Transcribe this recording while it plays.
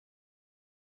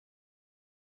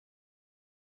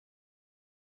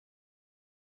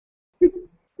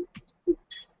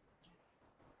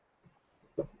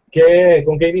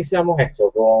¿Con qué iniciamos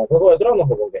esto? ¿Con Juego de Tronos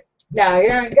o con qué? La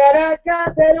gran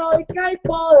Caracas, heroica y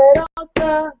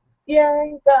poderosa, y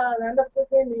en cada noche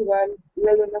sin igual,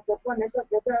 la luna se pone a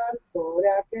coquetear sobre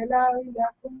aquel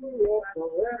ávila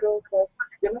cubierto de rosas.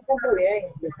 Yo me canto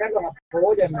bien, Luis Carlos,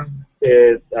 apóyame.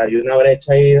 Hay una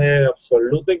brecha ahí de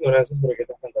absoluta ignorancia sobre qué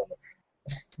estás cantando.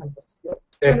 Santo Dios.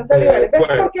 Bueno, ¿ves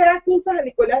Bueno, por qué acusas a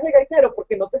Nicolás de gaitero?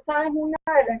 Porque no te sabes una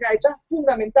de las gaitas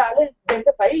fundamentales de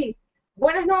este país.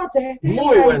 Buenas noches, este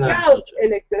muy es el buenas couch noches.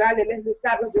 electoral, él es Luis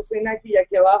Carlos, yo soy Naki, y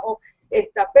aquí abajo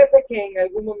está Pepe, que en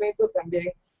algún momento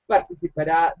también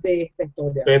participará de esta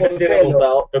historia. Pepe tiene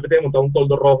montado un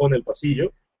toldo rojo en el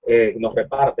pasillo, nos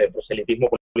reparte el proselitismo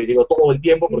político todo el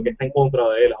tiempo porque está en contra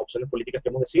de las opciones políticas que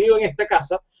hemos decidido en esta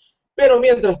casa, pero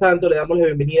mientras tanto le damos la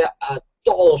bienvenida a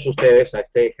todos ustedes a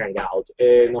este Hangout.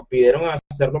 Nos pidieron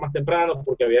hacerlo más temprano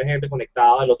porque había gente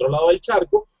conectada del otro lado del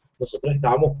charco, nosotros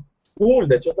estábamos full,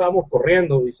 de hecho estábamos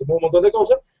corriendo, hicimos un montón de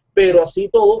cosas, pero así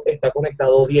todo está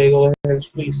conectado Diego desde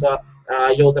Suiza,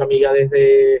 hay otra amiga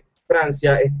desde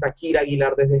Francia, está Kira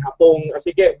Aguilar desde Japón,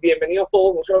 así que bienvenidos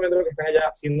todos, no solamente los que están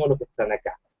allá, sino los que están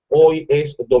acá. Hoy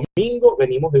es domingo,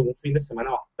 venimos de un fin de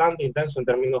semana bastante intenso en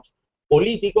términos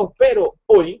políticos, pero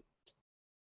hoy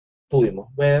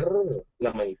pudimos ver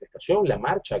la manifestación, la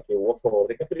marcha que hubo a favor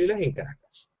de Capriles en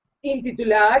Caracas.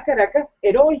 Intitulada Caracas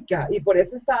Heroica, y por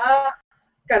eso estaba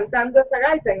cantando esa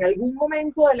gaita. En algún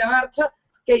momento de la marcha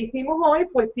que hicimos hoy,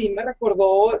 pues sí me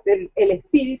recordó el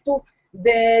espíritu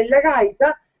de la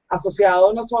gaita,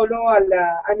 asociado no solo a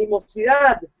la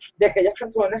animosidad de aquellas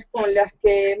personas con las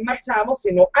que marchamos,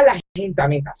 sino a la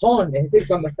gentamicazón. Es decir,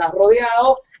 cuando estás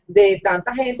rodeado de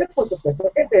tanta gente, por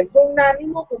supuesto que te entra un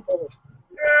ánimo como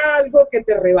algo que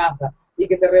te rebasa, y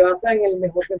que te rebasa en el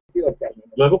mejor sentido del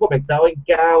término. Lo hemos comentado en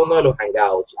cada uno de los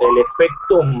hangouts, el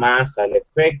efecto masa, el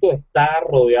efecto de estar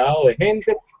rodeado de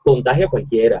gente, contagia a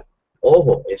cualquiera.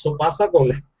 Ojo, eso pasa con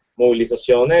las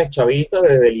movilizaciones chavistas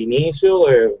desde el inicio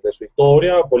de su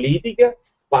historia política,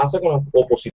 pasa con los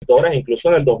opositores, incluso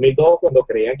en el 2002, cuando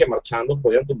creían que marchando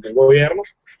podían tumbar un gobierno,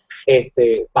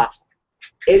 pasa.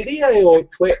 El día de hoy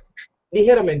fue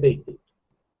ligeramente distinto,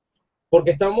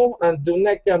 porque estamos ante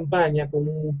una campaña con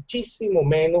muchísimo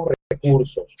menos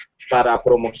recursos para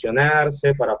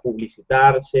promocionarse, para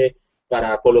publicitarse,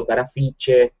 para colocar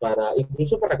afiches,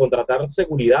 incluso para contratar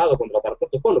seguridad o contratar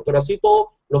protocolos, pero así todos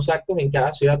los actos en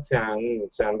cada ciudad se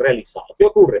han realizado. ¿Qué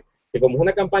ocurre? Que como es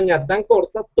una campaña tan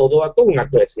corta, todo acto es un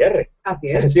acto de cierre. Así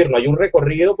Es decir, no hay un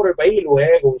recorrido por el país y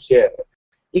luego un cierre.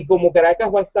 Y como Caracas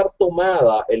va a estar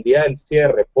tomada el día del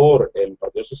cierre por el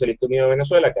Partido Socialista Unido de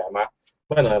Venezuela, que además,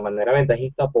 bueno, de manera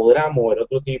ventajista podrá mover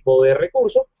otro tipo de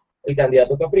recursos, el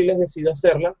candidato Capriles decide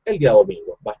hacerla el día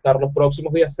domingo. Va a estar los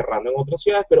próximos días cerrando en otras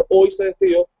ciudades, pero hoy se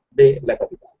despidió de la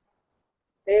capital.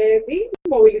 Sí,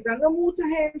 movilizando mucha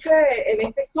gente en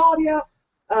esta historia.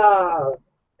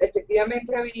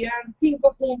 Efectivamente, habían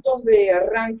 5 puntos de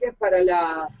arranque para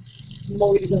la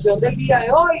movilización del día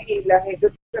de hoy, y la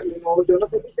gente terminó, yo no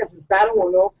sé si se juntaron o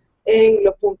no en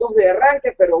los puntos de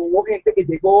arranque, pero hubo gente que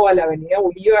llegó a la Avenida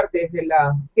Bolívar desde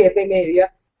las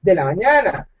 7:30 de la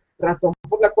mañana, razón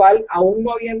por la cual, aún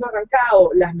no habiendo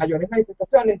arrancado las mayores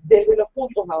manifestaciones desde los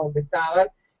puntos a donde estaban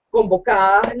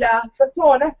convocadas las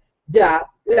personas, ya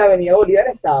la Avenida Bolívar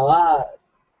estaba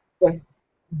pues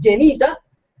llenita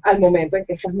al momento en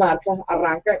que estas marchas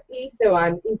arrancan y se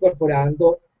van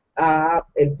incorporando a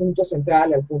el punto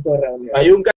central, al punto de reunión. Hay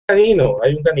un canino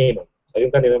en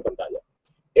pantalla.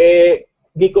 En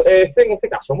este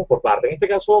caso, vamos por parte. En este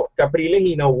caso, Capriles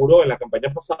inauguró en la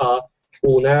campaña pasada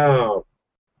una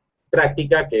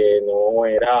práctica que no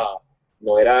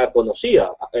era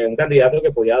conocida. Un candidato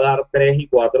que podía dar 3 y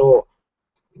 4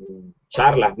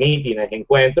 charlas, mítines,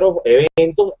 encuentros,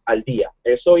 eventos al día.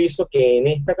 Eso hizo que en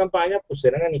esta campaña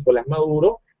pusieran a Nicolás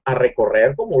Maduro a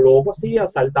recorrer como loco, así,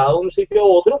 asaltado de un sitio a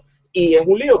otro, y es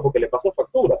un lío porque le pasa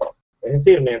factura. Es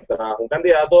decir, mientras un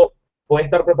candidato puede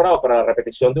estar preparado para la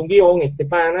repetición de un guión, este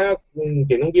pana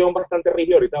tiene un guión bastante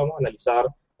rígido. Ahorita vamos a analizar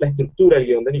la estructura del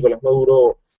guión de Nicolás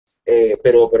Maduro,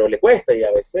 pero le cuesta y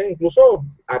a veces incluso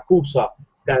acusa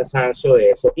cansancio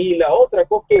de eso. Y la otra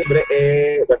costumbre,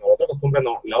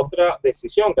 la otra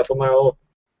decisión que ha tomado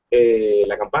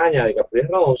la campaña de Capriles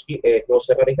Radonsky es no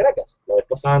cerrar en Caracas. La vez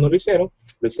pasada no lo hicieron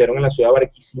en la ciudad de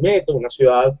Barquisimeto, una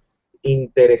ciudad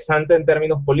interesante en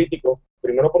términos políticos,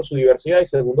 primero por su diversidad y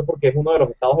segundo porque es uno de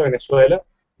los estados de Venezuela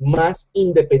más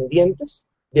independientes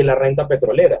de la renta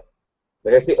petrolera.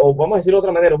 Es decir, o vamos a decirlo de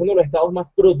otra manera, es uno de los estados más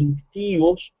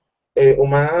productivos o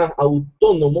más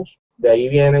autónomos. De ahí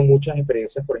vienen muchas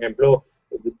experiencias, por ejemplo,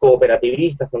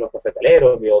 cooperativistas con los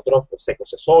cafetaleros y otros, pues, Seco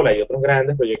Sola y otros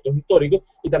grandes proyectos históricos,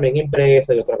 y también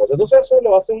empresas y otras cosas. Entonces eso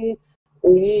lo hace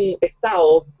un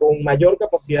Estado con mayor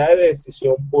capacidad de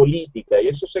decisión política, y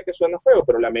eso sé que suena feo,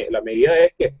 pero la medida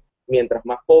es que mientras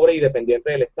más pobre y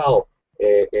dependiente del Estado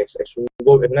es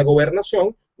una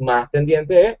gobernación, más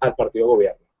tendiente es al partido de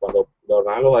gobierno. Cuando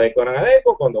gobernaban los ADECO eran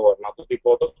ADECO, cuando gobernaba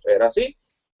Totipotos era así,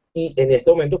 y en este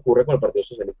momento ocurre con el Partido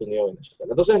Socialista Unido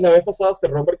Venezolano. Entonces, la vez pasada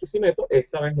cerró Barquisimeto,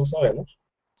 esta vez no sabemos.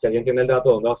 Si alguien tiene el dato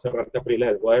de dónde va a cerrar Capriles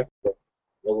el jueves, pues,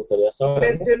 me gustaría saber.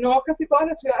 Mencionó casi todas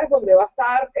las ciudades donde va a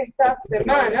estar esta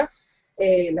semana.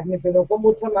 Las mencionó con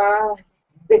mucha más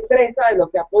destreza de lo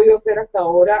que ha podido ser hasta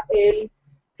ahora el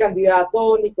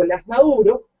candidato Nicolás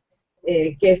Maduro,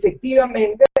 que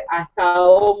efectivamente ha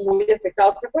estado muy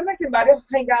afectado. ¿Se acuerdan que en varios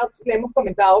hangouts le hemos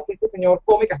comentado que este señor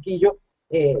come casquillo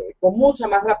con mucha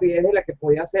más rapidez de la que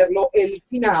podía hacerlo el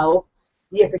finado?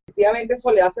 Y efectivamente eso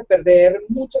le hace perder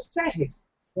muchos ejes.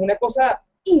 Una cosa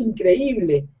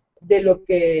increíble de lo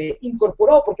que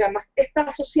incorporó, porque además está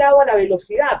asociado a la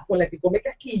velocidad con la que come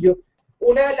casquillo.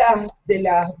 Una de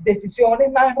las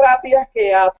decisiones más rápidas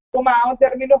que ha tomado en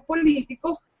términos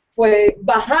políticos fue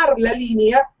bajar la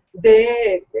línea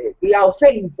de la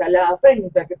ofensa, la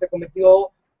afrenta que se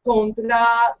cometió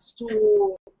contra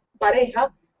su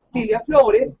pareja, Silvia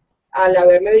Flores, al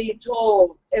haberle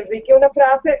dicho, Enrique, una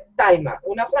frase taima,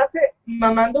 una frase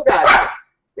mamando gallo.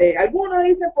 Algunos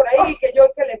dicen por ahí que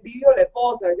yo que le envidio a la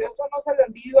esposa, yo eso no se lo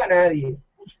envidio a nadie.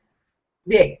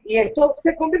 Bien, y esto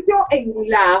se convirtió en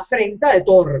la afrenta de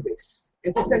Torbes.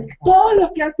 Entonces, todos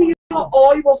los que han sido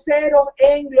hoy voceros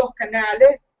en los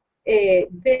canales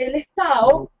del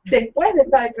Estado, después de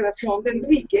esta declaración de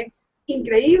Enrique,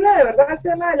 increíble de verdad el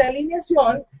tema de la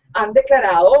alineación, han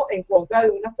declarado en contra de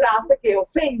una frase que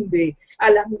ofende a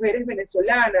las mujeres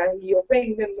venezolanas y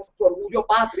ofende nuestro orgullo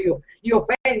patrio y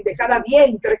ofende cada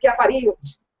vientre que ha parido.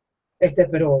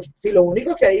 Pero si lo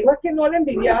único que dijo es que no le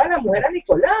envidiaba a la mujer a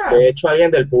Nicolás. De hecho,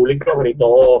 alguien del público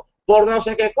gritó por no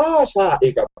sé qué cosa,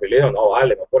 y Capriles dijo, no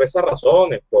vale, no por esas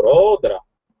razones, por otra.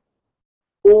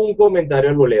 Un comentario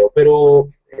al voleo, pero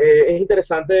es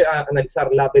interesante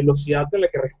analizar la velocidad con la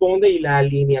que responde y la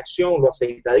alineación, lo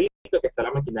aceitadito que está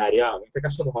la maquinaria. En este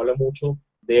caso nos habla mucho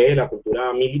de la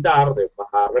cultura militar, de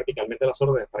bajar verticalmente las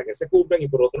órdenes para que se cumplan, y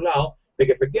por otro lado, de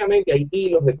que efectivamente hay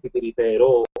hilos de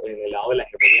titiritero en el lado de la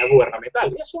hegemonía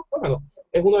gubernamental. Y eso, bueno,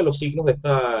 es uno de los signos de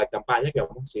esta campaña que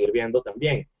vamos a seguir viendo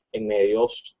también en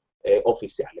medios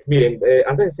oficiales. Miren,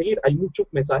 antes de seguir, hay muchos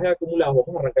mensajes acumulados,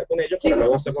 vamos a arrancar con ellos para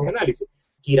luego hacer los análisis.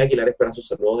 Kira Aguilar espera sus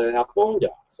saludos desde Japón,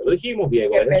 ya se lo dijimos.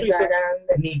 Diego desde Suiza.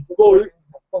 Nicole,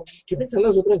 ¿qué pensan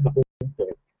nosotros en Japón?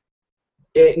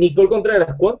 Nicole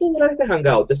Contreras, ¿cuánto dura este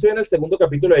hangout? Este se viene el segundo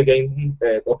capítulo de Game.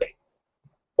 Ok.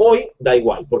 Hoy da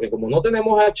igual, porque como no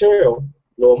tenemos HBO,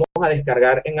 lo vamos a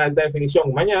descargar en alta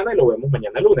definición mañana y lo vemos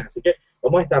mañana lunes. Así que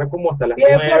vamos a estar como hasta las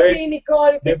 9. Bien por ti,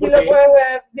 Nicole, que sí lo puedes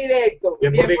ver directo.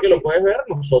 Bien por ti que lo puedes ver,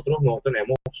 nosotros no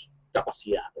tenemos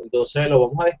capacidad. Entonces lo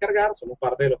vamos a descargar, somos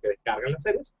parte de los que descargan las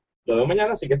series. Lo veo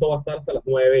mañana, así que esto va a estar hasta las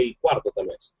 9:15 tal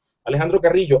vez. Alejandro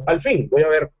Carrillo, al fin voy a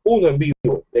ver uno en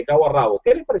vivo, de cabo a rabo.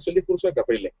 ¿Qué les pareció el discurso de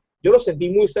Capriles? Yo lo sentí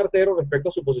muy certero respecto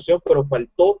a su posición, pero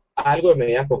faltó algo de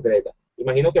medidas concretas.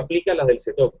 Imagino que aplica las del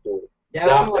 7 de octubre. Ya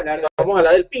vamos a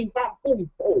hablar del pim, pam, pum,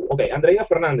 pum. Ok, Andreina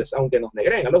Fernández, aunque nos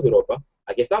negren a los de Europa,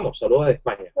 aquí estamos, saludos de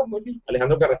España.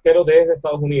 Alejandro Carrasquero desde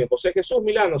Estados Unidos. José Jesús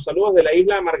Milano, saludos de la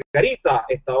isla Margarita,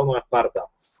 Estado Nueva Esparta.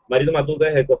 Marito Matute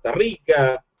desde Costa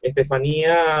Rica.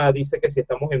 Estefanía dice que si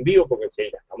estamos en vivo, porque sí,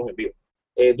 ya estamos en vivo.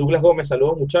 Douglas Gómez,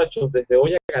 saludos muchachos, desde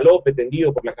hoy a galope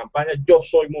tendido por la campaña Yo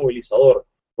Soy Movilizador,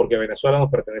 porque Venezuela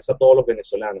nos pertenece a todos los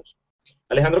venezolanos.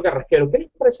 Alejandro Carrasquero, ¿qué les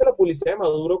parece la publicidad de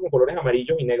Maduro con colores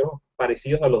amarillos y negros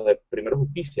parecidos a los de Primero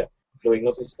Justicia? Lo vi en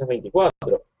Noticias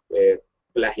 24.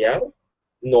 Plagiar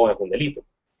no es un delito.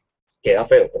 Queda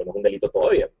feo, pero no es un delito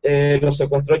todavía. Los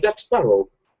secuestró Jack Sparrow.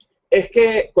 Es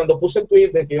que cuando puse el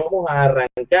tweet de que íbamos a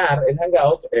arrancar el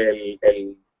hangout,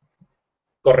 el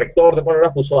corrector de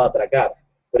palabras puso a atracar.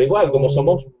 Pero igual, como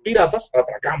somos piratas,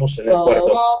 atracamos en el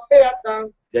puerto.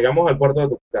 Llegamos al puerto de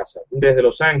tu casa, desde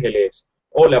Los Ángeles.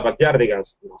 Hola,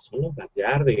 Backyardigans. No son los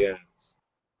Backyardigans.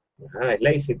 Es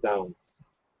Lazy Town.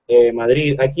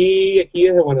 Madrid. Aquí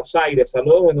desde Buenos Aires.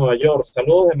 Saludos de Nueva York.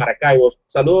 Saludos de Maracaibo.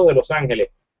 Saludos de Los Ángeles.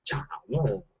 Chao,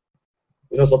 ¿no?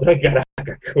 Y nosotros en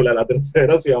Caracas, con la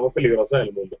tercera ciudad más peligrosa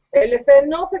del mundo. LC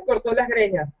no se cortó las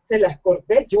greñas, se las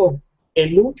corté yo.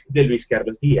 El look de Luis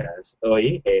Carlos Díaz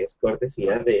hoy es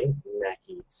cortesía de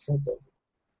Naki Soto.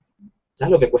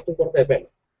 ¿Sabes lo que cuesta un corte de pelo?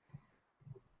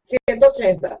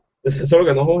 180. Eso es lo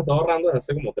que nos hemos estado ahorrando desde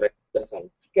hace como 3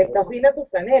 años. Que está fina tu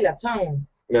franela, chamo.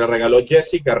 Me la regaló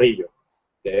Jessy Carrillo.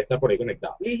 que debe estar por ahí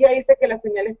conectada. Ligia dice que la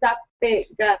señal está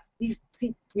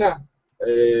pegadísima.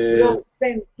 Lo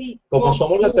sentí. Como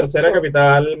somos la tercera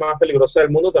capital más peligrosa del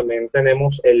mundo, también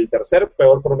tenemos el tercer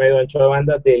peor promedio de ancho de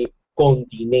banda del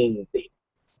continente,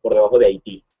 por debajo de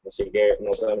Haití. Así que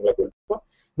no tenemos la culpa.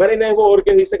 María Inés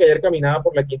Borges dice que ayer caminaba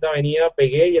por la Quinta Avenida,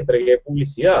 pegué y entregué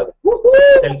publicidad.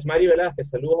 Celsmari Velázquez,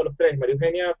 saludos a los tres. María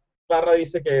Eugenia Parra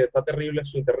dice que está terrible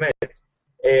su internet.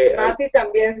 Mati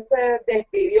también se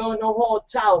despidió, no,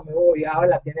 chao, me voy, ahora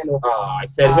la tiene loca.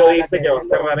 Sergio dice que va a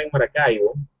cerrar en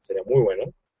Maracaibo, sería muy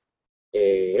bueno.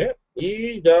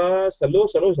 Y ya,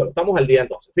 saludos. Estamos al día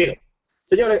entonces. Fino.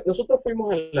 Señores, nosotros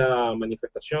fuimos a la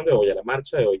manifestación de hoy, a la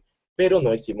marcha de hoy, pero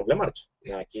no hicimos la marcha.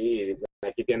 Aquí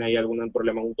tiene ahí algún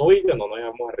problema en un tobillo, no nos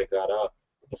vamos a arriesgar a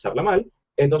pasarla mal.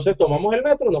 Entonces tomamos el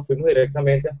metro, nos fuimos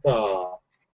directamente hasta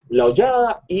La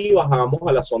Hollada y bajamos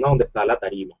a la zona donde está la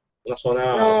tarima. Una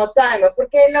zona... No, Tano,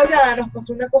 porque en La Hollada nos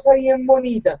pasó una cosa bien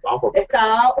bonita.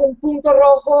 Estaba un punto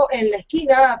rojo en la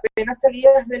esquina, apenas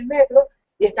salías del metro,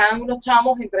 y estaban unos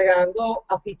chamos entregando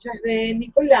afiches de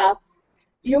Nicolás,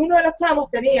 y uno de los chamos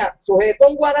tenía sujeto a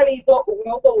un guaralito,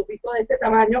 un autobusito de este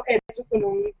tamaño, hecho con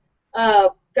un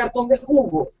cartón de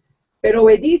jugo, pero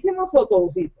bellísimo su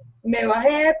autobusito. Me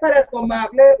bajé para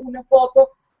tomarle una foto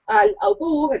al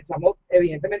autobús, el chamo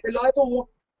evidentemente lo detuvo,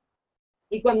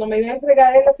 y cuando me iba a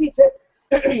entregar el afiche,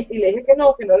 y le dije que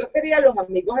no lo quería, los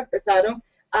amigos empezaron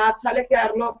a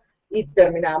chalequearlo y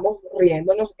terminamos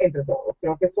riéndonos entre todos.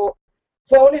 Creo que eso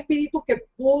fue un espíritu que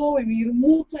pudo vivir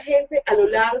mucha gente a lo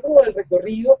largo del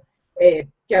recorrido,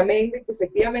 que amén de que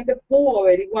efectivamente pudo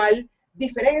haber igual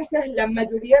diferencias. La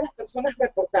mayoría de las personas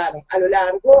reportaron a lo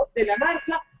largo de la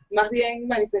marcha, más bien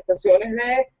manifestaciones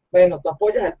de, bueno, tú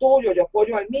apoyas al tuyo, yo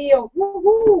apoyo al mío,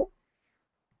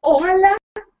 Ojalá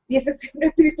y ese sea un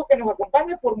espíritu que nos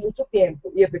acompañe por mucho tiempo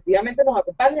y efectivamente nos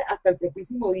acompañe hasta el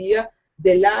propísimo día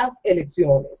de las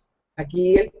elecciones.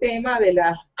 Aquí el tema de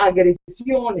las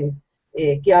agresiones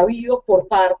que ha habido por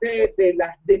parte de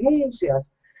las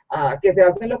denuncias que se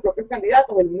hacen los propios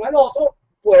candidatos el uno al otro,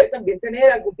 puede también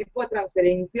tener algún tipo de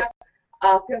transferencia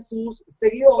hacia sus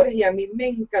seguidores, y a mí me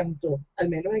encantó, al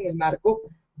menos en el marco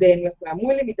de nuestra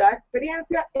muy limitada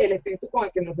experiencia, el espíritu con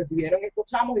el que nos recibieron estos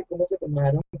chamos y cómo se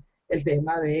tomaron el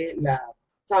tema de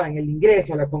el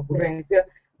ingreso, la concurrencia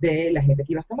de la gente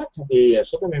que iba a esta marcha. Y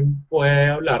eso también puede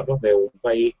hablarnos de un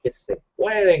país que se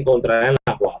puede encontrar en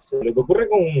las bases. Lo que ocurre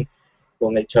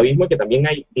con el chavismo es que también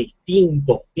hay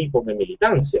distintos tipos de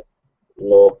militancia.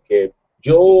 Los que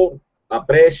yo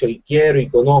aprecio y quiero y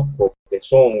conozco, que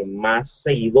son más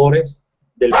seguidores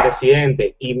del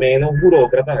presidente y menos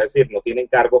burócratas, es decir, no tienen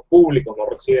cargos públicos, no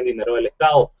reciben dinero del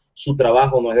Estado, su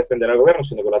trabajo no es defender al gobierno,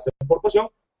 sino que lo hacen por pasión,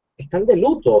 están de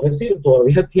luto, es decir,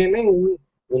 todavía tienen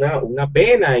una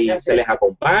pena y se les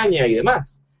acompaña y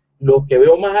demás. Los que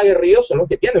veo más aguerridos son los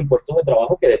que tienen puestos de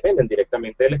trabajo que dependen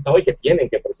directamente del Estado y que tienen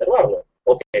que preservarlo,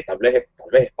 o que tal vez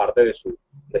es parte de su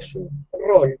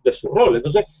rol.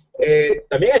 Entonces,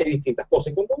 también hay distintas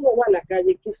cosas. Y cuando uno va a la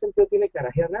calle, ¿qué sentido tiene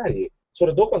carajear a nadie?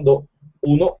 Sobre todo cuando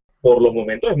uno, por los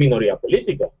momentos, es minoría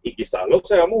política, y quizás lo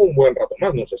seamos un buen rato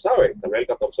más, no se sabe, tal vez el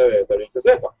 14 de abril se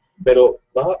sepa, pero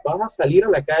vas a salir a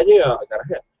la calle a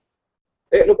carajear.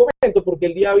 Lo comento porque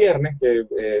el día viernes, que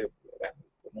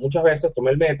muchas veces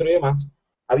tomé el metro y demás,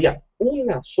 había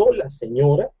una sola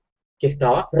señora que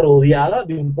estaba rodeada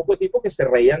de un poco de tipos que se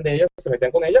reían de ella, se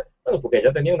metían con ella, bueno, porque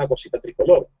ella tenía una cosita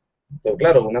tricolor. Pero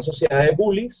claro, una sociedad de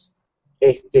bullies,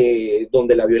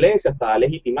 donde la violencia está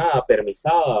legitimada,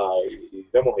 permisada y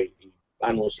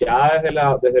anunciada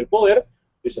desde el poder,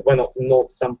 dices, bueno, no,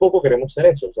 tampoco queremos ser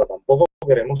eso, o sea, tampoco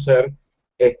queremos ser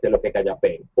lo que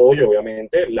Callapen. Hoy,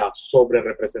 obviamente, la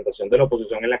sobrerepresentación de la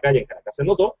oposición en la calle en Caracas se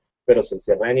notó, pero si el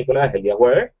cierre de Nicolás el día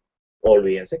jueves,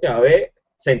 olvídense que va a haber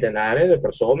centenares de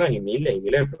personas y miles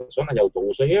de personas y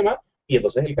autobuses y demás, y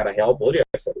entonces el carajeado podría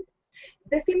ser.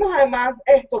 Decimos además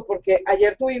esto porque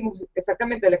ayer tuvimos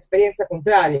exactamente la experiencia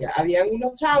contraria. Habían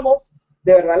unos chamos,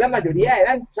 de verdad la mayoría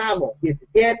eran chamos,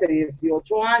 17,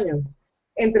 18 años,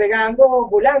 entregando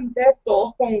volantes,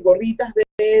 todos con gorritas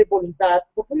de Voluntad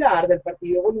Popular, del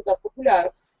partido Voluntad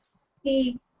Popular,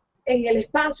 y en el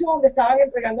espacio donde estaban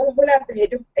entregando los volantes,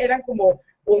 ellos eran como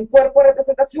un cuerpo de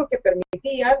representación que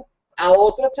permitían a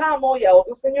otro chamo y a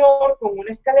otro señor con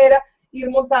una escalera ir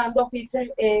montando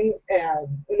afiches en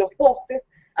los postes,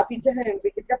 afiches de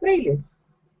Enrique Capriles.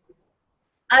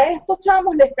 A estos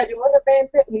chamos les cayó de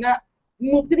repente una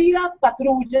nutrida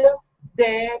patrulla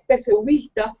de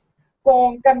PSUvistas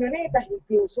con camionetas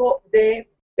incluso de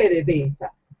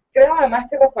PDVSA. Creo además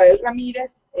que Rafael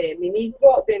Ramírez,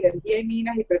 ministro de Energía y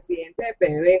Minas y presidente de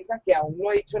PDVSA, que aún no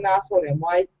ha dicho nada sobre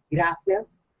MOAI,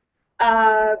 gracias,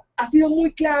 ha sido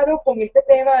muy claro con este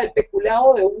tema del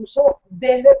peculado de uso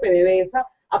desde PDVSA,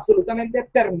 absolutamente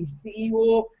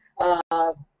permisivo,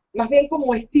 más bien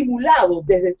como estimulado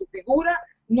desde su figura.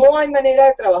 No hay manera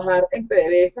de trabajar en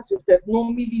PDVSA si usted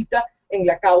no milita en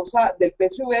la causa del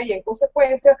PSV, y en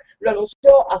consecuencia lo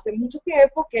anunció hace mucho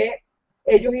tiempo que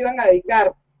ellos iban a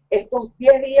dedicar estos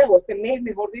 10 días, o este mes,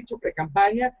 mejor dicho,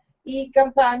 pre-campaña y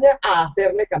campaña, a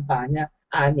hacerle campaña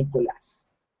a Nicolás.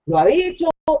 Lo ha dicho,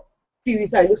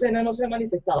 Tibisay Lucena no se ha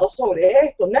manifestado sobre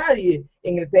esto, nadie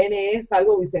en el CNE,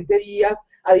 salvo Vicente Díaz,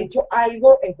 ha dicho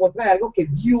algo en contra de algo que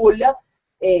viola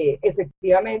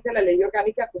efectivamente la ley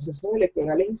orgánica de procesos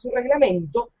electorales y su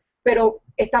reglamento, pero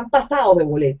están pasados de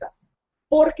boletas.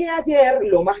 Porque ayer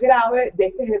lo más grave de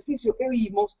este ejercicio que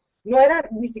vimos no era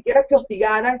ni siquiera que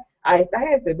hostigaran a esta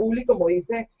gente, bully, como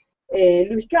dice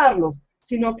Luis Carlos,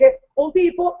 sino que un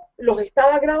tipo los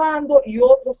estaba grabando y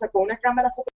otro sacó una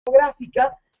cámara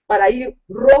fotográfica para ir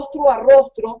rostro a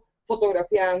rostro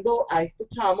fotografiando a estos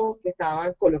chamos que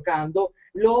estaban colocando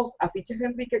los afiches de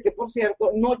Enrique, que por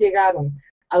cierto no llegaron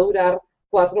a durar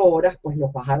 4 horas, pues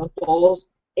los bajaron todos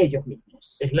ellos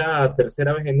mismos. Es la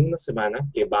tercera vez en una semana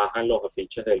que bajan los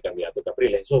afiches del candidato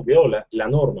Capriles. Eso viola la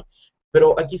norma.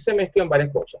 Pero aquí se mezclan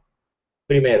varias cosas.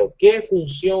 Primero, ¿qué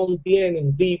función tiene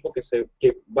un tipo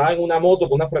que va en una moto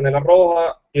con una franela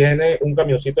roja, tiene un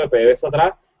camioncito de PDVSA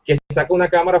atrás, que saca una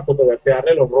cámara a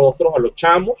fotografiarle los rostros a los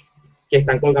chamos que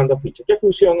están colgando afiches? ¿Qué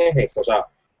función es esta? O sea,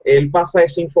 él pasa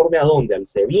ese informe ¿a dónde? Al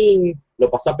SEBIN, lo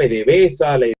pasa a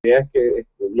PDVSA, la idea es que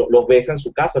los besa en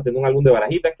su casa, tiene un álbum de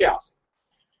barajitas, ¿qué hace?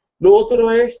 Lo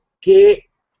otro es qué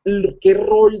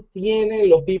rol tienen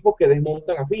los tipos que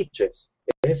desmontan afiches.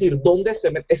 Es decir, ¿dónde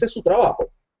se mete? Ese es su trabajo.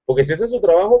 Porque si ese es su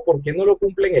trabajo, ¿por qué no lo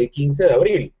cumplen el 15 de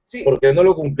abril? Sí. ¿Por qué no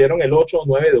lo cumplieron el 8 o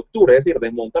 9 de octubre? Es decir,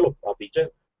 desmonta los afiches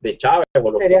de Chávez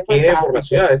o los que queden por la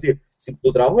ciudad. Es decir, si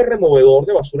tu trabajo es removedor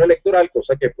de basura electoral,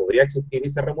 cosa que podría existir y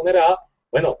ser remunerada,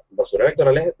 bueno, basura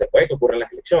electoral es después de que ocurren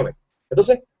las elecciones.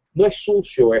 Entonces, no es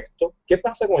sucio esto. ¿Qué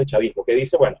pasa con el chavismo? Que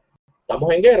dice, bueno,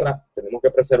 estamos en guerra, tenemos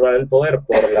que preservar el poder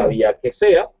por la vía que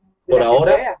sea. Por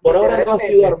ahora no ha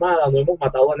sido armada, no hemos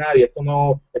matado a nadie, esto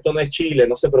no es Chile,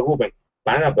 no se preocupen.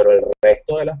 Pana, pero el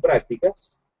resto de las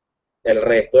prácticas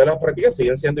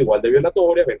siguen siendo igual de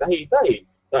violatorias, ventajistas y,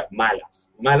 ¿sabes?,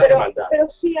 malas de maldad. Pero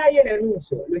sí hay el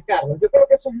anuncio, Luis Carlos. Yo creo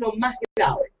que eso es lo más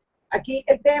grave. Aquí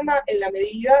el tema, en la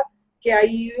medida que ha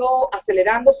ido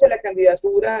acelerándose la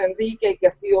candidatura de Enrique y que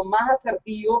ha sido más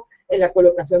asertivo en la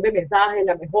colocación de mensajes,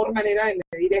 la mejor manera de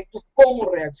medir esto es cómo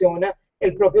reacciona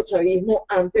el propio chavismo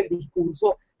ante el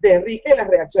discurso de Enrique, y las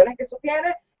reacciones que eso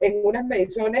tiene en unas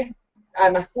mediciones,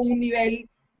 además con un nivel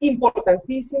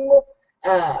importantísimo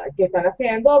que están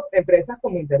haciendo empresas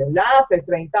como Interenlaces,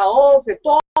 3011,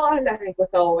 todas las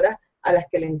encuestadoras a las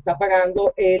que les está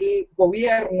pagando el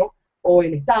gobierno o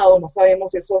el Estado. No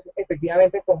sabemos si eso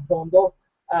efectivamente con fondos,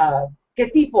 qué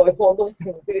tipo de fondos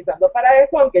están utilizando para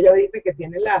esto, aunque ellos dicen que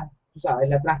tienen la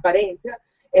transparencia,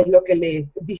 es lo que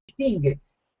les distingue.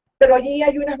 Pero allí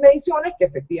hay unas mediciones que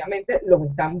efectivamente los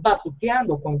están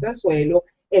batuqueando contra el suelo.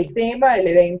 El tema del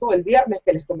evento del viernes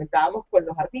que les comentábamos con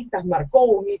los artistas marcó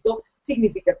un hito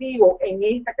significativo en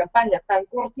esta campaña tan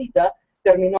cortita,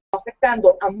 terminó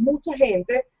afectando a mucha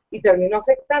gente y terminó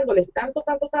afectándoles tanto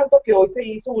que hoy se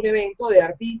hizo un evento de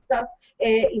artistas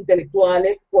e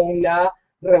intelectuales con la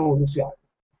revolución.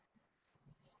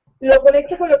 Lo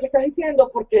conecto con lo que estás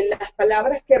diciendo porque las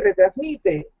palabras que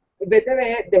retransmite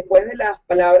BTV, después de las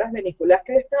palabras de Nicolás,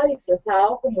 que está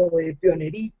disfrazado como de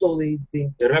pionerito,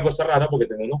 Era una cosa rara porque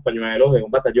tenía unos pañuelos de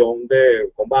un batallón de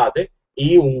combate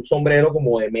y un sombrero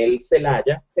como de Mel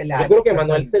Zelaya. Yo creo que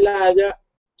Manuel Zelaya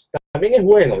también es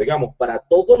bueno, digamos, para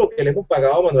todo lo que le hemos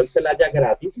pagado a Manuel Zelaya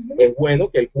gratis, es bueno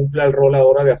que él cumpla el rol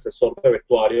ahora de asesor de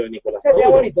vestuario de Nicolás. Sería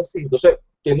bonito, sí. Entonces,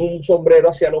 tiene un sombrero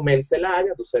hacia lo Mel Zelaya,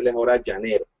 entonces él es ahora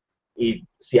llanero. Y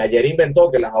si ayer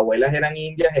inventó que las abuelas eran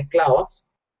indias esclavas,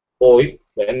 hoy,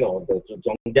 bueno,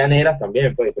 son llaneras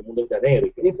también, pues todo el mundo es llanero.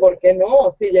 ¿Y por qué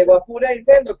no? Si llegó a Pura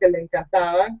diciendo que le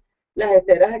encantaban las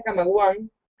esteras de Camaguán.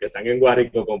 Que están en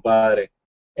Guárico, compadre.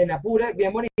 En Apure,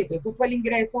 bien bonito. Ese fue el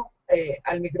ingreso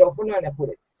al micrófono en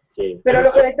Apure. Sí. Pero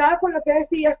lo conectaba con lo que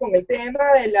decías, con el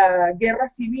tema de la guerra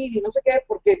civil y no sé qué,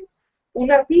 porque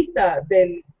un artista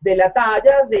de la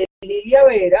talla de Lilia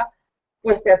Vera,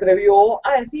 pues se atrevió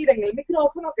a decir en el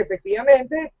micrófono que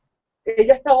efectivamente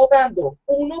ella está votando,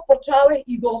 1, por Chávez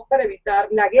y 2, para evitar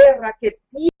la guerra que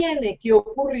tiene que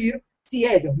ocurrir si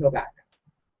ellos lo ganan.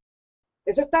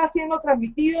 Eso está siendo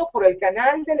transmitido por el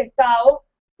canal del Estado,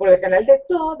 por el canal de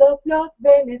todos los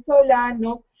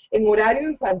venezolanos, en horario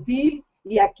infantil,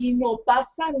 y aquí no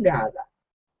pasa nada.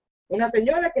 Una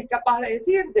señora que es capaz de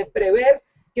decir, de prever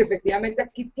que efectivamente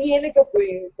aquí tiene que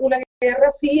ocurrir una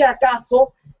guerra si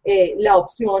acaso la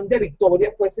opción de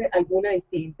victoria fuese alguna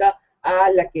distinta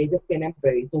a la que ellos tienen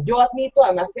previsto. Yo admito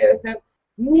además que debe ser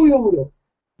muy duro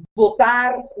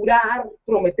votar, jurar,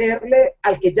 prometerle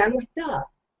al que ya no está.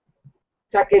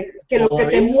 O sea, que lo que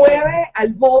te mueve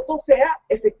al voto sea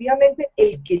efectivamente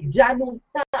el que ya no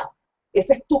está.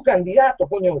 Ese es tu candidato,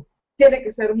 coño. Tiene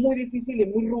que ser muy difícil y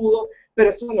muy rudo, pero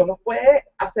eso no nos puede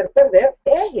hacer perder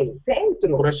el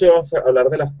centro. Por eso vamos a hablar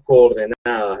de las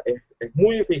coordenadas. Es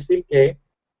muy difícil que,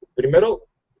 primero,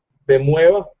 te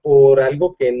muevas por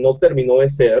algo que no terminó de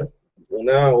ser.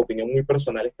 Una opinión muy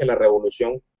personal es que la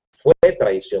revolución fue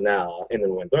traicionada en el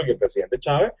momento en el que el presidente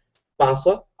Chávez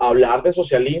pasa a hablar de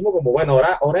socialismo como, bueno,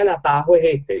 ahora el atajo es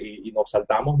este, y nos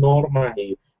saltamos normas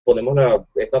y ponemos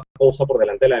esta cosa por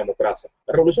delante de la democracia.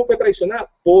 La revolución fue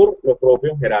traicionada por los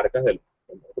propios jerarcas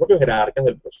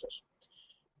del proceso.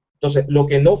 Entonces, lo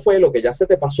que no fue, lo que ya se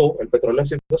te pasó, el petróleo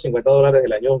de $150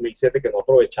 del año 2007 que no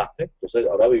aprovechaste, entonces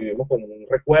ahora vivimos con un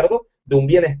recuerdo de un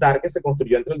bienestar que se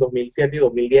construyó entre el 2007 y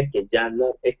 2010 que ya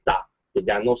no está, que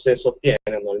ya no se sostiene,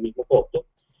 no el mismo costo.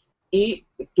 Y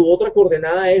tu otra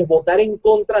coordenada es votar en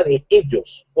contra de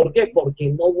ellos. ¿Por qué? Porque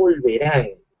no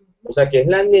volverán. O sea, que es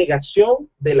la negación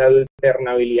de la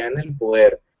alternabilidad en el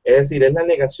poder. Es decir, es la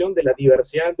negación de la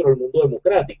diversidad dentro del mundo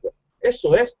democrático.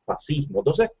 Eso es fascismo.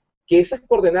 Entonces, que esas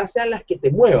coordenadas sean las que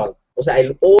te muevan. O sea,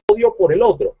 el odio por el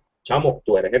otro. Chamo,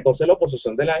 tú eres entonces la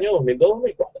oposición del año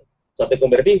 2002-2004. O sea, te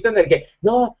convertiste en el que,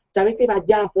 no, Chávez se va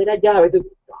allá, fuera allá, vete.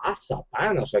 Pasa,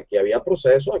 pana. O sea, aquí había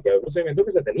procesos, aquí había procedimientos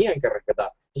que se tenían que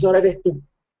respetar. Entonces ahora eres tú.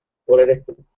 Ahora eres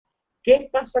tú. ¿Qué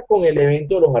pasa con el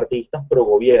evento de los artistas pro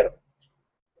gobierno?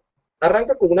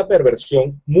 Arranca con una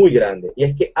perversión muy grande, y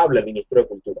es que habla el ministro de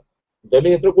Cultura. Entonces el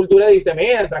ministro de Cultura dice,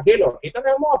 mira, tranquilo, aquí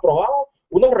tenemos aprobado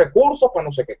unos recursos para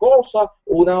no sé qué cosa,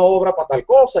 una obra para tal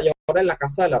cosa, y ahora en la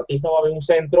casa del artista va a haber un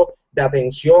centro de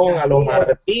atención a los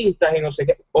artistas y no sé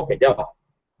qué. Ok, ya va.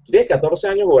 Tú tienes 14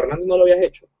 años gobernando y no lo habías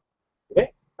hecho. ¿Okay?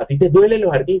 A ti te duelen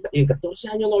los artistas y en 14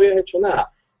 años no habías hecho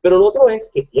nada. Pero lo otro es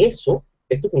que eso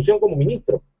es tu función como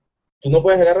ministro. Tú no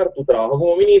puedes agarrar tu trabajo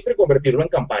como ministro y convertirlo en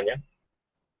campaña.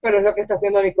 Pero es lo que está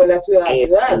haciendo Nicolás Ciudad.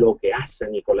 Es lo que hace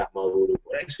Nicolás Maduro.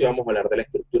 Por eso íbamos a hablar de la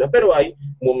estructura. Pero hay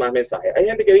más mensajes. Hay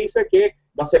gente que dice que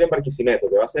va a ser en Barquisimeto,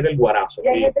 que va a ser el Guarazo. Y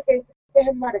hay gente que dice que es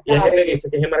en Maracaibo. Y hay gente que dice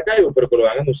que es en Maracaibo, pero que lo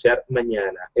van a anunciar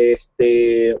mañana.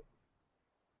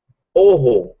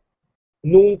 Ojo,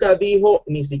 nunca dijo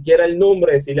ni siquiera el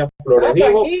nombre de Cilia Flores. No,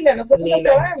 dijo ni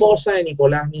la esposa de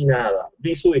Nicolás ni nada.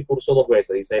 Vi su discurso 2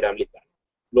 veces, dice Irán Lizcano.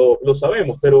 Lo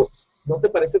sabemos, pero ¿no te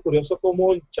parece curioso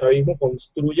cómo el chavismo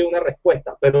construye una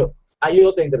respuesta? Pero hay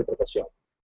otra interpretación.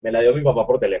 Me la dio mi papá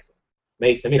por teléfono. Me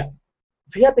dice, mira,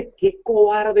 fíjate qué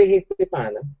cobarde es este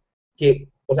pana, que,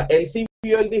 o sea, él sí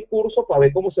vio el discurso para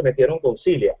ver cómo se metieron con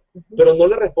Cilia, pero no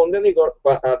le responde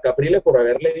a Capriles por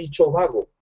haberle dicho vago.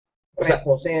 O sea,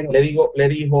 reposero. Le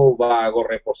dijo vago,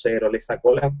 reposero, le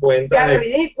sacó las cuentas. Sea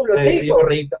ridículo, chico.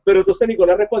 Pero entonces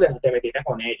Nicolás responde, te metiste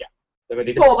con ella.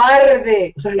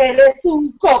 ¡Cobarde! O sea, ¡eres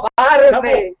un cobarde! Chamo,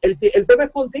 el tema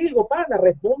es contigo, pana,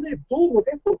 responde tú, no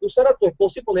tienes por qué usar a tu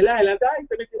esposa y ponerla adelante, ay,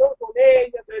 te metieron con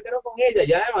ella,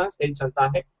 y además el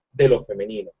chantaje de lo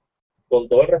femenino. Con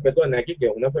todo el respeto de Naki, que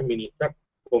es una feminista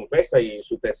confesa y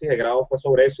su tesis de grado fue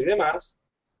sobre eso y demás,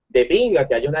 de pinga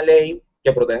que haya una ley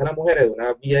que protege a las mujeres de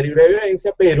una vida libre de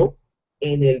violencia, pero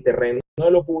en el terreno de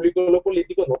lo público y de lo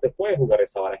político no te puedes jugar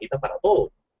esa barajita para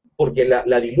todo, porque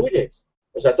la diluyes.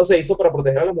 O sea, esto se hizo para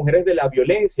proteger a las mujeres de la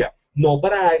violencia, no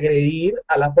para agredir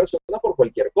a las personas por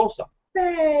cualquier cosa.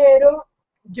 Pero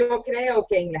yo creo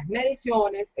que en las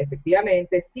mediciones,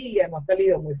 efectivamente, Cilia no ha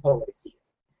salido muy favorecida.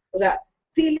 O sea,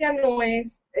 Cilia no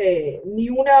es ni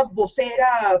una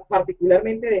vocera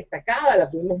particularmente destacada,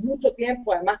 la tuvimos mucho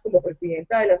tiempo, además, como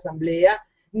presidenta de la Asamblea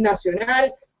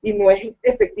Nacional, y no es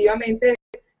efectivamente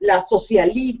la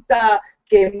socialista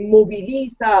que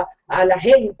moviliza a la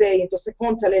gente, y entonces,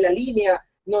 cónchale la línea,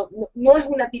 no es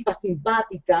una tipa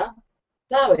simpática,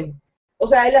 ¿sabes? O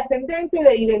sea, el ascendente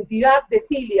de identidad de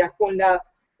Cilia con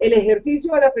el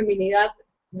ejercicio de la feminidad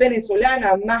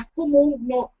venezolana más común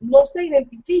no se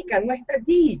identifica, no está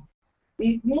allí.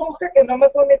 Y mosca que no me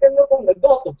estoy metiendo con el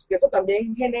Botox, que eso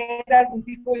también genera algún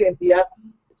tipo de identidad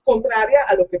contraria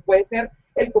a lo que puede ser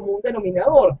el común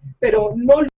denominador, pero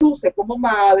no luce como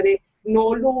madre,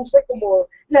 no luce como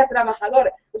la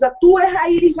trabajadora. O sea, tú ves a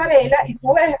Iris Varela y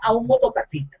tú ves a un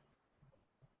mototaxista.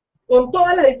 Con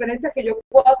todas las diferencias que yo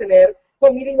pueda tener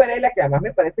con Iris Varela, que además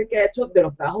me parece que ha hecho de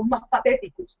los trabajos más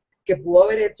patéticos que pudo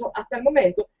haber hecho hasta el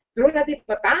momento, pero una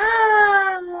tipa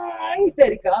tan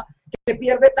histérica que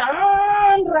pierde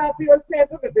tan rápido el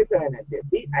centro que tú dices, bueno,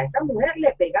 a esta mujer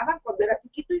le pegaban cuando era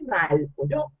chiquito y mal,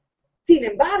 yo. Sin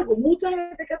embargo, mucha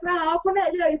gente que ha trabajado con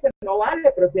ella dice, no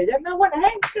vale, pero si ella es más buena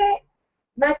gente,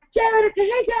 más chévere que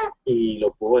ella. Y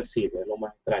lo puedo decir, es lo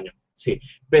más extraño. Sí,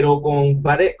 pero con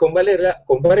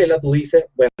Varela tú dices,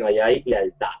 bueno, allá hay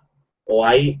lealtad, o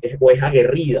es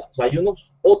aguerrida, o sea, hay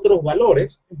unos otros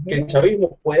valores que el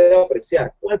chavismo puede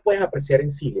apreciar. ¿Cuál puedes apreciar en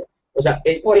Cilia? O sea,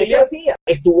 Cilia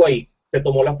estuvo ahí, se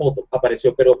tomó la foto,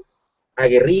 apareció, pero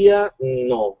aguerrida,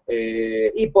 no.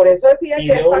 Y por eso decía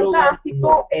que es fantástico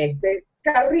no. Este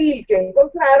carril que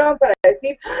encontraron para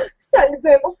decir,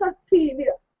 salvemos a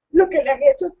Cilia. Lo que le han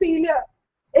hecho a Cilia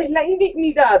es la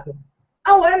indignidad.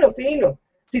 Ah, bueno, fino.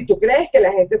 Si tú crees que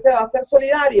la gente se va a hacer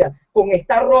solidaria con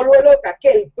esta rolo loca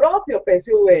que el propio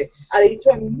PSV ha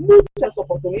dicho en muchas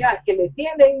oportunidades que le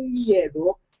tienen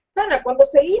miedo, Ana, cuando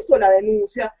se hizo la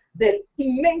denuncia del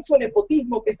inmenso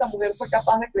nepotismo que esta mujer fue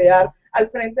capaz de crear al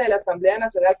frente de la Asamblea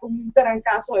Nacional con un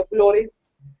trancazo de flores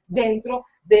dentro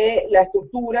de la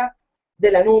estructura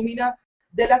de la nómina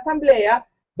de la Asamblea,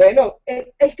 bueno,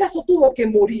 el caso tuvo que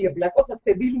morir, la cosa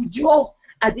se diluyó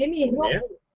allí mismo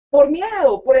por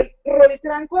miedo, por el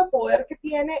rolitranco de poder que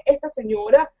tiene esta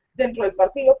señora dentro del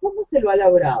partido. ¿Cómo se lo ha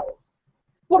labrado?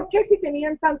 ¿Por qué si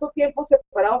tenían tanto tiempo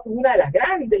separados, que es una de las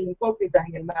grandes incógnitas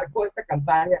en el marco de esta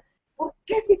campaña, por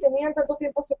qué si tenían tanto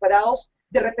tiempo separados,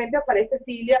 de repente aparece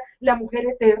Cilia, la mujer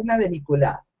eterna de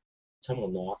Nicolás? Chamo,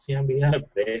 no hacían vida de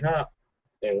pareja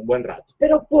en un buen rato.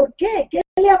 ¿Pero por qué? ¿Qué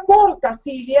le aporta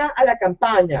Cilia a la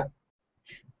campaña?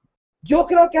 Yo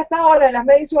creo que hasta ahora en las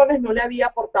mediciones no le había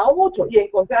aportado mucho y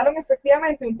encontraron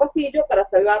efectivamente un pasillo para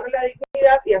salvarle la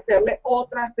dignidad y hacerle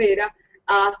otra esfera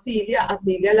a Cilia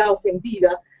la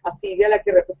ofendida, a Cilia la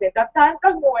que representa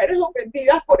tantas mujeres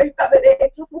ofendidas por esta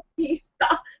derecha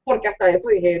fascista, porque hasta eso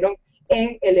dijeron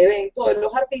en el evento de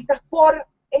los artistas,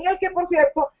 en el que, por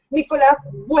cierto, Nicolás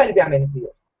vuelve a mentir.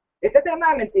 Este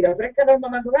tema de mentira fresca no es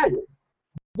mamando gallo.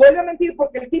 Vuelve a mentir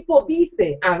porque el tipo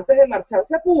dice, antes de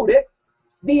marcharse a Apure,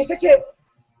 dice que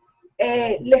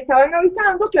le estaban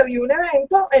avisando que había un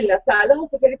evento en la sala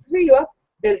José Félix Rivas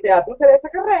del Teatro Teresa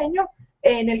Carreño,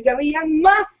 en el que habían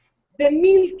más de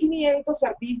 1.500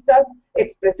 artistas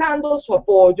expresando su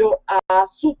apoyo a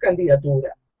su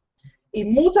candidatura. Y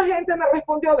mucha gente me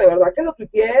respondió, de verdad que lo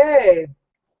tuiteé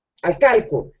al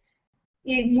calco,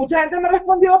 y mucha gente me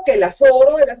respondió que el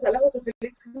aforo de la sala José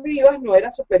Félix Rivas no era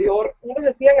superior, unos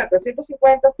decían a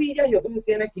 350 sillas y otros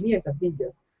decían a 500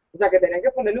 sillas. O sea, que tenían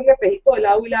que ponerle un espejito de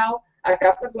lado y lado a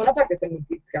cada persona para que se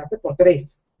multiplicase por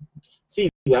 3. Sí,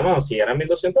 digamos, si eran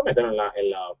 1.200, meter en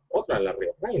la otra, en la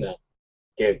Río Reina,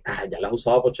 que ya las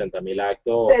usaba por 80.000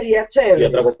 actos. Sería chévere. Y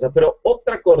otra cosa. Pero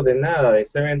otra coordenada de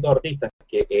ese evento de artistas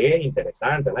que es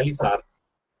interesante analizar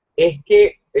es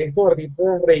que estos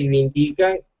artistas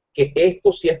reivindican que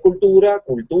esto sí es cultura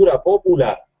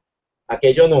popular.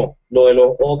 Aquello no. Lo de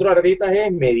los otros artistas es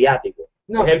mediático.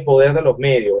 No. Es el poder de los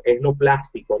medios, es lo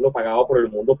plástico, es lo pagado por el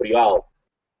mundo privado.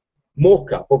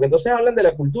 Mosca, porque entonces hablan de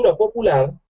la cultura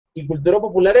popular, y cultura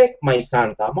popular es Maíz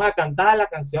Santa. Vamos a cantar la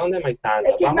canción de Maíz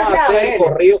Santa, vamos a hacer el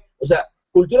corrido. O sea,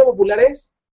 cultura popular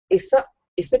es esa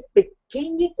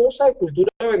pequeña cosa de cultura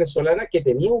venezolana que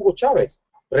tenía Hugo Chávez,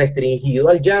 restringido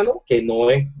al llano, que no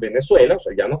es Venezuela, o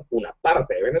sea, el llano es una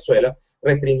parte de Venezuela,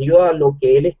 restringido a lo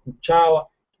que él escuchaba.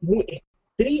 Es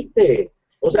triste.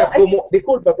 O sea, como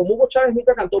Hugo Chávez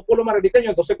nunca cantó polo margariteño,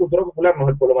 entonces cultura popular no es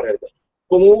el polo margariteño.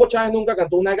 Como Hugo Chávez nunca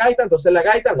cantó una gaita, entonces la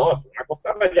gaita no, es una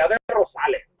cosa allá de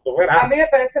Rosales. A mí me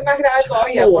parece más grave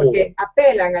todavía porque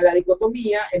apelan a la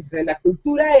dicotomía entre la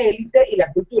cultura élite y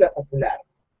la cultura popular.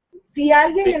 Si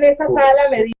alguien en esa sala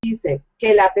me dice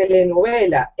que la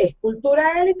telenovela es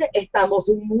cultura élite, estamos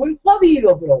muy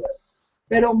jodidos, brother.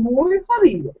 Pero muy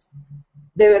jodidos.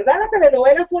 ¿De verdad la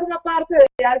telenovela forma parte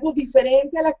de algo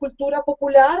diferente a la cultura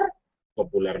popular?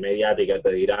 Popular mediática,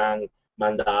 te dirán,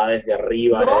 mandada desde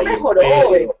arriba. No mejoró,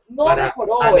 para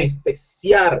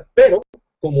anestesiar, pero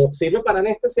como sirve para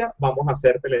anestesiar, vamos a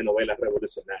hacer telenovelas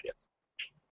revolucionarias.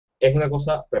 Es una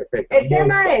cosa perfecta. El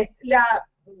tema es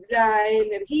la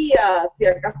energía, si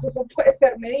acaso eso puede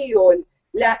ser medido,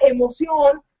 la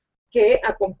emoción que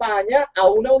acompaña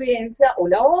a una audiencia o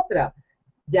la otra.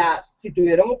 Ya, si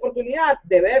tuvieron oportunidad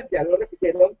de ver, ya lo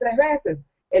repitieron 3 veces,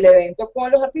 el evento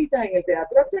con los artistas en el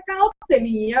Teatro Achacao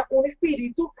tenía un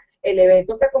espíritu, el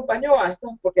evento que acompañó a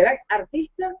estos, porque eran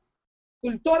artistas,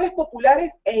 cultores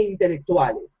populares e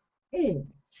intelectuales.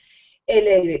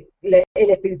 El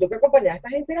espíritu que acompañaba a esta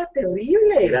gente era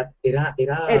terrible. Era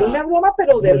una broma,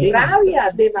 pero de rabia,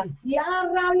 sí,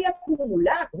 demasiada rabia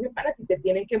acumulada. Para ti te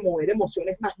tienen que mover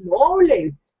emociones más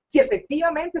nobles. Si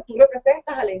efectivamente tú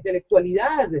representas a la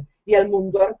intelectualidad y al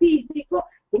mundo artístico,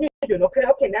 yo no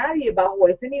creo que nadie bajo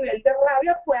ese nivel de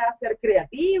rabia pueda ser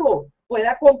creativo,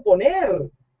 pueda componer.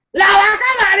 La vaca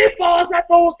mariposa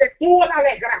tuvo que tuvo la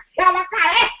desgraciada vaca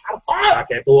esa. ¿Para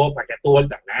qué tuvo el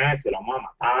Ternés? Si lo vamos a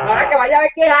matar. Ahora que vaya a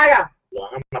ver qué haga. Lo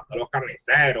van a matar los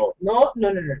carniceros. No.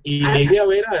 Y Lilia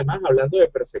Vera, además, hablando de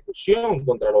persecución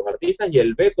contra los artistas y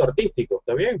el veto artístico,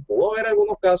 está bien, pudo haber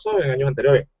algunos casos en años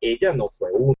anteriores. Ella no fue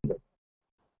uno.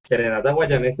 Serenata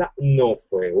Guayanesa no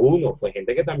fue uno. Fue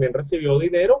gente que también recibió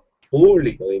dinero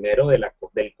público, dinero del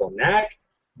CONAC,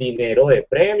 dinero de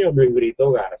premios, Luis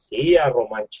Brito García,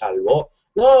 Román Chalbó.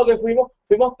 No, que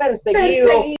fuimos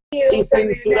perseguidos y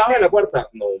censurados en la puerta.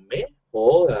 No me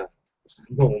joda.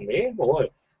 No me joda.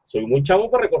 Soy muy chavo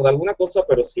para recordar alguna cosa,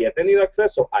 pero si he tenido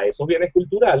acceso a esos bienes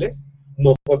culturales,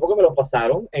 no fue porque me los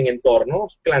pasaron en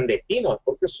entornos clandestinos, es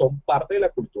porque son parte de la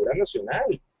cultura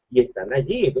nacional y están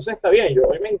allí. Entonces está bien, a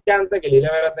mí me encanta que Lilia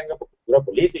Vera tenga postura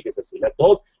política y Cecilia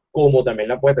Todd, como también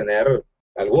la puede tener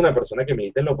alguna persona que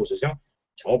milite en la oposición.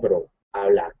 Chamo, pero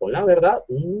hablar con la verdad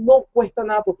no cuesta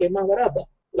nada porque es más barata.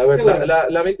 La verdad,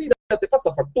 la mentira te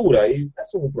pasa factura y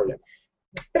eso es un problema.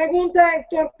 Pregunta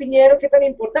Héctor Piñero, ¿qué tan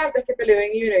importante es que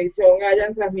Televen y Venevisión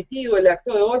hayan transmitido el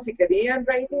acto de hoy? Si querían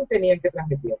rating, tenían que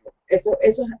transmitirlo. Eso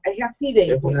es así de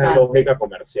importante. Es una lógica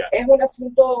comercial. Es un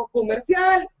asunto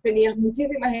comercial, tenías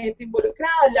muchísima gente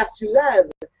involucrada, la ciudad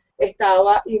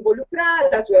estaba involucrada,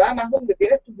 la ciudad además donde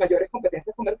tienes tus mayores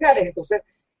competencias comerciales, entonces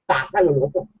pásalo,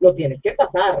 loco, lo tienes que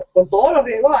pasar, con todos los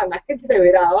riesgos, además que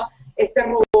entreveraba este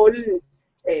rol,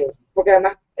 porque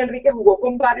además Enrique jugó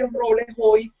con varios roles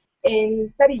hoy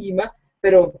en tarima,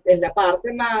 pero en la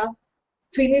parte más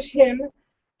finish him,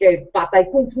 que pata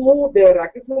y kung fu, de verdad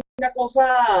que fue una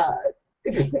cosa...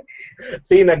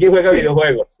 Sí, Naki juega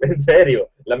videojuegos, en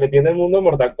serio, la metí en el mundo de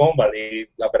Mortal Kombat y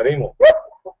la perdimos.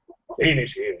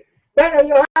 Finish him. Bueno,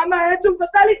 yo jamás he hecho un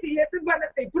fatality y bueno,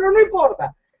 sí, pero no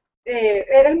importa.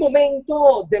 Era el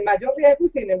momento de mayor riesgo y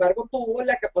sin embargo tuvo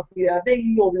la capacidad de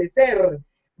ennoblecer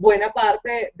buena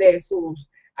parte de sus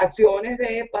acciones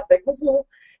de pata y kung fu,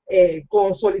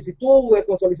 con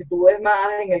solicitudes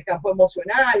más en el campo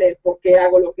emocional, el por qué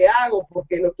hago lo que hago, por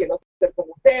qué lo quiero hacer con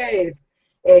ustedes,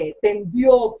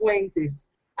 tendió puentes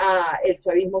a el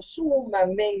chavismo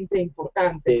sumamente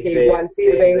importante, que igual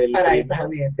sirven para esas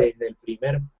audiencias. Desde el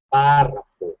primer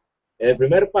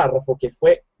párrafo, que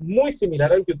fue muy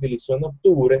similar al que utilizó en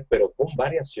octubre, pero con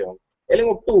variación. Él en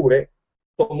octubre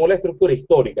tomó la estructura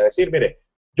histórica, es decir, mire,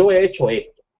 yo he hecho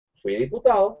esto, fui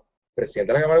diputado,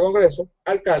 presidente de la Cámara de Congreso,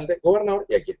 alcalde, gobernador,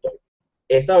 y aquí estoy.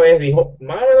 Esta vez dijo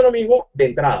más o menos lo mismo de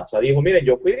entrada, o sea, dijo, miren,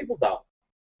 yo fui diputado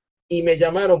y me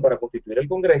llamaron para constituir el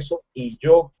Congreso y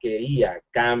yo quería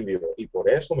cambio y por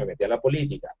eso me metí a la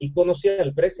política y conocí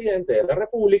al presidente de la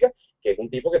República, que es un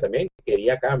tipo que también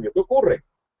quería cambio. ¿Qué ocurre?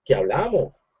 Que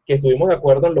hablamos, que estuvimos de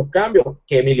acuerdo en los cambios,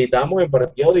 que militamos en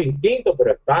partidos distintos,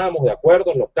 pero estábamos de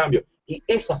acuerdo en los cambios. Y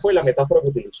esa fue la metáfora que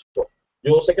utilizó.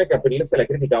 Yo sé que a Capriles se le ha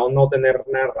criticado no tener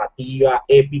narrativa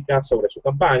épica sobre su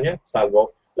campaña,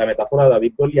 salvo la metáfora de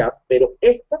David Goliat, pero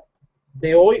esta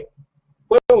de hoy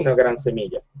fue una gran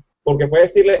semilla, porque fue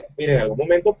decirle, miren, en algún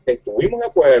momento estuvimos de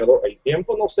acuerdo, el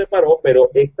tiempo nos separó,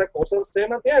 pero esta cosa se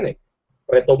mantiene.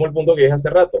 Retomo el punto que dije hace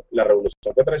rato, la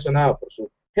revolución fue traicionada por sus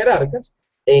jerarcas,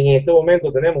 en este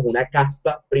momento tenemos una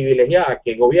casta privilegiada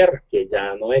que gobierna, que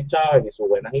ya no es Chávez ni sus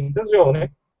buenas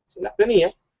intenciones, si las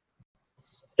tenía.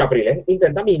 Capriles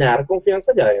intenta minar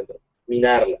confianza allá adentro,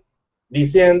 minarla,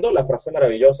 diciendo la frase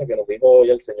maravillosa que nos dijo hoy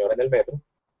el señor en el metro.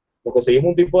 Nos conseguimos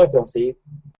un tipo de estos así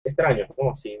extraños, ¿no?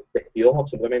 Así, vestidos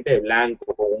absolutamente de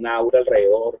blanco, con un aura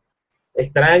alrededor,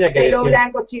 extraña. Que pelo decía,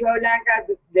 blanco, chiva blanca,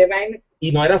 de vaina.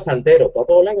 Y no era santero,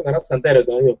 todo blanco, no era santero.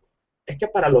 Entonces digo, es que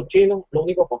para los chinos lo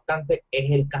único constante es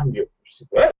el cambio.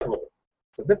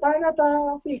 Este pana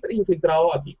está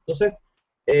infiltrado aquí. Entonces,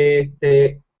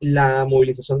 la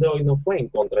movilización de hoy no fue en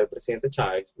contra del presidente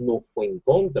Chávez, no fue en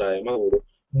contra de Maduro,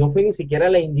 no fue ni siquiera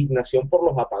la indignación por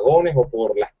los apagones o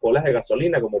por las colas de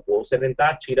gasolina, como pudo ser en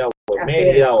Táchira o en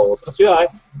Mérida o otras ciudades,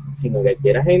 sino que aquí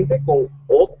era gente con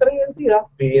otra identidad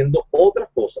pidiendo otras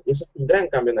cosas. Y eso fue un gran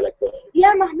cambio en la actualidad. Y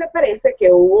además me parece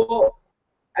que hubo,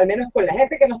 al menos con la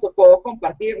gente que nos tocó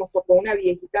compartir, nos tocó una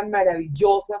viejita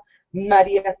maravillosa,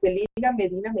 María Celina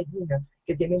Medina,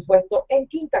 que tiene un puesto en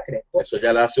Quinta Crespo. Eso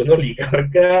ya la hace una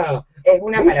oligarca. Es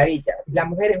una maravilla, la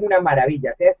mujer es una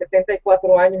maravilla, tiene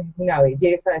 74 años, es una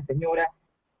belleza de señora.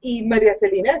 Y María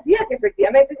Celina decía que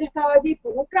efectivamente ella estaba allí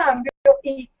por un cambio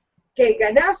y que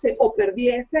ganase o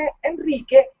perdiese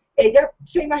Enrique, ella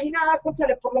se imaginaba,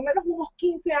 conchale, por lo menos unos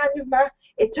 15 años más,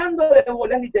 echándole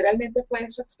bolas, literalmente fue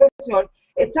su expresión,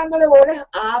 echándole bolas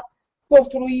a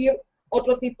construir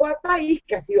otro tipo de país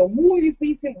que ha sido muy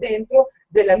difícil dentro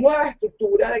de la nueva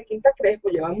estructura de Quinta Crespo,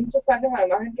 lleva muchos años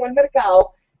además dentro del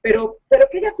mercado, pero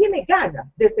que ella tiene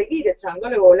ganas de seguir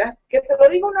echándole bolas, que te lo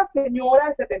diga una señora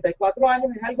de 74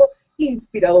 años, es algo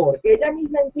inspirador, que ella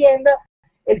misma entienda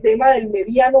el tema del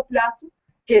mediano plazo,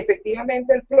 que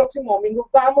efectivamente el próximo domingo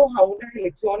vamos a unas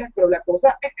elecciones, pero la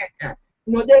cosa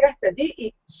no llega hasta allí,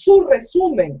 y su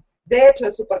resumen, de hecho,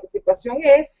 de su participación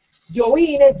es: yo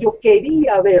vine, yo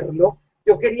quería verlo,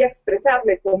 yo quería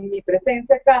expresarle con mi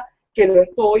presencia acá que lo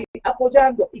estoy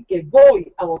apoyando y que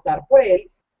voy a votar por él.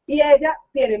 Y ella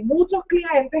tiene muchos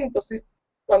clientes, entonces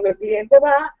cuando el cliente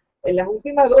va, en las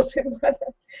últimas 2 semanas,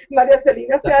 María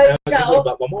Celina se ha dedicado...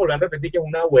 Vamos a volver a repetir que es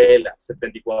una abuela,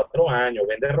 74 años,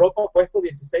 vende ropa, puesto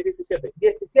 16, 17.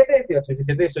 17, 18.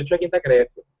 17, 18 aquí en Quinta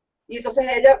Crespo. Y entonces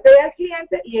ella ve al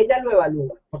cliente y ella lo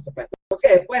evalúa, por supuesto. Porque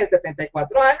después de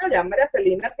 74 años ya María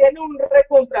Celina tiene un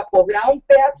recontraposgrado, un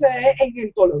PhD en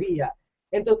gentología.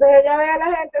 Entonces ella ve a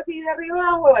la gente así de arriba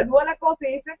abajo, evalúa la cosa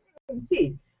y dice,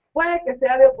 sí, puede que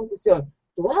sea de oposición.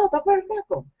 ¿Tú vas a votar por el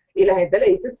flaco? Y la gente le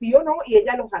dice sí o no, y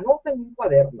ella los anota en un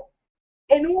cuaderno.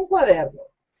 En un cuaderno.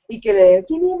 Y que le den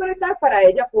su número y tal para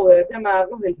ella poder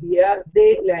llamarnos el día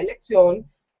de la elección.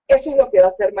 Eso es lo que va a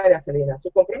hacer María Celina.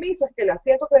 Su compromiso es que las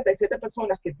 137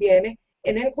 personas que tiene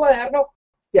en el cuaderno,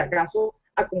 si acaso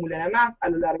acumulará más a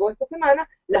lo largo de esta semana,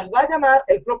 las va a llamar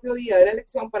el propio día de la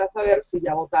elección para saber si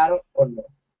ya votaron o no.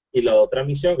 Y la otra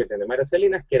misión que tiene María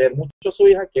Celina es querer mucho a su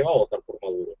hija, que va a votar por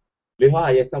Maduro. Le dijo,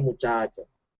 ay, esa muchacha,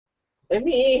 es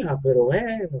mi hija, pero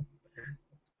bueno,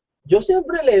 yo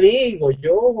siempre le digo,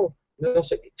 yo no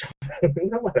sé qué,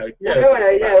 una maravilla. Una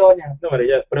maravilla de doña. Una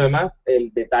maravilla, pero además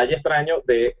el detalle extraño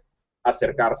de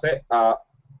acercarse a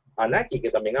Naki,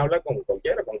 que también habla con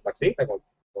cualquiera, con taxista, con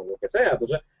lo que sea.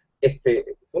 Entonces,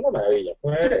 fue una maravilla.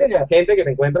 Fue Sí, gente que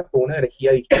te encuentras con una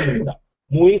energía distinta,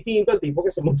 muy distinto al tipo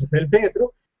que se montó en el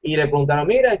metro y le preguntaron,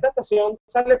 mira, ¿esta estación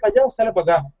sale para allá o sale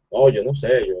para acá? No, yo no sé,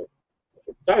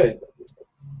 ¿sabes?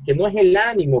 Que no es el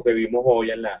ánimo que vimos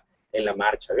hoy en la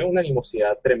marcha, había una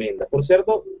animosidad tremenda. Por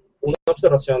cierto, una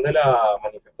observación de la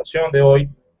manifestación de hoy,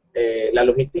 la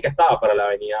logística estaba para la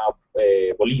avenida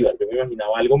Bolívar, yo me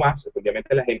imaginaba algo más,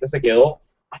 efectivamente la gente se quedó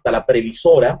hasta la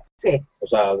previsora, sí. O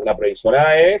sea, la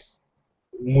previsora es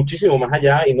muchísimo más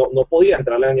allá y no podía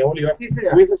entrar a la avenida Bolívar. Sí,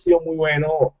 hubiese sido muy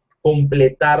bueno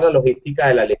completar la logística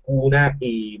de la Lecuna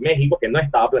y México, que no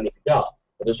estaba planificada.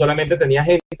 Entonces solamente tenía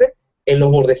gente en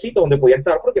los bordecitos donde podía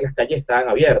estar porque las calles estaban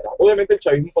abiertas. Obviamente el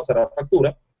chavismo pasará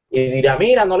factura y dirá,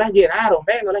 mira, no las llenaron,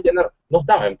 no las llenaron. No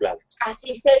estaba en plan.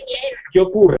 Así se llena. ¿Qué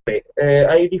ocurre?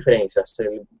 Hay diferencias.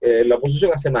 La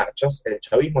oposición hace marchas, el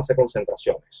chavismo hace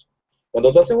concentraciones.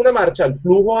 Cuando tú haces una marcha, el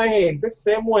flujo de gente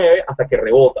se mueve hasta que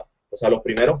rebota. O sea, los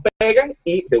primeros pegan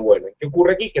y devuelven. ¿Qué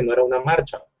ocurre aquí? Que no era una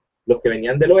marcha. Los que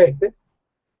venían del oeste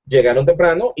llegaron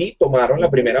temprano y tomaron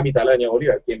la primera mitad de la avenida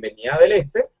Bolívar. Quien venía del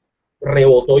este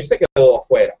rebotó y se quedó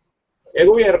afuera. El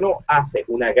gobierno hace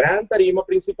una gran tarima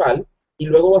principal y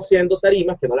luego va haciendo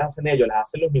tarimas que no las hacen ellos, las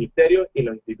hacen los ministerios y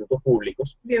los institutos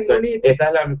públicos. Bien bonito. Esta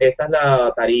es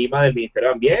la tarima del Ministerio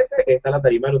de Ambiente, esta es la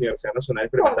tarima de la Universidad Nacional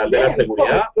Experimental de la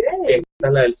Seguridad, esta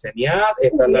es la del CENIAT,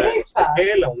 esta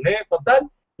es la UNEFA, tal,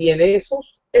 y en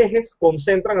esos ejes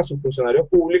concentran a sus funcionarios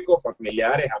públicos,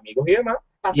 familiares, amigos y demás,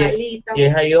 y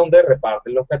es ahí donde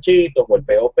reparten los cachitos, o el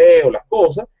POP, o las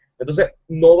cosas. Entonces,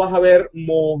 no vas a ver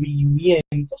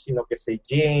movimiento, sino que se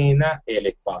llena el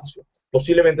espacio.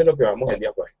 Posiblemente es lo que vamos el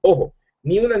día jueves. Ojo,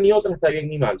 ni una ni otra está bien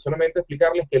ni mal, solamente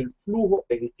explicarles que el flujo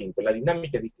es distinto, la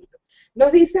dinámica es distinta.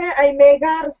 Nos dice Aimé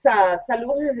Garza,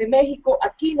 saludos desde México,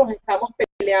 aquí nos estamos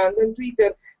peleando en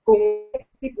Twitter con un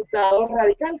exdiputado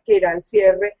radical que era el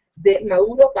cierre de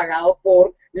Maduro pagado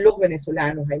por los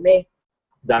venezolanos. Aimé.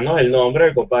 Danos el nombre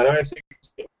del compadre, a ver si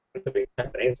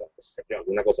prensa,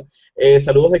 alguna cosa.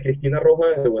 Saludos de Cristina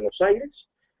Rojas de Buenos Aires.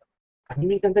 A mí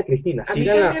me encanta Cristina,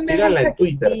 síganla en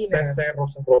Twitter, CC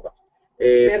Rosas Rojas.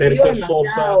 Sergio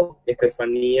Sosa,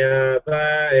 Estefanía,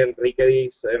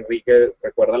 Enrique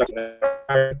recuerda la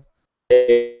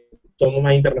somos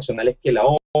más internacionales que la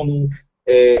ONU.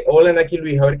 Hola, Naki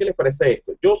Luis, a ver qué les parece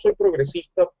esto. Yo soy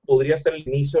progresista, podría ser el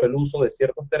inicio del uso de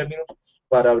ciertos términos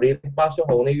para abrir espacios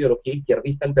a una ideología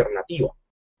izquierdista alternativa.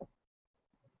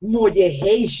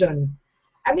 Mollejation.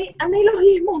 A mí los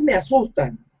ismos me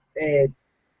asustan.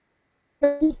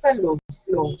 Me gustan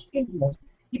los ismos.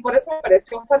 Y por eso me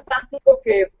pareció fantástico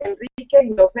que Enrique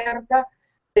en la oferta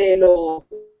de los,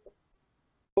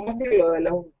 ¿cómo decirlo? De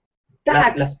los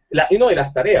tags. Y no, de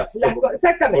las tareas.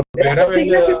 Exactamente. Las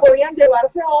consignas que podían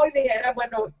llevarse hoy, dijera,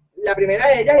 bueno, la primera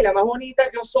de ellas y la más bonita,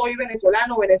 yo soy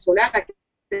venezolano, venezolana.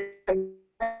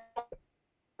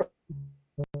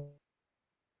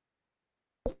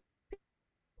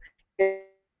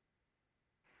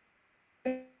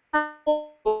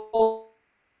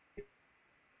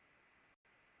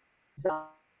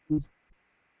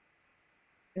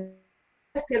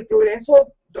 Si el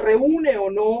progreso reúne o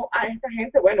no a esta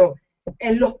gente, bueno,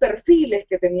 en los perfiles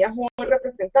que tenías hoy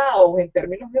representados en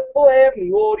términos de poder,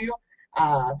 Liborio,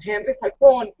 a Henry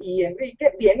Falcón y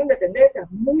Enrique, vienen de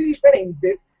tendencias muy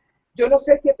diferentes. Yo no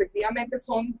sé si efectivamente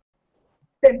son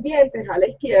tendientes a la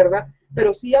izquierda,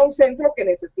 pero sí a un centro que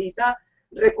necesita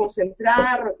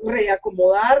reconcentrar,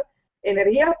 reacomodar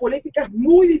energías políticas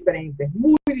muy diferentes,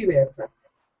 muy diversas.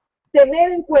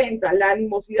 Tener en cuenta la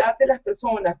animosidad de las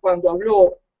personas cuando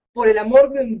habló, por el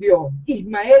amor de un Dios,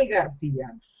 Ismael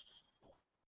García.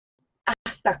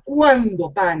 ¿Hasta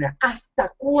cuándo, pana?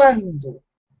 ¿Hasta cuándo?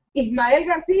 Ismael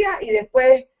García y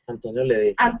después Antonio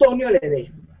Ledesma. Antonio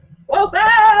Ledesma.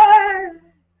 ¡Votar!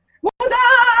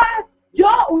 ¡Votar! Yo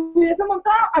hubiese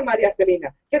montado a María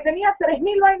Celina, que tenía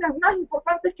 3.000 vainas más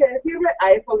importantes que decirle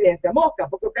a esa audiencia. Mosca,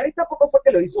 porque Ocari tampoco fue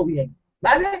que lo hizo bien,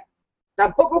 ¿vale?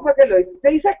 Tampoco fue que lo hizo. Se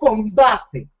dice con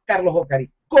base, Carlos Ocari,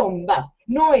 con base,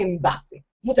 no en base.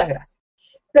 Muchas gracias.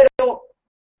 Pero,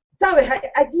 ¿sabes?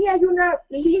 Allí hay una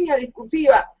línea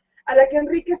discursiva a la que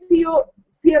Enrique ha sido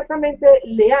ciertamente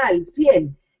leal,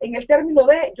 fiel, en el término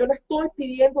de, yo no estoy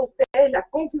pidiendo a ustedes la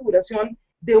configuración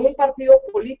de un partido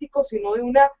político, sino de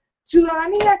una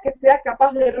ciudadanía que sea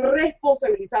capaz de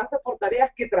responsabilizarse por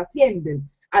tareas que trascienden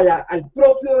al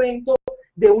propio evento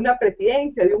de una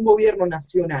presidencia, de un gobierno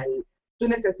nacional. Tú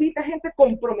necesitas gente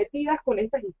comprometida con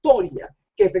estas historias,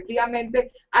 que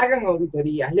efectivamente hagan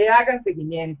auditorías, le hagan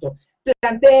seguimiento,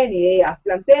 planteen ideas,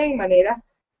 planteen maneras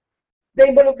de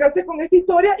involucrarse con esta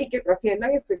historia y que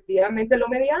trasciendan efectivamente lo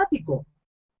mediático.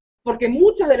 Porque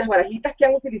muchas de las barajitas que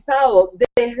han utilizado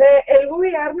desde el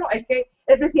gobierno es que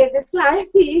el presidente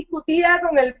Chávez sí discutía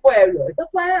con el pueblo. Ese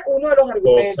fue uno de los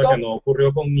argumentos. Cosa que no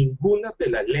ocurrió con ninguna de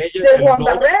las leyes de Juan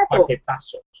Barreto.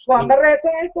 Paquetazos. Juan Barreto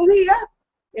en estos días,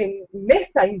 en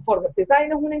Mesa Informativa, si saben,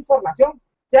 no es una información,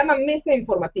 se llama Mesa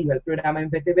Informativa, el programa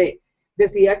en BTV,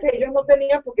 decía que ellos no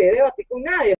tenían por qué debatir con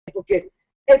nadie, porque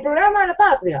el programa de la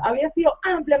patria había sido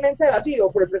ampliamente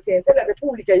debatido por el presidente de la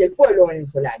República y el pueblo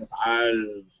venezolano.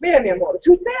 Mire, mi amor,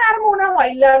 si usted arma una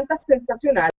bailanta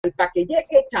sensacional para que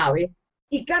llegue Chávez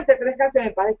y cante 3 canciones,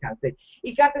 en paz descanse,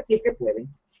 y cante si es que puede,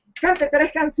 cante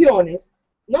 3 canciones,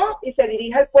 ¿no? Y se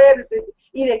dirija al pueblo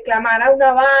y declamara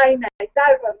una vaina y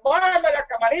tal, pues, dame la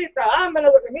camarita,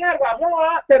 dámelo de mierda, bla, bla,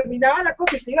 bla, terminaba la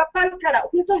cosa y se iba para el carajo.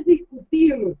 Si eso es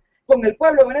discutir con el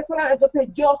pueblo venezolano, entonces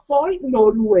yo soy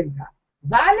Noruega.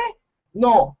 ¿Vale?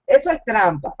 No, eso es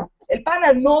trampa. El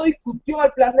pana no discutió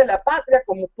el plan de la patria,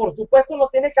 como por supuesto no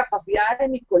tiene capacidades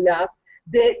Nicolás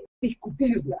de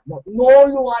discutirla. No, no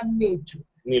lo han hecho.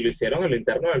 Ni lo hicieron en lo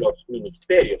interno de los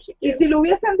ministerios. Y si lo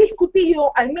hubiesen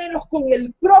discutido, al menos con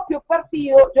el propio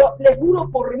partido, yo les juro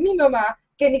por mi mamá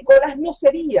que Nicolás no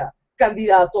sería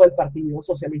candidato del Partido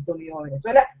Socialista Unido de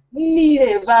Venezuela, ni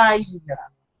de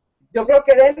vaina. Yo creo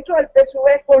que dentro del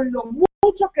PSUV, con lo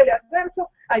mucho que le adverso,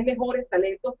 hay mejores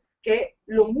talentos que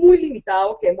lo muy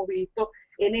limitado que hemos visto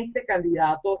en este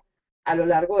candidato a lo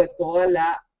largo de toda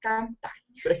la campaña.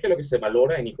 Pero es que lo que se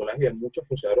valora en Nicolás y en muchos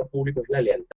funcionarios públicos es la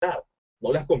lealtad,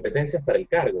 no las competencias para el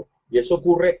cargo. Y eso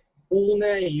ocurre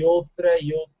una y otra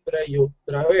y otra y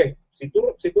otra vez. Si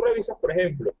tú revisas, por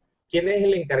ejemplo, quién es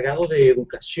el encargado de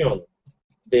educación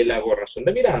de la gobernación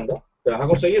de Miranda, te vas a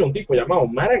conseguir un tipo llamado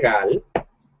Maragall,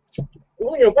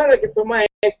 coño, padre, que fue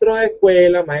maestro de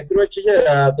escuela, maestro de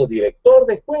bachillerato, director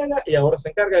de escuela, y ahora se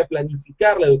encarga de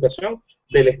planificar la educación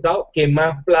del Estado que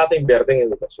más plata invierte en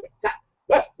educación. O sea,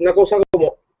 bueno, una cosa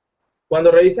como, cuando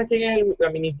revisas quién es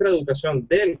la ministra de Educación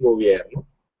del gobierno,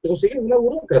 te consigues una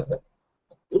burócrata,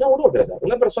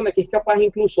 una persona que es capaz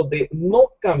incluso de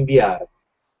no cambiar.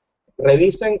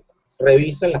 Revisen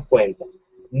las cuentas.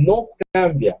 No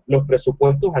cambia los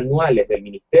presupuestos anuales del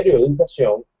Ministerio de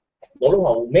Educación, no los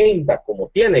aumenta como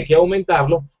tiene que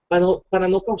aumentarlos para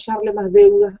no causarle más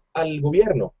deudas al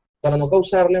gobierno, para no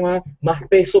causarle más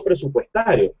peso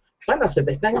presupuestario. Pana, se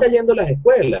te están cayendo las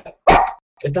escuelas,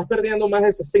 estás perdiendo más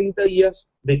de 60 días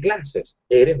de clases,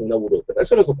 eres una burócrata.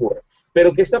 Eso es lo que ocurre.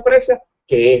 Pero que se aprecia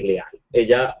que es leal.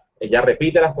 Ella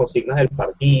repite las consignas del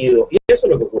partido, y eso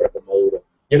es lo que ocurre con Maduro,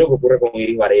 y es lo que ocurre con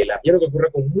Iris Varela, y es lo que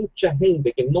ocurre con mucha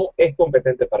gente que no es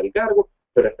competente para el cargo,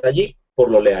 pero está allí por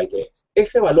lo leal que es.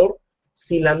 Ese valor,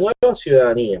 si la nueva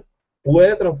ciudadanía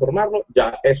puede transformarlo,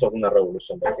 ya eso es una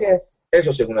revolución de verdad. Así es.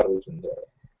 Eso sí es una revolución de verdad.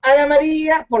 Ana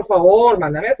María, por favor,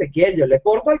 mándame a Ezequiel, yo le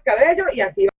corto el cabello y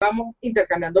así vamos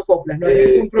intercambiando coplas, no hay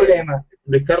ningún problema.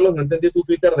 Luis Carlos, no entendí tu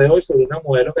Twitter de hoy sobre una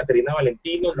modelo, Caterina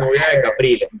Valentino, novia de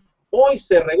Capriles. Hoy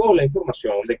se regó la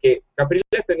información de que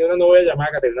Capriles tenía una novia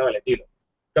llamada Caterina Valentino.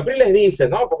 Capriles dice,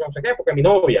 no, porque no sé qué, porque mi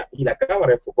novia. Y la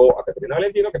cámara enfocó a Caterina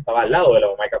Valentino, que estaba al lado de la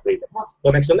mamá de Capriles.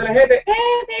 Conexión de la gente.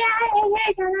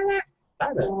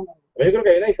 Yo creo que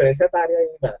hay una diferencia etaria ahí.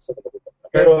 Bueno, eso tampoco importa.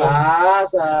 ¿Qué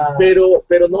pasa? Pero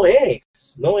no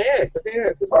es, no es.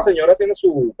 Esta señora tiene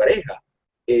su pareja.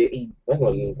 Y bueno,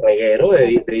 el reguero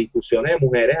de discusiones de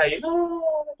mujeres ahí. No,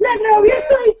 La novia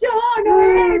soy yo, no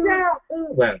ella.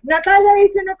 bueno, Natalia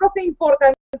dice una cosa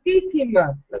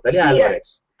importantísima. Natalia Sí,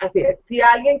 Álvarez. así es. Si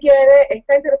alguien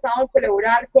está interesado en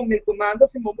colaborar con el Comando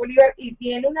Simón Bolívar y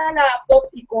tiene una laptop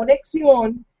y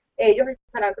conexión, ellos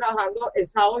estarán trabajando el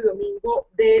sábado y domingo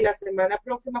de la semana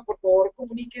próxima. Por favor,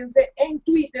 comuníquense en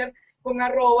Twitter con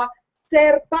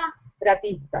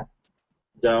 @serpagratista.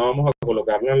 Ya vamos a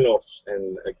colocarlo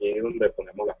aquí donde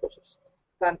ponemos las cosas.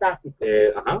 Fantástico.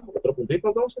 Otro puntito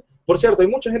entonces. Por cierto, hay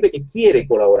mucha gente que quiere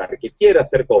colaborar, que quiere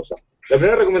hacer cosas. La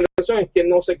primera recomendación es que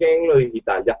no se queden en lo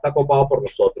digital, ya está copado por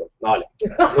nosotros. No, vale.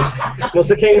 No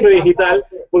se queden en lo digital,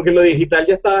 porque en lo digital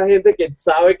ya está gente que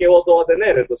sabe qué voto va a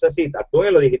tener. Entonces sí, actúen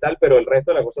en lo digital, pero el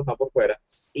resto de la cosa está por fuera.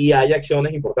 Y hay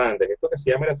acciones importantes. Esto que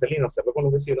se llama Aracelina, hacerlo con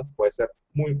los vecinos, puede ser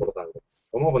muy importante.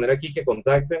 Vamos a poner aquí que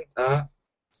contacten a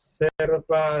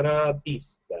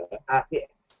Separatista. Así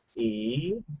es.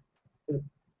 Y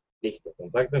listo,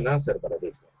 contacten a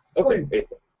Separatista. Ok,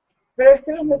 listo. Pero es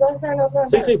que los mensajes están en la otra.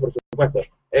 Sí, por supuesto.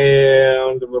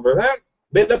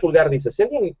 Bella Pulgar dice, si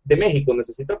alguien de México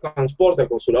necesita transporte al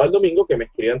consulado el domingo, que me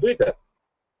escriba en Twitter.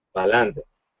 Adelante.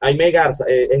 Aime Garza,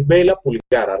 es Bella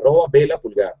Pulgar, @Bella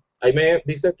Pulgar. Aime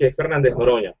dice que es Fernández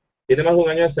Noroña. Tiene más de un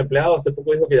año desempleado, hace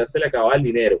poco dijo que ya se le acababa el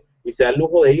dinero y se da el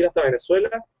lujo de ir hasta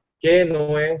Venezuela, que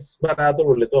no es barato el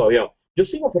boleto de avión. Yo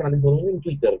sigo a Fernández Noroña en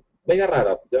Twitter. Venga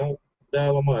rara,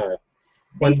 ya vamos a ver.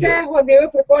 Dice Juan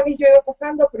Diego Preconis, yo iba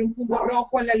pasando por un punto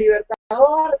rojo en la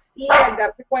Libertador y al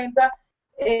darse cuenta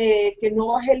que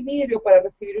no bajé el vidrio para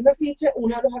recibir un afiche,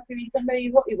 uno de los activistas me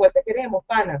dijo, igual te queremos,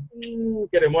 pana.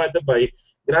 Queremos a este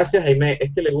país. Gracias, Jaime.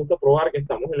 Es que le gusta probar que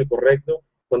estamos en lo correcto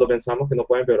cuando pensamos que no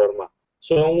pueden empeorar más.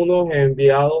 Son unos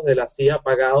enviados de la CIA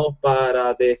pagados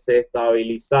para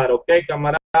desestabilizar. ¿Ok,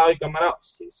 camarada y camarada?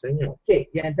 Sí, señor. Sí,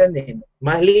 ya entendemos.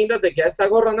 Más linda te queda esta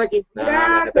gorra aquí.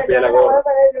 Gracias, te pide la gorra.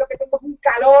 Lo que tengo es un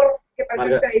calor que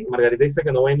parece Margarita dice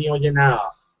que no ve ni oye nada.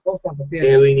 Oh, santo cielo.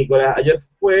 Edwin Nicolás, ayer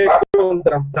fue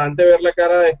contrastante ver la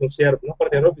cara de desconcierto. Unos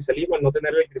partidarios del oficialismo al no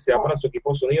tener electricidad para su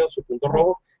equipo de sonido, su punto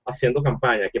rojo, haciendo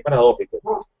campaña. Qué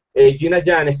paradójico. Gina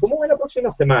Llanes, ¿cómo va la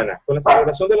próxima semana? Con la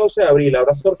celebración del 11 de abril,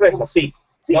 ¿habrá sorpresa? Sí,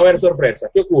 va a haber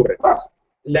sorpresa. ¿Qué ocurre?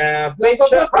 La fecha...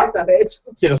 sorpresa, de hecho.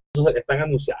 Sí, están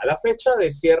anunciadas. La fecha de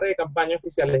cierre de campaña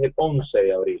oficial es el 11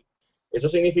 de abril. Eso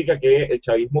significa que el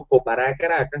chavismo copará a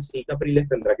Caracas y Capriles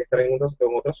tendrá que estar en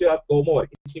otra ciudad como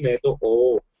Barquisimeto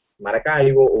o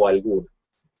Maracaibo o alguna.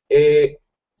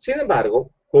 Sin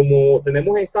embargo, como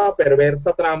tenemos esta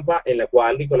perversa trampa en la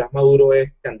cual Nicolás Maduro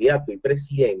es candidato y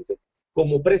presidente,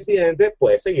 como presidente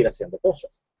puede seguir haciendo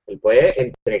cosas. Él puede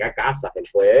entregar casas, él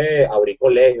puede abrir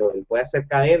colegios, él puede hacer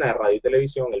cadena de radio y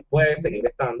televisión, él puede seguir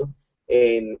estando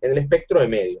en el espectro de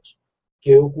medios.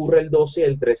 ¿Qué ocurre el 12 y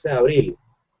el 13 de abril?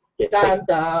 Que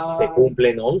se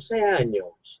cumplen 11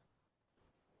 años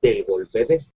del golpe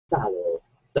de Estado.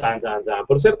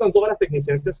 Por cierto, en todas las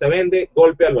tecnicistas se vende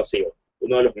Golpe al Vacío,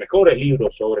 uno de los mejores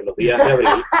libros sobre los días de abril,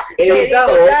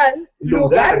 editado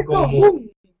Lugar Común.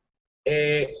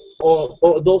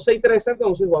 12 y 13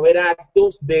 entonces va a haber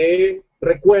actos de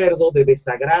recuerdo, de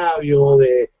desagravio,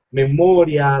 de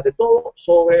memoria, de todo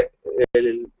sobre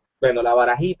la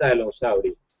barajita del 11 de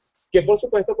abril, que por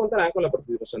supuesto contarán con la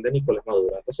participación de Nicolás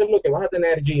Maduro. Entonces lo que vas a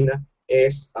tener, Gina,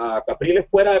 es a Capriles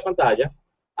fuera de pantalla,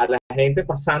 a la gente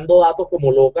pasando datos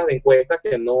como locas de encuestas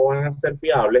que no van a ser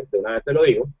fiables, de una vez te lo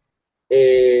digo,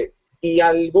 y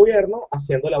al gobierno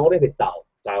haciendo labores de Estado.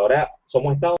 O sea, ahora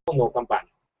somos Estado, no campaña.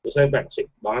 Entonces, bueno, sí,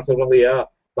 van a ser unos días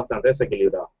bastante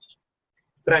desequilibrados.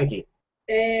 Frankie.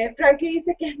 Frankie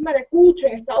dice que es maracucho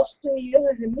en Estados Unidos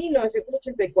desde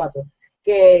 1984.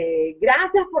 Que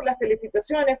gracias por las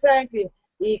felicitaciones, Franklin,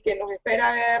 y que nos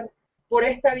espera ver por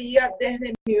esta vía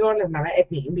desde New Orleans.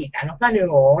 Invítanos para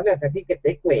New Orleans, Franklin, que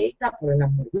te cuesta, por el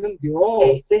amor de Dios.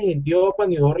 Este gentío va para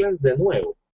New Orleans de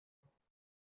nuevo.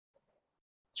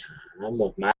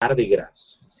 Vamos, Mardi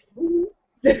Gras.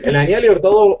 En la Avenida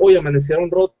Libertador hoy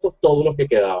amanecieron rotos todos los que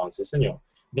quedaban, sí señor.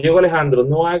 Diego Alejandro,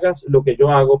 no hagas lo que yo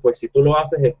hago, pues si tú lo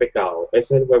haces es pecado.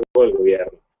 Ese es el juego del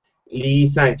gobierno. Lee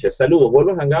Sánchez, saludos, vuelvo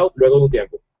a Hangout luego de un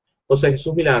tiempo. Entonces,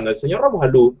 Jesús Milano, el señor Ramos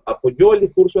Alud apoyó el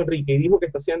discurso de Enrique y dijo que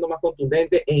está siendo más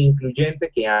contundente e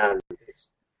incluyente que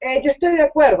antes. Yo estoy de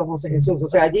acuerdo, José Jesús. O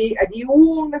sea, allí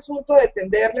hubo un asunto de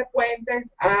tenderle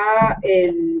puentes a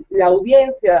la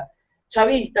audiencia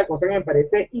chavista, cosa que me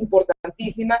parece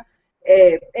importantísima,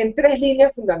 en tres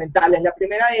líneas fundamentales. La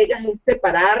primera de ellas es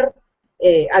separar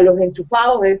a los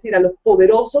enchufados, es decir, a los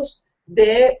poderosos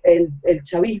del el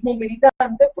chavismo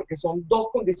militante, porque son dos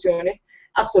condiciones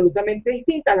absolutamente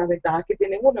distintas. Las ventajas que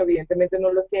tienen uno, evidentemente,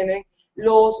 no los tienen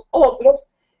los otros,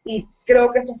 y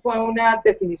creo que eso fue una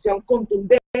definición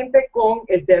contundente con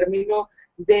el término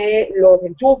de los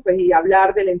enchufes y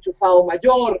hablar del enchufado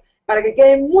mayor, para que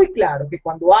quede muy claro que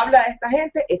cuando habla de esta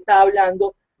gente está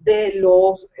hablando de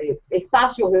los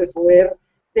espacios de poder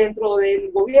dentro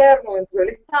del gobierno, dentro del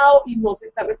Estado, y no se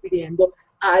está refiriendo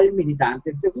al militante.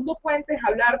 El segundo puente es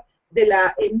hablar de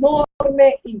la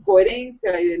enorme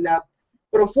incoherencia y de la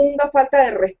profunda falta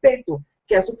de respeto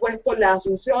que ha supuesto la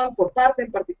asunción por parte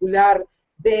en particular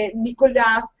de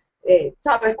Nicolás.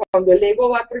 Sabes, cuando el ego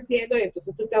va creciendo y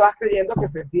entonces tú te vas creyendo que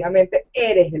efectivamente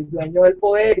eres el dueño del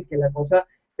poder y que la cosa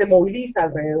se moviliza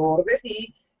alrededor de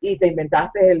ti, y te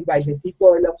inventaste el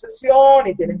bailecito de la obsesión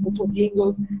y tienes muchos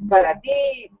jingles para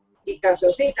ti y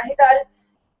cancioncitas y tal.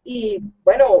 Y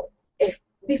bueno, es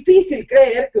difícil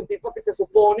creer que un tipo que se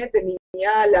supone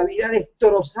tenía la vida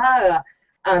destrozada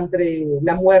ante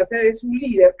la muerte de su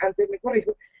líder, antes me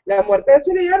corrijo, la muerte de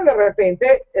su líder, de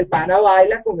repente el pana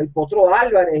baila con el Potro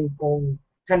Álvarez, con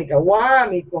Janica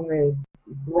Guam y con el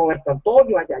Roberto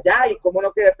Antonio, Ayayay, y cómo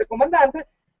no quedarte comandante,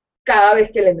 cada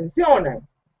vez que le mencionan.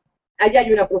 Allá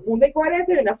hay una profunda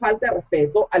incoherencia y una falta de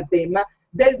respeto al tema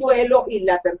del duelo. Y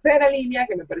la tercera línea,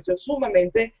 que me pareció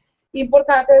sumamente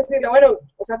importante, es decirle, bueno,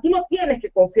 o sea, tú no tienes que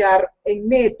confiar en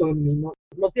Neto, en mí,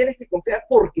 no tienes que confiar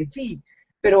porque sí,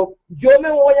 pero yo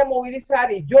me voy a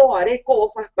movilizar y yo haré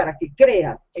cosas para que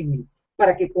creas en mí,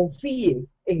 para que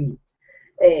confíes en mí.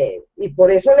 Y por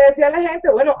eso le decía a la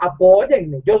gente, bueno,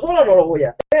 apóyenme, yo solo no lo voy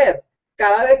a hacer.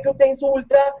 Cada vez que usted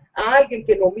insulta a alguien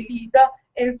que no milita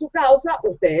en su causa,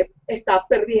 usted está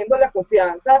perdiendo la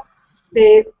confianza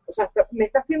o sea, me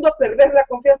está haciendo perder la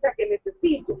confianza que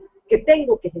necesito, que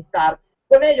tengo que estar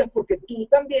con ellos, porque tú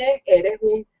también eres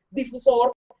un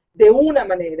difusor de una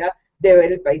manera de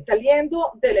ver el país.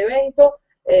 Saliendo del evento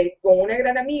con una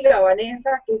gran amiga,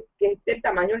 Vanessa, que es del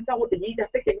tamaño de esta botellita,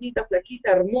 es pequeñita,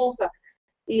 flaquita, hermosa,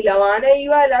 y la Vane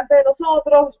iba delante de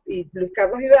nosotros, y Luis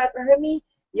Carlos iba detrás de mí,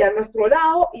 y a nuestro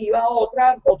lado iba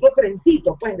otro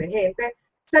trencito, pues, de gente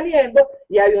saliendo,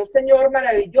 y había un señor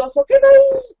maravilloso que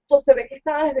no, se ve que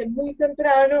estaba desde muy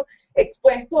temprano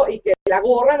expuesto, y que la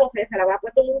gorra, no sé, se la había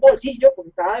puesto en un bolsillo, porque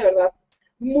estaba de verdad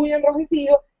muy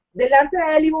enrojecido. Delante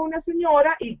de él iba una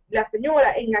señora, y la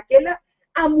señora en aquel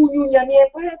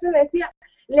amuñuñamiento le decía,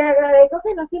 le agradezco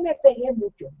que no se me pegue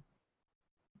mucho.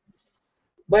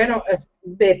 Bueno,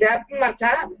 vete a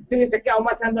marchar, te hubiese quedado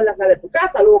marchando en la sala de tu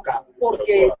casa, loca,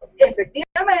 porque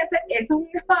efectivamente ese es un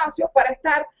espacio para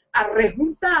estar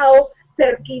arrejuntados,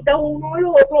 cerquita uno al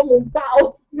otro,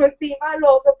 montados uno encima del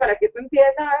otro, para que tú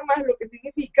entiendas además lo que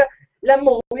significa la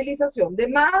movilización de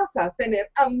masas, tener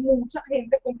a mucha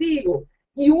gente contigo.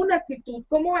 Y una actitud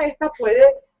como esta puede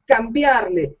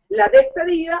cambiarle la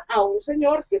despedida a un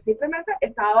señor que simplemente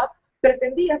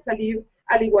pretendía salir,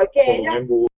 al igual que ella,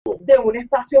 de un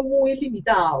espacio muy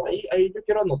limitado. Ahí yo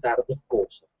quiero anotar dos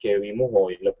cosas que vimos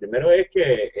hoy. Lo primero es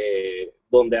que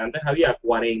donde antes había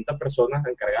 40 personas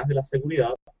encargadas de la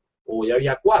seguridad, hoy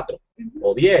había 4,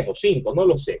 o 10, o 5, no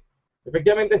lo sé.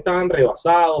 Efectivamente estaban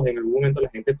rebasados, en algún momento la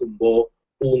gente tumbó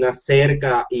una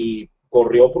cerca y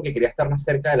corrió porque quería estar más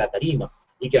cerca de la tarima,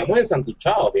 y quedamos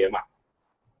ensantuchados y demás.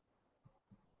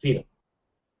 Fino.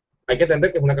 Hay que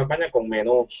entender que es una campaña con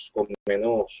menos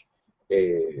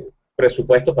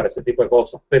presupuesto para ese tipo de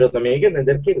cosas, pero también hay que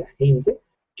entender que la gente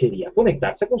quería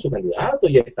conectarse con su candidato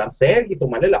y estar cerca y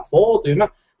tomarle la foto y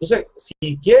demás. Entonces,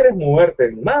 si quieres moverte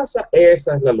en masa,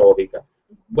 esa es la lógica.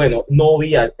 Bueno, no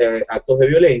había actos de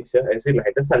violencia, es decir, la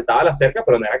gente saltaba a la cerca,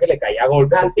 pero no era que le caía a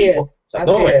golpes al tipo. O sea,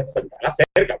 no, saltaba a la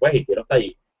cerca, pues, y quiero estar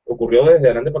allí. Ocurrió desde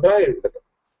adelante para atrás.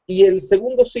 Y el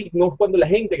segundo signo es cuando la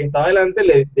gente que estaba adelante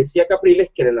le decía a Capriles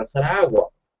que le lanzara agua.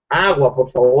 Agua, por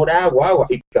favor, agua, agua.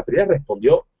 Y Capriles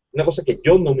respondió una cosa que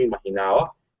yo no me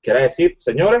imaginaba, que era decir,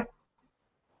 señores,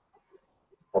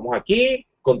 estamos aquí,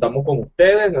 contamos con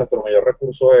ustedes, nuestro mayor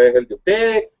recurso es el de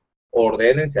ustedes,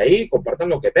 ordénense ahí, compartan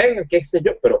lo que tengan, qué sé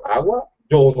yo, pero agua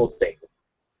yo no tengo.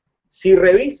 Si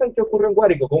revisan qué ocurre en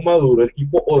Guárico con Maduro, el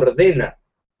tipo ordena,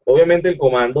 obviamente el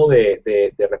comando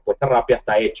de respuesta rápida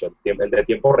está hecho, el de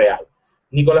tiempo real.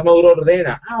 Nicolás Maduro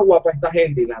ordena agua para esta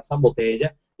gente y lanzan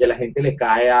botellas y a la gente le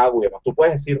cae agua y demás. Tú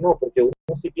puedes decir no, porque uno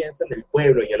sí piensa en el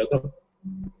pueblo y el otro,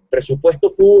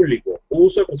 presupuesto público,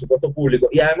 uso de presupuesto público.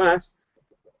 Y además,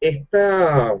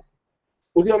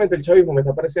 últimamente el chavismo me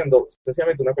está pareciendo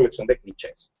sencillamente una colección de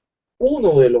clichés.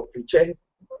 Uno de los clichés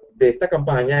de esta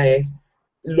campaña es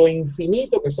lo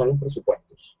infinito que son los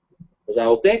presupuestos. O sea,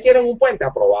 ustedes quieren un puente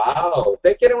aprobado,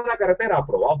 ustedes quieren una carretera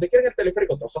aprobada, ustedes quieren el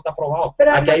teleférico, todo eso está aprobado.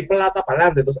 Pero Aquí además, hay plata para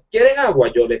adelante. Entonces, ¿quieren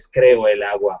agua? Yo les creo el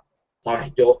agua.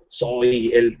 ¿Sabes? Yo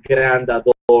soy el gran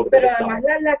dador del pero Estado. además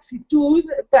la laxitud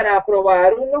para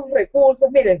aprobar unos recursos,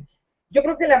 miren, yo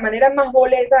creo que la manera más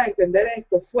boleta de entender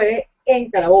esto fue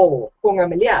en Carabobo, con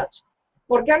Ameliach.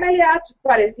 Porque Ameliach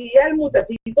parecía el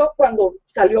muchachito cuando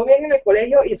salió bien en el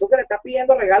colegio y entonces le está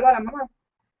pidiendo regalo a la mamá.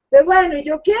 Entonces, bueno, y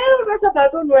yo quiero unos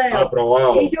zapatos nuevos,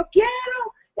 Aprobado, y yo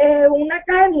quiero una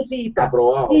caja de musita,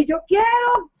 aprobado, y yo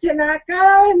quiero cenar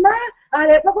cada vez más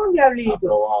arepa con diablito,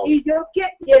 aprobado. y yo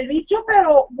quiero, y el bicho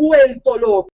pero vuelto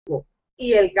loco.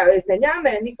 Y el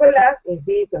cabeceñame de Nicolás,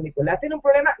 insisto, Nicolás tiene un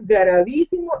problema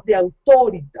gravísimo de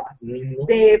autoritas, No,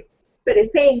 de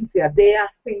presencia, de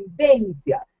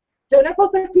ascendencia. O sea, una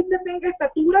cosa es que usted tenga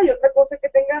estatura y otra cosa es que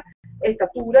tenga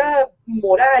estatura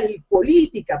moral,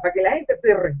 política, para que la gente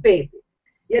te respete.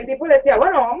 Y el tipo le decía,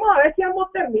 bueno, vamos a ver si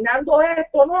vamos terminando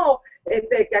esto, ¿no?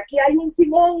 Que aquí hay un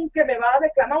Simón que me va a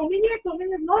declamar, un niñito,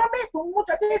 no lo meto, un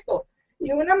muchachito.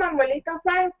 Y una Manuelita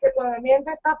Sáenz que todavía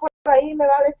está por ahí me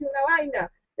va a decir una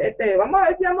vaina. Vamos a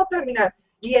ver si vamos a terminar.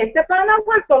 Y este pana ha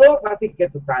vuelto loco, así que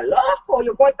tú estás loco.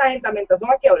 Yo con esta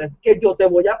gentamentación aquí ahora, es que yo te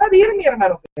voy a pedir, mi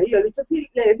hermano. Y yo le decía, sí,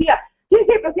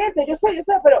 presidente, yo sé,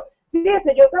 pero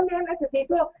fíjese, yo también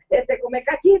necesito comer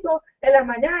cachito en las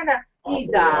mañanas.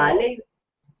 Y dale,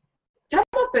 chamo,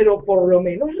 pero por lo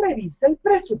menos revisa el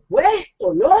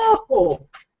presupuesto, loco.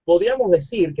 podríamos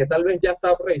decir que tal vez ya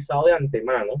está revisado de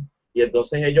antemano y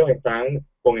entonces ellos están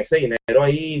con ese dinero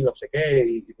ahí, no sé qué,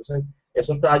 y entonces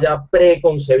eso está ya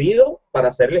preconcebido para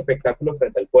hacer el espectáculo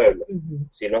frente al pueblo.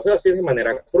 Si lo haces así de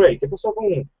manera cruel, ¿qué pasó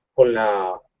con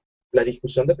la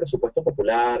discusión del presupuesto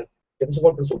popular? ¿Qué pasó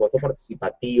con el presupuesto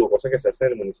participativo, cosa que se hace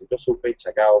en el municipio Sucre y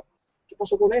Chacao? ¿Qué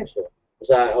pasó con eso? O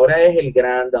sea, ahora es el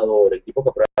gran dador, el tipo que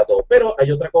aprueba todo. Pero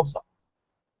hay otra cosa.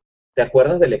 ¿Te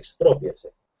acuerdas del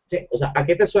expropiese? Sí. O sea, ¿a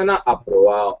qué te suena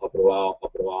aprobado, aprobado,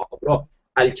 aprobado, aprobado?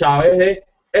 Al Chávez de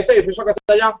ese edificio que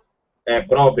está allá,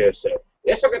 expropiese.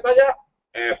 Eso que está allá,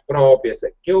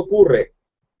 expropiese. ¿Qué ocurre?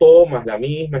 Tomas la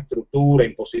misma estructura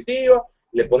impositiva,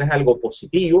 le pones algo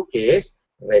positivo, que es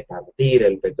repartir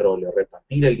el petróleo,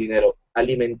 repartir el dinero,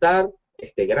 alimentar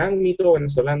este gran mito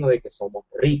venezolano de que somos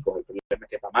ricos. El problema es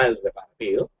que está mal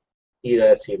repartido. Y de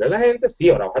decirle a la gente, sí,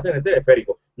 ahora vas a tener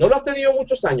teleférico. No lo has tenido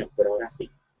muchos años, pero ahora sí.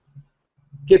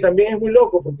 Que también es muy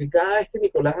loco, porque cada vez que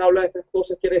Nicolás habla de estas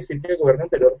cosas, quiere decir que el gobierno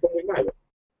anterior fue muy malo.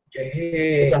 O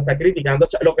sea, está criticando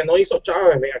lo que no hizo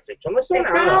Chávez. Mira, que no hizo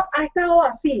nada. Ha estado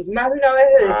así, más de una vez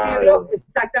de decirlo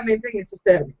exactamente en esos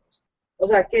términos. O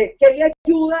sea, que le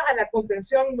ayuda a la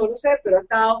contención, no lo sé, pero ha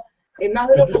estado en más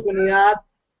de una oportunidad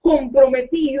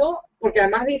comprometido, porque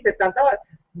además dice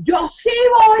yo sí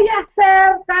voy a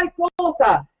hacer tal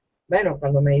cosa. Bueno,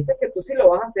 cuando me dices que tú sí lo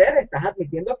vas a hacer, estás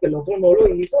admitiendo que el otro no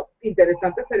lo hizo.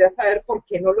 Interesante sería saber por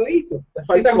qué no lo hizo.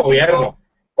 Falta gobierno.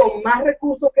 Con más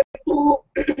recursos que tú,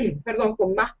 perdón,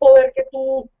 con más poder que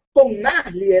tú, con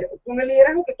el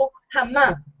liderazgo que tú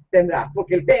jamás tendrás.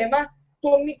 Porque el tema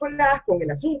con Nicolás, con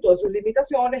el asunto de sus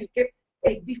limitaciones, es que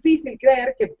es difícil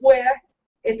creer que puedas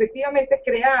efectivamente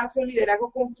crearse un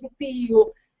liderazgo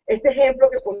constructivo. Este ejemplo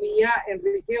que ponía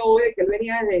Enrique hoy, de que él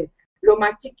venía desde lo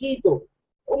más chiquito.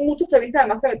 Muchos chavistas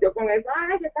además se metió con eso,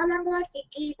 ay, ya está hablando de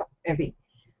chiquito, en fin.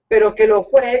 Pero que lo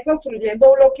fue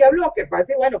construyendo bloque a bloque, para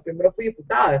decir, bueno, primero fui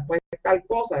diputada, después tal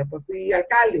cosa, después fui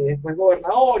alcalde, después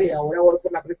gobernador, y ahora voy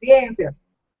por la presidencia.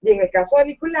 Y en el caso de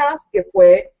Nicolás, que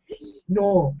fue,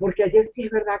 no, porque ayer sí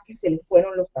es verdad que se le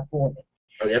fueron los tapones.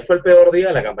 Ayer fue el peor día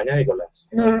de la campaña de Nicolás.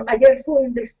 No, ayer fue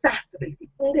un desastre,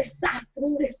 un desastre,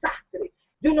 un desastre.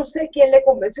 Yo no sé quién le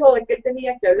convenció de que él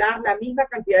tenía que hablar la misma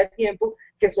cantidad de tiempo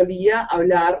que solía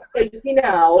hablar el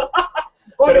finado.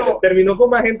 Pero terminó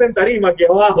con más gente en tarima que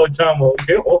abajo, chamo.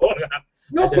 ¡Qué hora!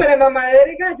 No fuera mamadera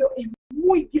de gallo, es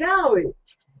muy grave.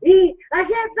 Y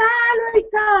aquí está Luis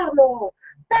Carlos,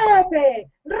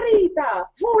 Pepe, Rita,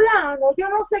 fulano, yo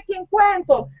no sé quién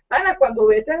cuento. Ana, cuando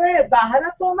vete a baja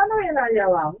la toma, no había nadie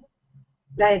abajo.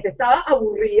 La gente estaba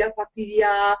aburrida,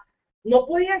 fastidiada, no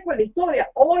podían con la historia.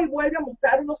 Hoy vuelve a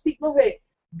mostrar unos signos de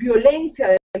violencia,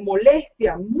 de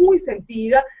molestia muy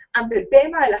sentida ante el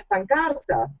tema de las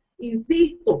pancartas.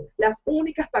 Insisto, las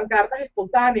únicas pancartas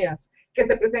espontáneas que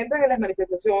se presentan en las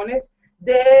manifestaciones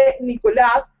de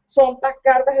Nicolás son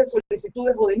pancartas de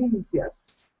solicitudes o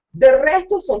denuncias. De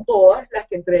resto son todas las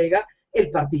que entrega el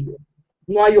partido.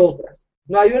 No hay otras.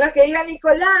 No hay una que diga,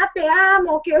 Nicolás, te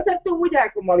amo, quiero ser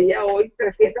tuya, como había hoy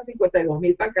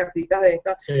 352,000 pancartitas de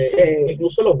estas. Sí,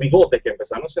 incluso los bigotes que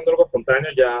empezaron siendo algo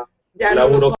espontáneo ya la no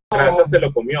burocracia se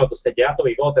lo comió. Entonces, lleva tu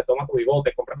bigote, toma tu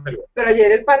bigote, cómprame el bigote. Pero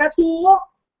ayer el pana tuvo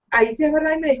ahí sí es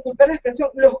verdad, y me disculpe la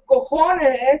expresión, los cojones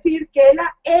de decir que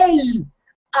él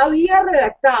había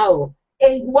redactado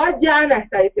en Guayana,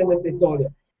 está diciendo esta historia,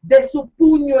 de su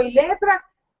puño y letra,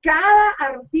 cada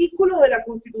artículo de la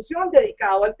Constitución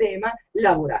dedicado al tema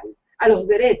laboral, a los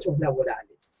derechos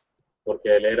laborales.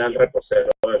 Porque él era el reposero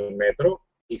del metro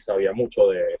y sabía mucho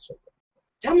de eso.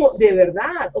 Chamo, de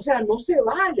verdad, o sea, no se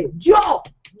vale. Yo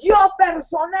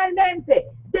personalmente,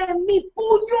 de mi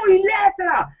puño y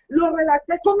letra, lo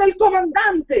redacté con el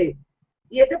comandante.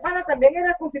 Y este pana también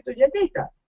era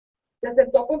constituyentista. Se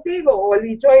sentó contigo, o el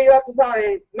bicho iba, tú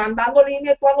sabes, mandando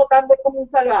líneas y tú anotando como un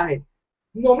salvaje.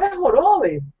 No me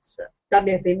jorobes. Sí.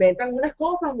 También se inventan unas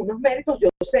cosas, unos méritos. Yo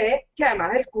sé que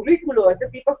además el currículo de este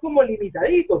tipo es como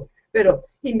limitadito, pero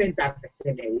inventarte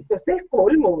este mérito es el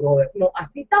colmo, brother. No,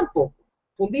 así tampoco.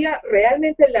 Fue un día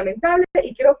realmente lamentable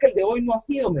y creo que el de hoy no ha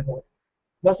sido mejor.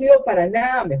 No ha sido para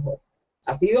nada mejor.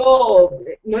 Ha sido,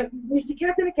 ni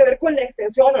siquiera tiene que ver con la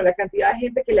extensión o la cantidad de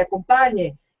gente que le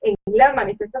acompañe en la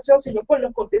manifestación, sino con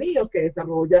los contenidos que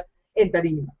desarrolla en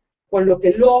tarima, con lo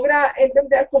que logra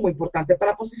entender como importante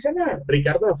para posicionar.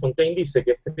 Ricardo de Fontaine dice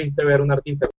que es triste ver a un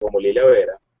artista como Lilia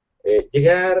Vera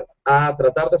llegar a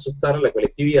tratar de asustar a la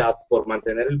colectividad por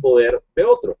mantener el poder de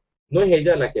otro. No es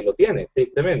ella la que lo tiene,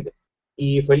 tristemente.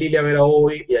 Y fue Lilia Vera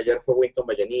hoy, y ayer fue Winston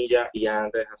Vallenilla, y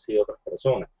antes han sido otras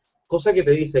personas. Cosa que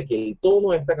te dice que el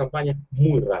tono de esta campaña es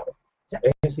muy raro.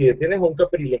 Es decir, tienes a un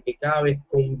Capriles que cada vez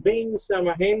convence a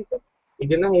más gente, y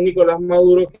tienes a un Nicolás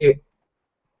Maduro que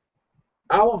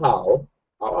ha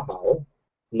bajado,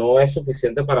 no es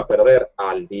suficiente para perder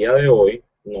al día de hoy,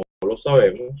 no lo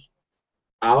sabemos,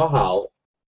 ha bajado,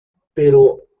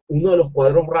 pero uno de los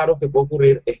cuadros raros que puede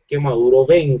ocurrir es que Maduro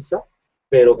venza,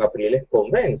 pero Capriles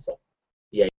convenza.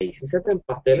 Y ahí sí se te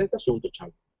empastela este asunto,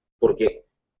 chamo. Porque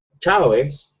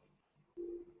Chávez,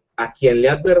 a quien le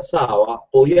adversaba,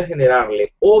 podía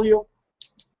generarle odio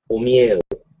o miedo,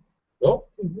 ¿no?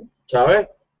 Chávez,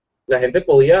 la gente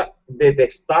podía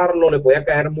detestarlo, le podía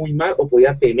caer muy mal o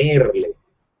podía temerle.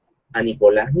 A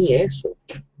Nicolás ni eso.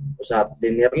 O sea,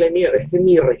 tenerle miedo, es que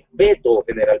ni respeto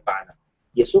genera el pana.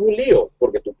 Y eso es un lío,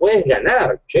 porque tú puedes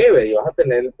ganar, chévere, y vas a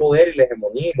tener el poder y la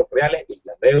hegemonía y los reales y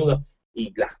las deudas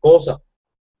y las cosas,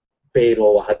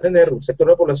 pero vas a tener un sector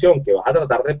de población que vas a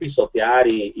tratar de pisotear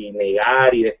y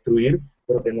negar y destruir,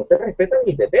 pero que no te respetan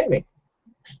ni te temen.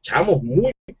 Chamo,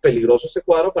 muy peligroso ese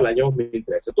cuadro para el año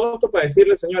 2013. Todo esto para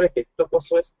decirles, señores, que esto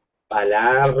cosa es a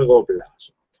largo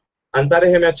plazo.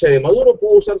 Antares MHD, Maduro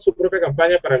pudo usar su propia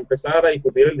campaña para empezar a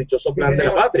discutir el dichoso plan de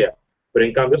la patria, pero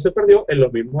en cambio se perdió en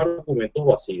los mismos argumentos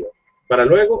vacíos. Para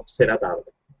luego será tarde.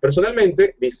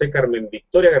 Personalmente, dice Carmen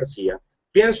Victoria García,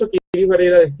 pienso que Iris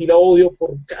Varela destila odio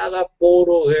por cada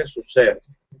poro de su ser.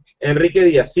 Enrique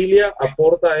Díaz Cilia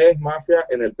aporta es mafia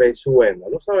en el PSUV. No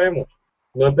lo sabemos.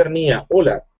 No es pernía.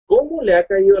 Hola, ¿cómo le ha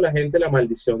caído a la gente la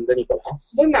maldición de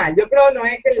Nicolás? Muy mal. Yo creo, no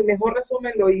es que el mejor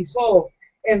resumen lo hizo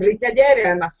Enrique ayer, y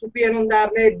además supieron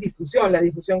darle difusión, la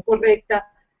difusión correcta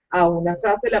a una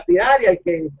frase lapidaria. El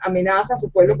que amenaza a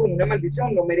su pueblo con una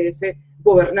maldición no merece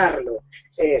gobernarlo,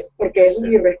 porque es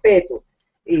un irrespeto.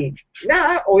 Y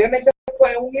nada, obviamente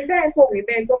fue un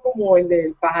invento como el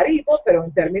del pajarito, pero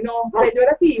en términos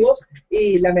peyorativos,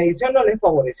 y la medición no les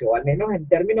favoreció, al menos en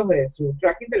términos de su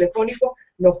tracking telefónico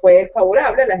no fue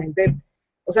favorable. La gente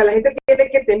tiene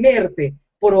que temerte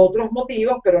por otros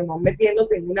motivos, pero no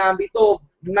metiéndote en un ámbito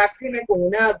máxime con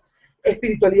una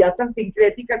espiritualidad tan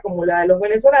sincrética como la de los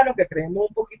venezolanos, que creemos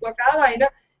un poquito a cada vaina.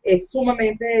 Es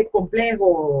sumamente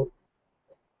complejo,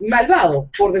 malvado,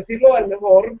 por decirlo del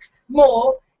mejor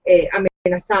modo,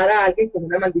 amenazar a alguien con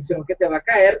una maldición que te va a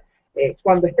caer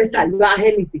cuando este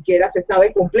salvaje ni siquiera se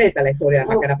sabe completa la historia de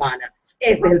Macarapana.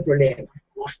 Ese es el problema.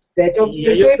 De hecho,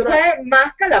 fue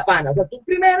más Calapana. O sea, tú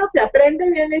primero te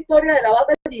aprendes bien la historia de la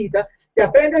batallita, te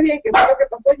aprendes bien qué fue lo que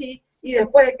pasó allí, y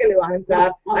después es que le vas a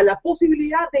entrar a la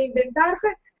posibilidad de inventarte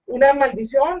una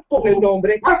maldición con el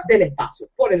nombre del espacio,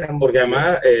 por el amor. Porque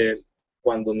además,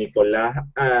 cuando Nicolás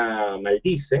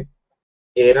maldice,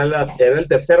 era el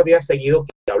tercer día seguido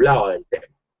que hablaba del tema.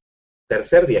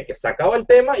 Tercer día que sacaba el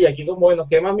tema, y aquí como, bueno,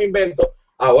 ¿qué más me invento?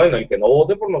 Bueno, el que no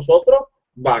vote por nosotros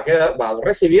va a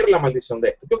recibir la maldición de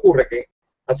esto. ¿Qué ocurre? Que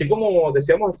así como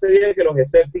decíamos ese día que los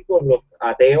escépticos, los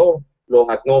ateos, los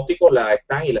agnósticos la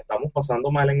estamos pasando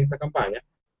mal en esta campaña,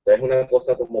 entonces una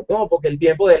cosa como, no, porque el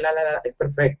tiempo de la es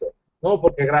perfecto, no,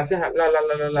 porque gracias a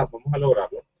vamos a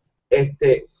lograrlo.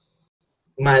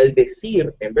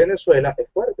 Maldecir en Venezuela es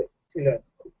fuerte. Sí, lo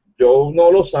es. Yo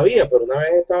no lo sabía, pero una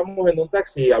vez estábamos en un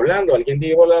taxi hablando, alguien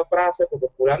dijo la frase, porque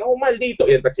fulano es un maldito,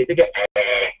 y el taxista que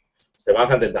se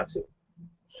bajan del taxi.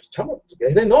 Chamo,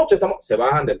 es de noche, se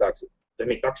bajan del taxi. En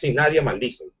mi taxi nadie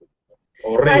maldice.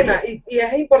 Horrible. Jaime, y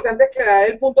es importante aclarar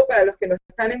el punto para los que no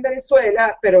están en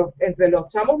Venezuela, pero entre los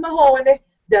chamos más jóvenes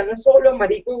ya no es solo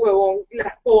marico y huevón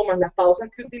las comas, las pausas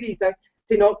que utilizan,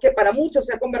 sino que para muchos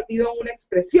se ha convertido en una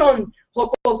expresión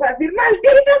jocosa, decir,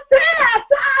 ¡maldita sea,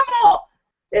 chamo!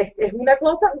 Es una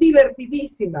cosa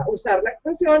divertidísima usar la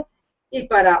expresión y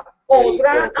para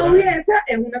otra audiencia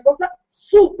es una cosa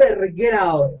súper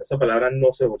grave. Esa palabra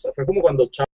no se usa. Fue como cuando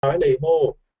Chávez le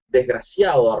dijo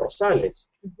desgraciado a Rosales.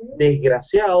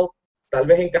 Desgraciado, tal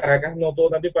vez en Caracas no tuvo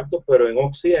tanto impacto, pero en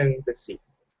Occidente sí.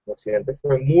 En Occidente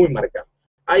fue muy marcado.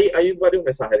 Hay varios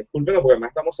mensajes, discúlpenlo porque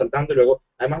además estamos saltando y luego,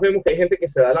 además vemos que hay gente que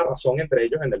se da la razón entre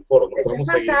ellos en el foro, no podemos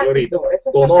seguir ahorita,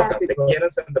 conózcanse,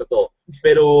 quiéranse entre todos.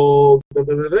 Pero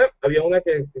había una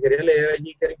que quería leer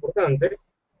allí que era importante.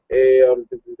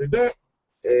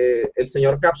 El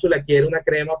señor Cápsula quiere una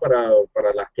crema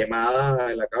para las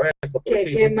quemadas en la cabeza.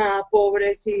 ¿Qué quema,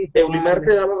 pobrecito? Eulimar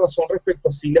te daba razón respecto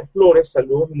a Cilia Flores.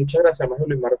 Saludos y muchas gracias. Además,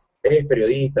 Eulimar es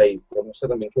periodista y conoce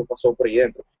también qué pasó por ahí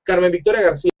dentro. Carmen Victoria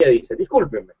García dice,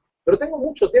 discúlpenme, pero tengo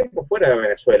mucho tiempo fuera de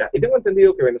Venezuela y tengo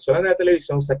entendido que Venezolana de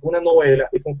Televisión sacó una novela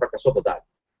y fue un fracaso total.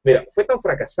 Mira, fue tan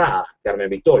fracasada, Carmen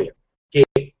Victoria, que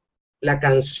la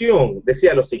canción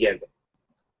decía lo siguiente: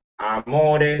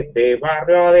 amores de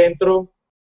barrio adentro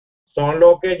son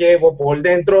lo que llevo por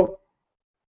dentro.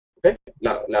 ¿Okay?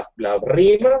 La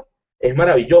rima es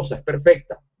maravillosa, es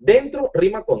perfecta. Dentro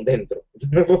rima con dentro.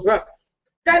 Una cosa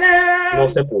no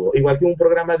se pudo. Igual que un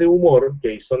programa de humor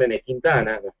que hizo Nene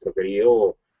Quintana, nuestro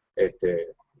querido, él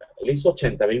hizo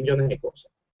 80.000 millones de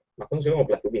cosas, más conocido como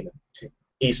Plastilina. Sí.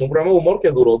 Hizo un programa de humor que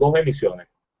duró 2 emisiones.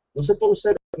 No se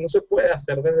puede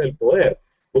hacer desde el poder,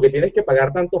 porque tienes que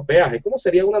pagar tantos peajes. ¿Cómo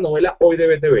sería una novela hoy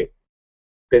de BTV?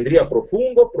 Tendría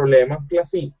profundos problemas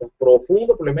clasistas,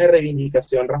 profundos problemas de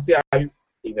reivindicación racial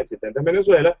inexistente en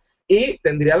Venezuela, y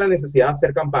tendría la necesidad de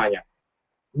hacer campaña.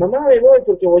 Mamá, me voy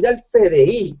porque voy al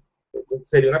CDI.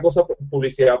 Sería una cosa,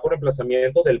 publicidad por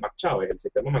emplazamiento del Mac Chávez, el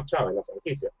sistema Mac Chávez, la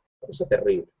franquicia. Eso es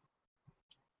terrible.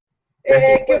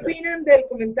 ¿Qué opinan del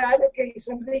comentario que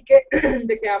hizo Enrique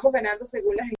de que vamos ganando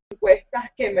según las encuestas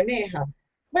que maneja?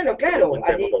 Bueno, claro,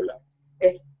 allí,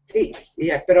 sí,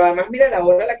 pero además mira la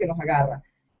hora a la que nos agarra.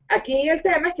 Aquí el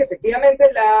tema es que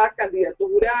efectivamente la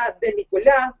candidatura de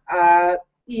Nicolás ha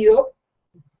ido,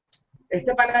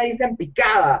 este pana dice en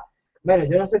picada. Bueno,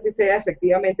 yo no sé si sea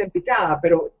efectivamente en picada,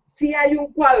 pero sí hay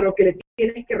un cuadro que le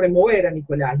tienes que remover a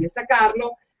Nicolás y es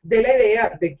sacarlo de la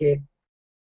idea de que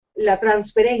la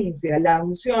transferencia, la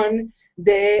unción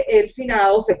del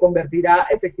finado se convertirá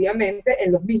efectivamente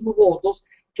en los mismos votos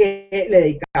que le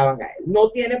dedicaban a él. No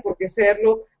tiene por qué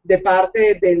serlo de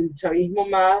parte del chavismo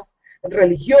más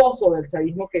religioso, del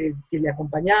chavismo que le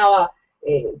acompañaba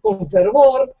con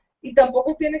fervor, y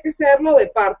tampoco tiene que serlo de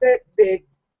parte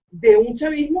de un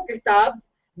chavismo que está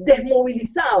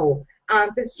desmovilizado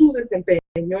ante su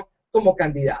desempeño como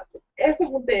candidato. Ese es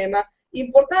un tema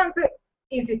importante.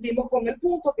 Insistimos con el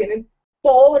punto, tienen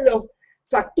todos los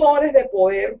factores de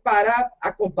poder para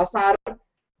acompasar,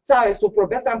 ¿sabes?, sus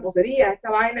propias tramposerías,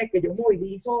 esta vaina de que yo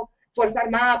movilizo Fuerza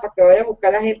Armada para que vaya a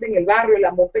buscar a la gente en el barrio,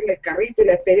 la monte en el carrito y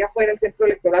la espere afuera del centro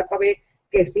electoral para ver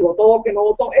que si votó o que no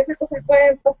votó. Esas cosas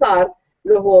pueden pasar,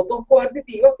 los votos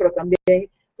coercitivos, pero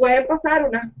también pueden pasar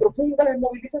unas profundas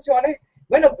desmovilizaciones,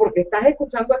 bueno, porque estás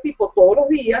escuchando al tipo todos los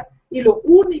días y lo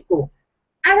único,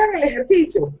 hagan el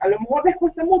ejercicio, a lo mejor les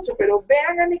cuesta mucho, pero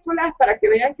vean a Nicolás para que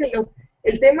vean que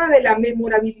el tema de la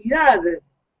memorabilidad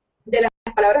de las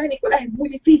palabras de Nicolás es muy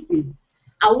difícil.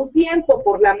 A un tiempo,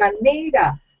 por la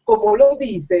manera como lo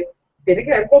dice, tiene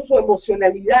que ver con su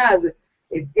emocionalidad.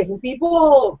 Es un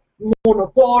tipo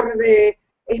monocorde,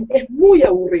 es muy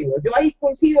aburrido. Yo ahí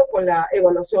coincido con la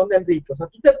evaluación de Enrique. O sea,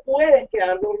 tú te puedes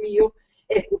quedar dormido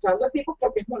escuchando al tipo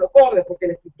porque es monocorde, porque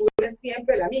la escritura es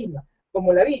siempre la misma.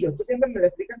 Como Lavillo, tú siempre me lo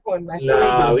explicas con el maestro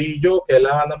Lavillo, que es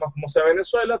la banda más famosa de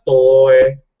Venezuela, todo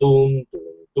es tum, tum,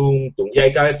 tum, tum, y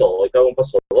ahí cabe todo, ahí cabe un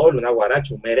paso doble, una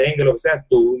guaracha, un merengue, lo que sea,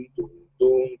 tum, tum, tum,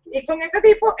 tum. Y con este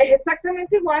tipo es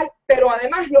exactamente igual, pero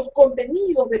además los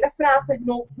contenidos de las frases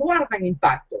no guardan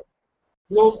impacto,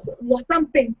 no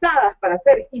están pensadas para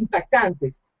ser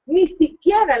impactantes, ni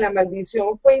siquiera la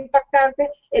maldición fue impactante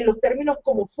en los términos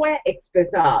como fue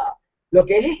expresada, lo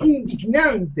que es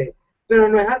indignante. Pero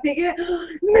no es así que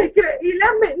me creí la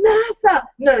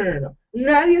amenaza. No.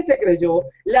 Nadie se creyó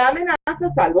la amenaza,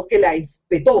 salvo que la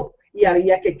espetó y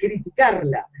había que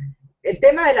criticarla. El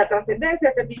tema de la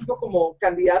trascendencia de este tipo como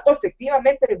candidato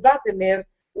efectivamente va a tener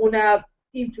una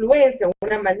influencia,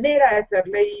 una manera de ser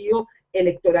leído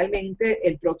electoralmente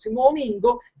el próximo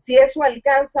domingo, si eso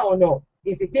alcanza o no.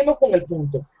 Insistimos con el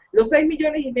punto. Los 6,5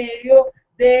 millones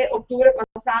de octubre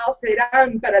pasado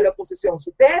serán para la oposición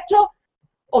su techo.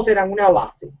 o serán una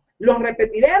base? ¿Los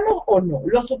repetiremos o no?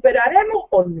 ¿Los superaremos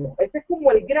o no? Este es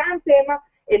como el gran tema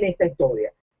en esta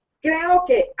historia. Creo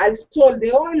que al sol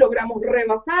de hoy logramos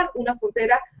rebasar una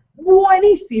frontera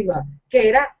buenísima, que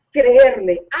era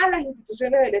creerle a las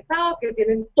instituciones del Estado que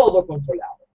tienen todo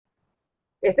controlado.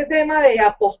 Este tema de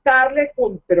apostarle,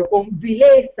 pero con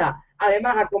vileza,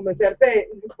 además a convencerte,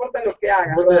 no importa lo que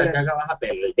hagas, vas a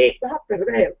perder. vas a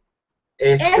perder.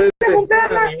 Este Es un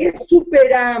tema que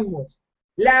superamos.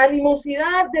 La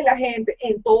animosidad de la gente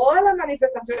en todas las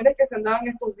manifestaciones que se han dado en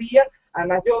estos días.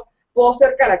 Además, yo puedo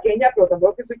ser caraqueña, pero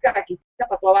tampoco que soy caraquista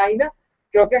para toda vaina.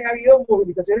 Creo que han habido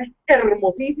movilizaciones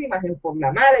hermosísimas en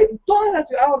Porlamar, en todas las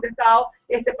ciudades donde he estado.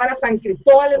 Para San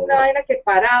Cristóbal, una vaina que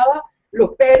paraba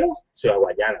los pelos. Ciudad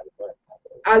Guayana.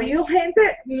 Ha habido gente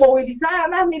movilizada.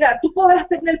 Además, mira, tú podrás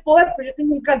tener el poder, pero yo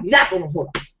tengo un candidato, no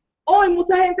jodas. Hoy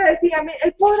mucha gente decía,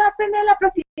 él podrá tener la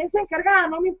presidencia encargada,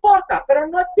 no me importa, pero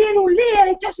no tiene un líder,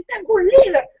 y yo sí tengo un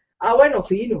líder. Ah, bueno,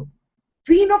 fino.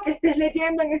 Fino que estés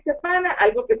leyendo en este pana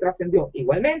algo que trascendió.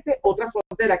 Igualmente, otra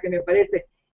frontera que me parece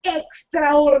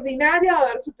extraordinaria de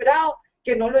haber superado,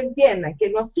 que no lo entiendan, que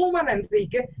no asuman a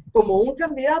Enrique como un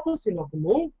candidato, sino como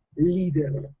un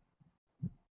líder.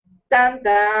 ¡Tan,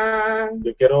 tan!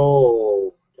 Yo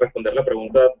quiero responder la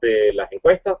pregunta de las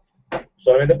encuestas,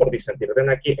 solamente por disentir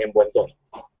aquí en buen tono.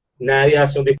 Nadie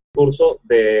hace un discurso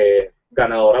de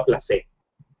ganadora placé,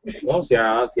 ¿no? Si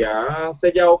ha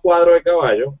sellado cuadro de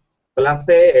caballo,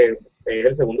 placé es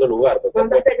el segundo lugar.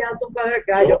 ¿Cuándo has sellado tu cuadro de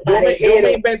caballo? Yo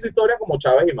me invento historias como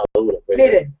Chávez y Maduro. Pues.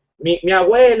 Miren. Mi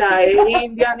abuela es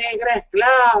india negra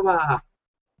esclava.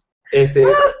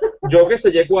 Yo que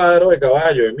sellé cuadro de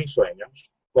caballo en mis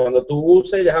sueños, cuando tú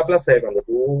sellas a placé, cuando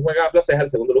tú juegas a placé es el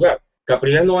segundo lugar.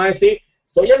 Capriles no va a decir,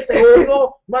 soy el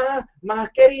segundo más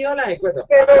querido en las encuestas.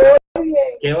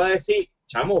 ¿Qué va a decir?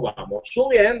 Chamo, vamos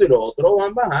subiendo y los otros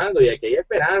van bajando y aquí hay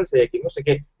esperanza y aquí no sé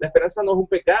qué. La esperanza no es un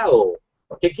pecado.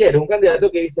 ¿Qué quiere? Un candidato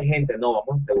que dice, gente, no,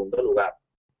 vamos en segundo lugar.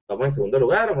 Vamos en segundo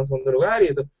lugar y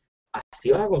entonces,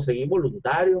 así vas a conseguir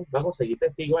voluntarios, vas a conseguir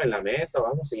testigos en la mesa,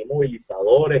 vas a conseguir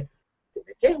movilizadores.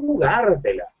 Tienes que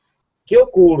jugártela. ¿Qué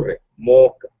ocurre?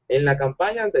 Mosca. En la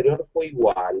campaña anterior fue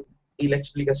igual. Y la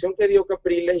explicación que dio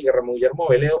Capriles y Ramón Guillermo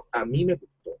Veleo a mí me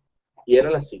gustó. Y era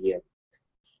la siguiente.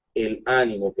 El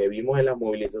ánimo que vimos en las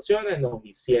movilizaciones nos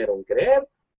hicieron creer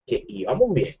que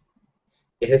íbamos bien.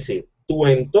 Es decir, tu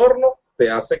entorno te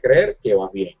hace creer que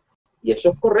vas bien. Y eso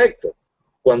es correcto.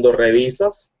 Cuando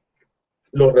revisas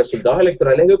los resultados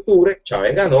electorales de octubre,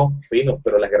 Chávez ganó, fino,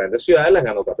 pero las grandes ciudades las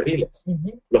ganó Capriles.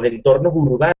 Los entornos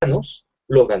urbanos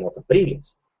los ganó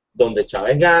Capriles. Donde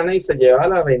Chávez gana y se lleva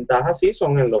la ventaja, sí,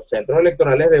 son en los centros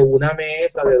electorales de una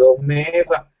mesa, de dos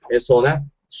mesas, en zonas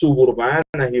suburbanas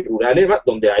y rurales,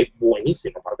 donde hay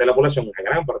buenísima parte de la población, una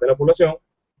gran parte de la población,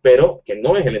 pero que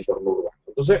no es el entorno urbano.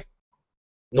 Entonces,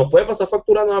 ¿nos puede pasar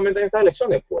factura nuevamente en estas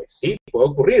elecciones? Pues sí, puede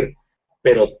ocurrir,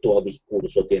 pero tu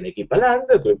discurso tiene que ir para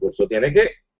adelante, tu discurso tiene que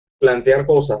plantear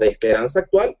cosas de esperanza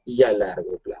actual y a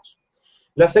largo plazo.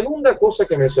 La segunda cosa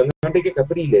que mencionó Enrique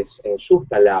Capriles en sus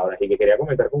palabras y que quería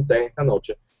comentar con ustedes esta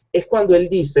noche es cuando él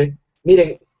dice,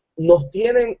 miren, nos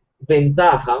tienen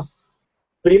ventaja,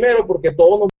 primero porque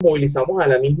todos nos movilizamos a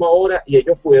la misma hora y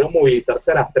ellos pudieron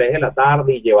movilizarse a las 3 de la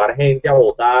tarde y llevar gente a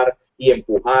votar y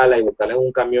empujarla y buscarla en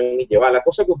un camión y llevarla. La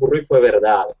cosa que ocurrió y fue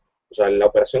verdad. O sea, la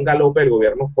operación Galope del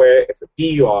gobierno fue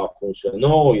efectiva,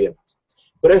 funcionó y demás.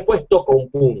 Pero después toca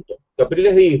un punto.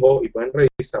 Capriles dijo, y pueden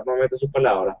revisar nuevamente sus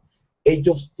palabras,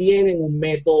 ellos tienen un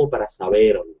método para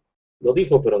saberlo. Lo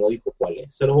dijo, pero no dijo cuál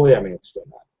es. Se los voy a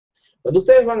mencionar. Cuando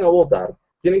ustedes van a votar,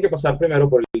 tienen que pasar primero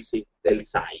por el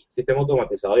SAI, Sistema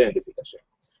Automatizado de Identificación.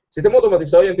 Sistema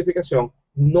Automatizado de Identificación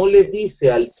no le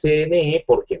dice al CNE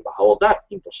por quién vas a votar.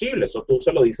 Imposible. Eso tú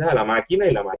se lo dices a la máquina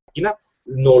y la máquina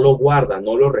no lo guarda,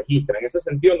 no lo registra. En ese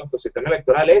sentido, nuestro sistema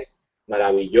electoral es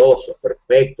maravilloso,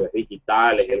 perfecto, es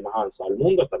digital, es el más avanzado del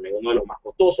mundo, también uno de los más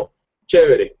costosos.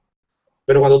 Chévere.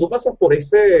 Pero cuando tú pasas por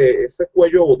ese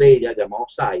cuello de botella llamado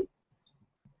SAI,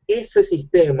 ese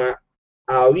sistema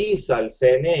avisa al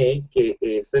CNE que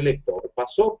ese elector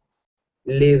pasó,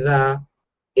 le da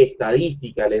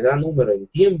estadística, le da número en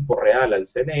tiempo real al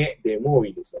CNE de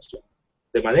movilización.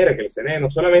 De manera que el CNE no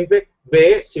solamente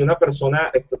ve si una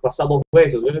persona pasa 2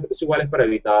 veces, eso igual es para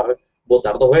evitar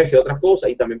votar 2 veces, otras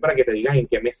cosas, y también para que te digan en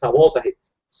qué mesa votas.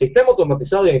 Sistema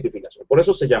automatizado de identificación, por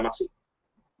eso se llama así.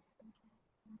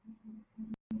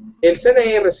 El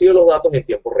CNE recibe los datos en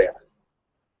tiempo real.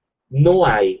 No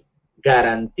hay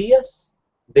garantías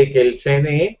de que el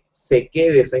CNE se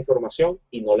quede esa información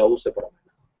y no la use para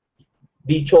nada.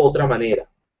 Dicho de otra manera,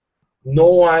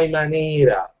 no hay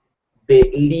manera de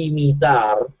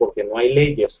limitar, porque no hay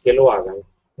leyes que lo hagan,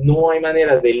 no hay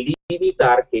manera de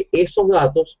limitar que esos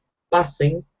datos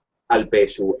pasen al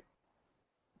PSUV.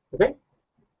 ¿Ok?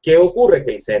 ¿Qué ocurre?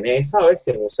 Que el CNE sabe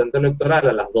si en un centro electoral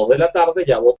a las 2 de la tarde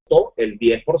ya votó el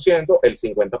 10%, el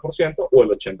 50% o el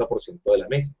 80% de la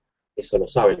mesa. Eso lo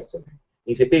sabe el CNE.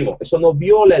 Insistimos, eso no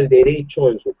viola el derecho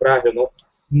del sufragio,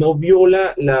 no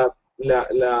viola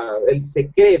el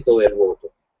secreto del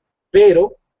voto,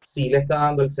 pero sí le está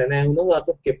dando el CNE unos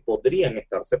datos que podrían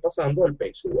estarse pasando al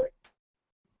PSUV.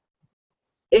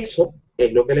 Eso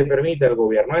es lo que le permite al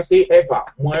gobierno decir, epa,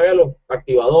 mueve a los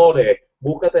activadores,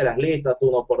 búscate las listas, tú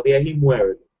 1 por 10 y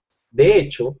muévelo. De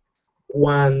hecho,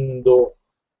 cuando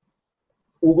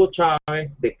Hugo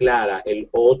Chávez declara el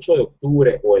 8 de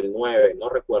octubre o el 9, no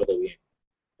recuerdo bien,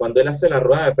 cuando él hace la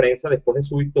rueda de prensa después de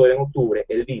su victoria en octubre,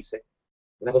 él dice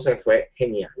una cosa que fue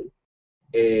genial.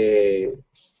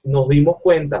 Nos dimos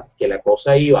cuenta que la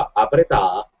cosa iba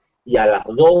apretada y a las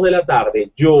 2 de la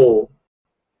tarde yo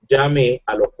llamé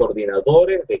a los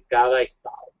coordinadores de cada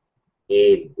estado.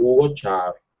 El Hugo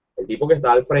Chávez, el tipo que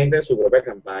está al frente de su propia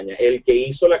campaña, el que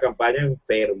hizo la campaña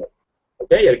enfermo,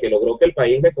 ¿okay? El que logró que el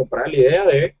país me comprara la idea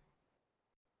de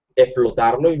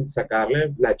explotarlo y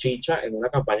sacarle la chicha en una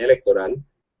campaña electoral.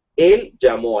 Él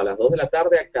llamó a las 2 de la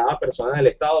tarde a cada persona del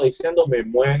estado diciendo, me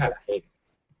mueven a la gente.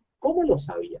 ¿Cómo lo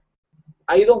sabía?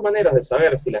 Hay dos maneras de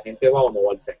saber si la gente va o no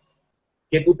va al centro.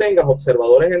 Que tú tengas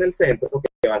observadores en el centro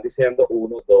que van diciendo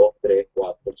 1, 2, 3,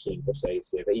 4, 5, 6,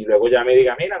 7, y luego ya me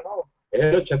diga, mira, no, es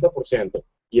el 80%.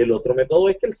 Y el otro método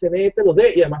es que el CNE te lo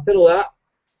dé, y además te lo da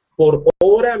por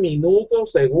hora, minuto,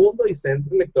 segundo y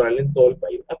centro electoral en todo el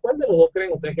país. ¿A cuál de los dos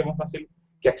creen ustedes que es más fácil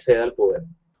que acceda al poder?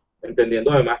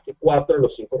 Entendiendo además que 4 de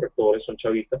los 5 rectores son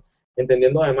chavistas,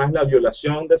 entendiendo además la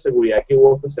violación de seguridad que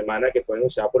hubo esta semana, que fue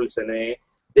denunciada por el CNE,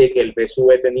 de que el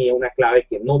PSUV tenía una clave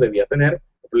que no debía tener.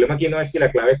 El problema aquí no es si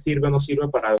la clave sirve o no sirve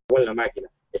para algo en la máquina,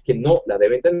 es que no la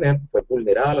deben tener, fue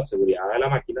vulnerada la seguridad de la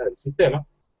máquina, del sistema.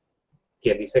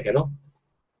 ¿Quién dice que no?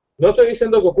 No estoy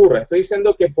diciendo que ocurra, estoy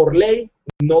diciendo que por ley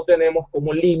no tenemos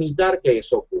cómo limitar que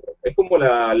eso ocurra. Es como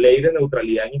la ley de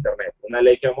neutralidad en Internet, una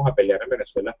ley que vamos a pelear en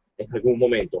Venezuela en algún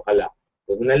momento, ojalá.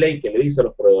 Es una ley que le dice a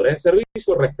los proveedores de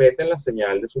servicios respeten la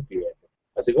señal de sus clientes.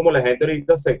 Así como la gente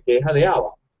ahorita se queja de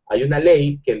ABA, hay una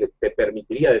ley que te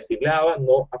permitiría decirle a ABA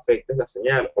no afectes la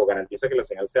señal o garantiza que la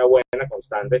señal sea buena,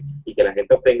 constante y que la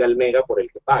gente obtenga el mega por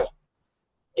el que paga.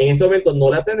 En este momento no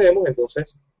la tenemos,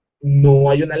 entonces no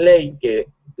hay una ley que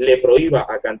le prohíba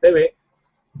a CanTV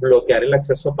bloquear el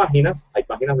acceso a páginas, hay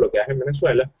páginas bloqueadas en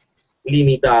Venezuela,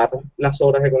 limitar las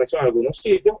horas de conexión a algunos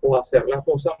sitios o hacer las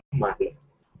cosas más lentas.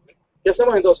 ¿Qué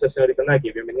hacemos entonces, señorita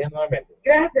Naki? Bienvenida nuevamente.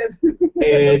 Gracias.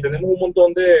 Tenemos un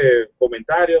montón de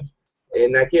comentarios.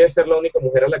 Naki debe ser la única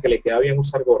mujer a la que le queda bien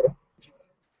usar gorra.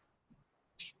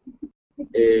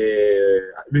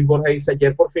 Luis Borja dice,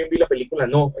 ayer por fin vi la película.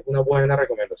 No, es una buena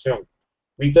recomendación.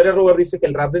 Victoria Robert dice que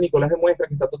el rap de Nicolás demuestra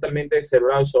que está totalmente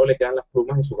descerebrado y solo le quedan las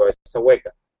plumas en su cabeza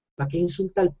hueca. ¿Para qué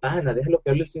insulta al pana? Déjalo que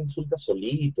hable, se insulta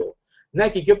solito.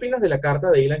 Naki, ¿qué opinas de la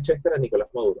carta de Ilan Chester a Nicolás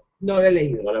Maduro? No la he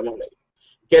leído. No la hemos leído.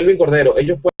 Kelvin Cordero,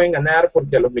 ellos pueden ganar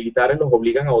porque a los militares los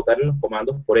obligan a votar en los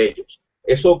comandos por ellos.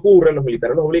 Eso ocurre, los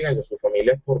militares los obligan y a sus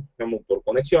familias por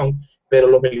conexión, pero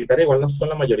los militares igual no son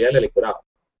la mayoría del electorado.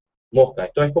 Mosca,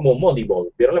 esto es como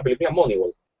Moneyball. ¿Vieron la película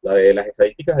Moneyball? La de las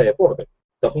estadísticas de deporte.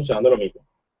 Está funcionando lo mismo.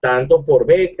 Tanto por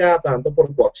beca, tanto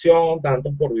por coacción,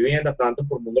 tanto por vivienda, tanto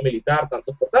por mundo militar,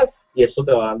 tanto por tal, y eso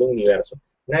te va dando un universo.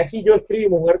 Aquí y yo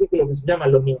escribimos un artículo que se llama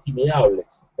Los Intimidables,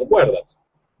 ¿te acuerdas?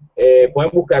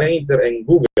 Pueden buscar en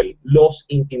Google Los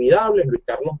Intimidables, Luis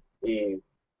Carlos y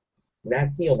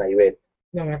Naki o Naivet.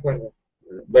 No me acuerdo.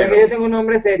 Bueno, porque yo tengo un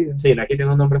nombre serio. Sí, Naki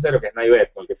tiene un nombre serio que es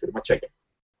Naivet, con el que firma cheque.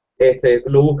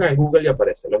 Lo buscan en Google y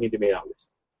aparece, Los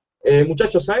Intimidables.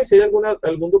 Muchachos, ¿saben si hay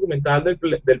algún documental del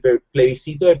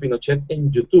plebiscito de Pinochet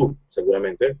en YouTube?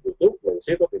 Seguramente, YouTube,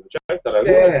 plebiscito, Pinochet, estará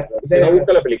alguna. Si no,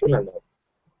 busca la película, no.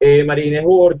 María Inés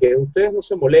Borges, ustedes no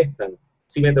se molestan.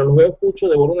 Si mientras los veo escucho,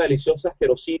 devoro una deliciosa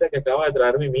asquerosita que acaba de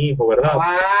traerme mi hijo, ¿verdad?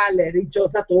 Vale,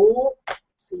 dichosa tú,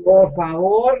 Sí, por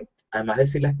favor. Además de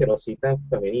decir la asquerosita en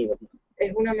femenino.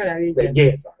 Es una maravilla.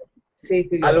 Belleza. Sí,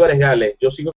 sí. Álvarez Gales, yo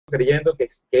sigo creyendo que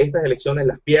estas elecciones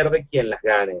las pierde quien las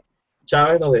gane.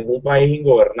 Chávez nos dejó un país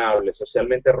ingobernable,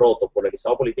 socialmente roto,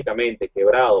 polarizado políticamente,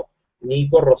 quebrado.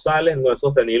 Nico Rosales no es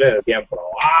sostenible en el tiempo.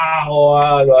 ¡Wow,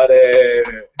 Álvarez!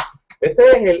 Este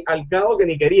es el al cabo que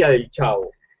ni quería del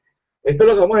Chavo. Esto es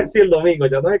lo que vamos a decir el domingo.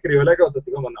 Ya nos escribió la cosa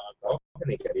así como, no, al cabo que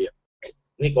ni quería.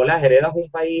 Nicolás, heredas un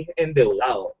país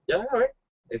endeudado. Ya a ver,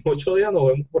 en 8 días nos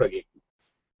vemos por aquí.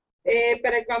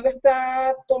 ¿Para cuándo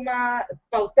está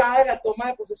pautada la toma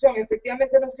de posesión?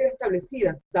 Efectivamente no ha sido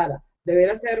establecida, Sara.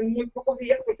 deberá ser muy pocos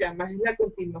días porque además es la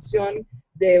continuación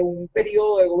de un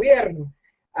periodo de gobierno.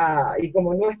 Y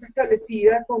como no está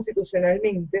establecida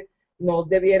constitucionalmente, no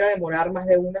debiera demorar más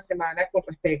de una semana con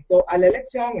respecto a la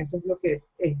elección. Eso es lo que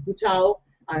he escuchado,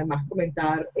 además,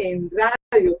 comentar en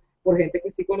radio por gente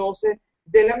que sí conoce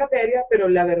de la materia, pero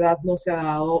la verdad no se ha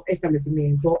dado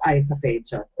establecimiento a esa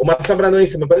fecha. Omar Zambrano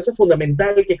dice, me parece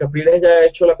fundamental que Capriles haya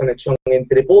hecho la conexión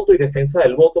entre voto y defensa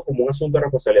del voto como un asunto de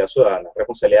responsabilidad ciudadana,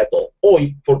 responsabilidad de todos.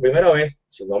 Hoy, por primera vez,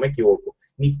 si no me equivoco,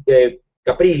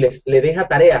 Capriles le deja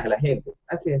tareas a la gente.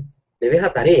 Así es. Le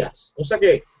deja tareas. O sea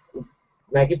que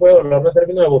nadie puede hablar de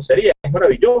términos de vocería, es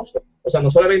maravilloso. O sea, no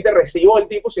solamente recibo al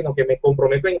tipo, sino que me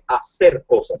comprometo en hacer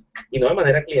cosas, y no de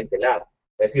manera clientelar.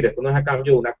 Es decir, esto no es a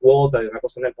cambio de una cuota, de una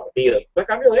cosa en el partido, esto es a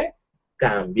cambio de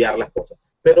cambiar las cosas.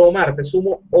 Pero Omar, te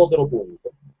sumo otro punto.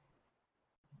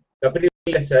 Capriles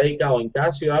se ha dedicado en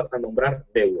cada ciudad a nombrar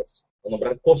deudas, a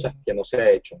nombrar cosas que no se ha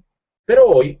hecho. Pero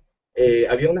hoy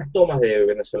había unas tomas de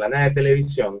venezolana de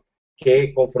televisión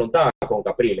que confrontaban con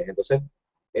Capriles. Entonces,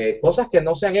 cosas que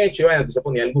no se han hecho, y bueno, entonces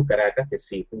ponía el Bus Caracas, que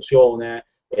sí funciona,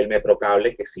 el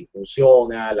Metrocable, que sí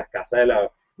funciona, las casas de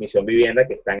la Misión Vivienda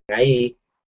que están ahí.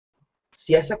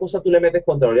 Si a esa cosa tú le metes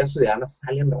Contraloría Ciudadana,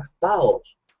 salen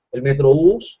raspados. El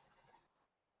Metrobús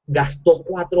gastó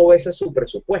 4 veces su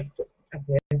presupuesto.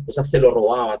 Así es. O sea, se lo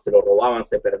robaban,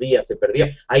 se perdía.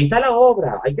 Ahí está la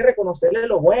obra, hay que reconocerle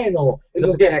lo bueno. El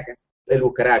Bus Caracas. El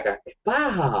Bus Caracas. Es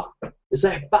paja. Eso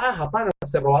es paja, pana.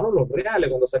 Se robaron los reales.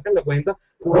 Cuando sacan la cuenta,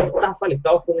 fue una estafa al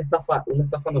Estado, fue una estafa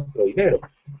a nuestro dinero.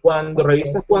 Cuando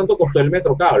revisas cuánto costó el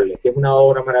Metrocable, que es una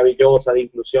obra maravillosa de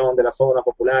inclusión de las zonas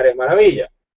populares,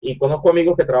 maravilla. Y conozco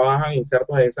amigos que trabajan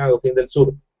insertos en San Agustín del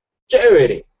Sur.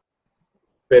 Chévere.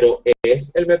 Pero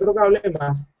es el Metrocable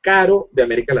más caro de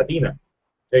América Latina.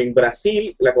 En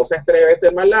Brasil la cosa es 3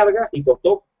 veces más larga y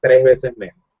costó 3 veces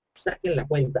menos. Saquen la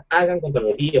cuenta, hagan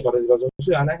Contraloría, participación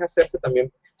ciudadana, es hacerse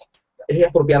también, es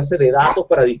apropiarse de datos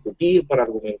para discutir, para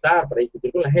argumentar, para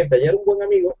discutir con la gente. Ayer un buen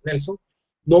amigo, Nelson,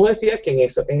 nos decía que en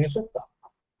eso está.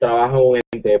 Trabaja en un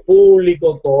ente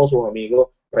público, todos sus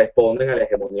amigos responden a la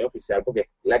hegemonía oficial porque es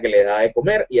la que le da de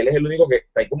comer y él es el único que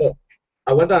está ahí como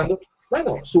aguantando.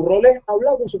 Bueno, su rol es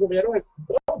hablar con sus compañeros de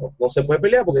trabajo. No se puede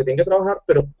pelear porque tiene que trabajar,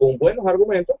 pero con buenos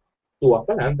argumentos tú vas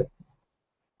para adelante.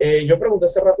 Yo pregunté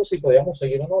hace rato si podíamos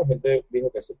seguir o no, la gente dijo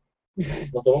que sí.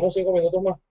 Nos tomamos 5 minutos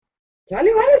más.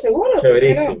 Sale, vale, seguro.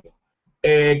 Chéverísimo.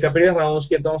 Capriles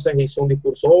Radonsky entonces hizo un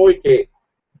discurso hoy que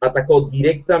atacó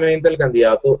directamente al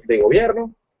candidato de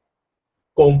gobierno,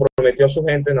 comprometió a su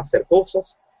gente en hacer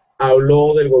cosas,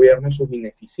 habló del gobierno y sus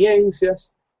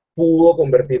ineficiencias, pudo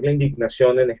convertir la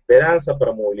indignación en esperanza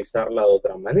para movilizarla de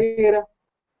otra manera.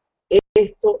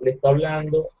 Esto le está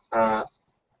hablando a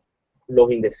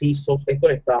los indecisos, esto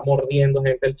le está mordiendo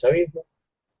gente del chavismo.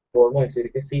 Podemos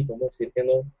decir que sí, podemos decir que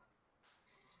no.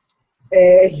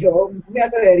 Yo me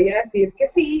atrevería a decir que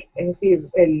sí, es decir,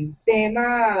 el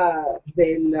tema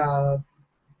de la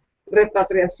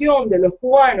repatriación de los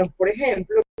cubanos, por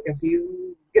ejemplo, que ha sido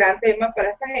un gran tema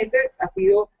para esta gente, ha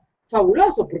sido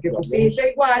fabuloso, porque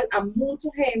pusiste igual a mucha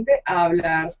gente a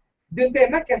hablar de un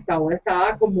tema que hasta ahora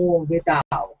estaba como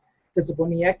vetado. Se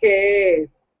suponía que,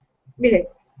 miren,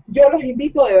 yo los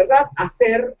invito de verdad a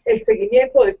hacer el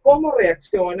seguimiento de cómo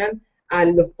reaccionan a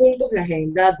los puntos de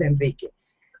agenda de Enrique.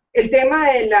 El tema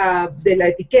de la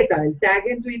etiqueta, del tag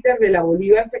en Twitter de la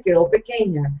Bolívar se quedó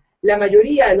pequeña. La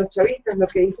mayoría de los chavistas lo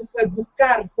que hizo fue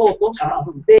buscar fotos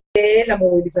de la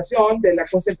movilización, de la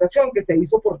concentración que se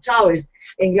hizo por Chávez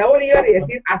en la Bolívar y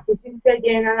decir, así sí se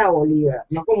llena la Bolívar,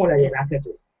 no como la llenaste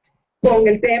tú. Con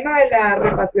el tema de la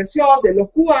repatriación de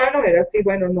los cubanos, era así,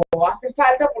 bueno, no hace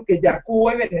falta porque ya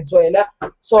Cuba y Venezuela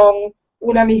son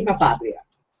una misma patria.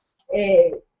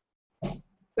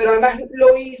 Pero además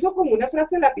lo hizo como una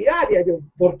frase lapidaria. Yo,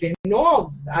 ¿por qué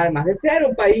no? Además de ser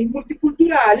un país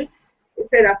multicultural,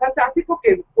 será fantástico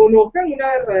que conozcan una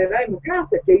verdadera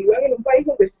democracia, que vivan en un país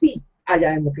donde sí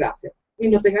haya democracia y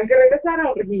no tengan que regresar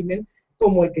a un régimen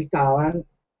como el que estaban,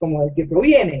 como el que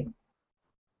provienen.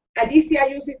 Allí sí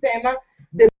hay un sistema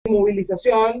de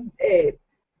movilización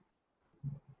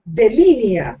de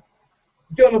líneas.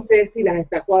 Yo no sé si las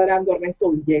está cuadrando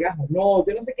Ernesto Villegas o no,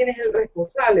 yo no sé quién es el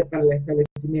responsable para el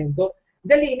establecimiento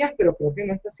de líneas, pero creo que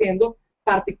no está siendo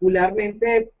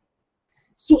particularmente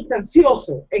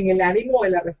sustancioso en el ánimo de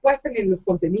la respuesta ni en los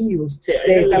contenidos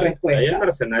de esa respuesta. Hay el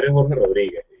mercenario Jorge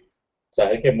Rodríguez,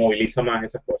 ¿sabes? Que moviliza más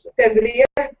esas cosas. Tendría,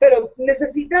 pero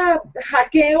necesita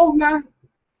hackeos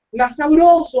más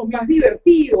sabrosos, más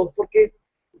divertidos, porque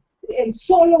el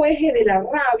solo eje de la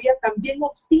rabia también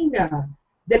obstina.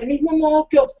 Del mismo modo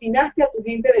que obstinaste a tu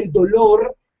gente del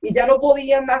dolor y ya no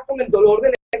podían más con el dolor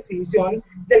del exhibición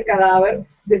del cadáver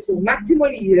de su máximo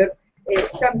líder,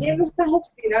 también lo estás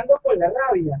obstinando con la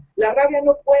rabia. La rabia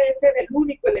no puede ser el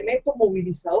único elemento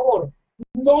movilizador.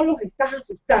 No los estás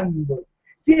asustando.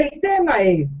 Si el tema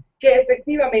es que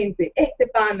efectivamente este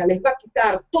pana les va a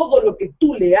quitar todo lo que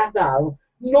tú le has dado,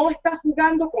 no estás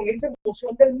jugando con esa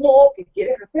emoción del modo que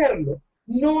quieres hacerlo.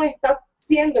 No estás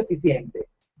siendo eficiente.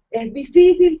 Es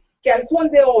difícil que al sol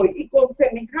de hoy y con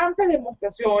semejantes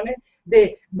demostraciones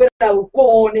de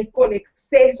bravucones, con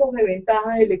excesos de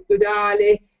ventajas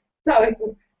electorales, ¿sabes?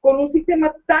 Con un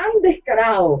sistema tan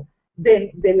descarado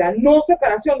de la no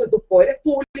separación de tus poderes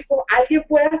públicos, alguien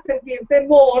pueda sentir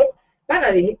temor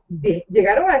para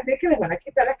llegaron a decir que les van a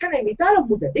quitar las canemitas a los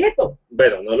muchachitos.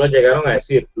 Bueno, no lo llegaron a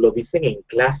decir, lo dicen en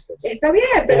clases. Está bien,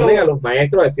 pero... Ponen a los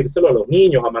maestros a decírselo a los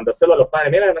niños, a mandárselo a los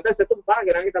padres. Mira, levantarse tu padre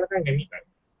que le van a quitar las canemitas.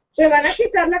 Te van a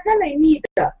quitar la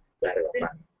canemita. Claro,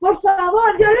 Por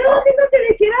favor, yo lo único que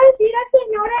le quiero decir al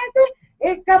señor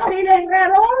ese, Capriles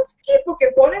Radonsky,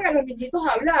 porque ponen a los niñitos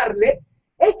a hablarle,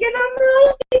 es que no me voy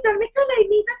a quitar mis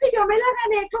canemita que yo me la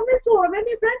gané con el sudor de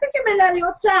mi frente que me la dio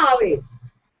Chávez.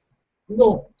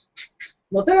 No,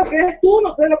 no te lo crees tú,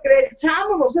 no te lo cree el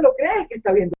chamo, no se lo cree el que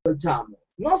está viendo el chamo,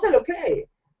 no se lo cree.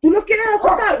 ¿Tú lo quieres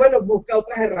asustar? Bueno, busca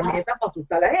otras herramientas para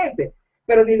asustar a la gente,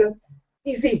 pero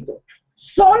insisto,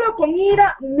 solo con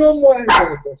ira no mueves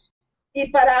votos.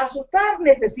 Y para asustar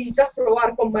necesitas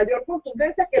probar con mayor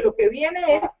contundencia que lo que viene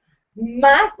es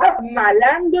más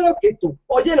malandro que tú.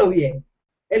 Óyelo bien.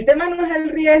 El tema no es el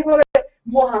riesgo de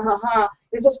mojajaja,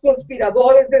 esos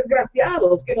conspiradores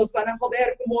desgraciados que nos van a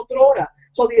joder como otrora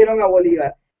jodieron a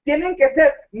Bolívar. Tienen que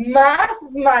ser más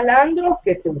malandros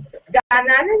que tú.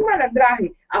 Ganar el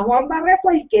malandraje a Juan Barreto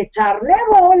hay que echarle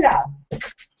bolas.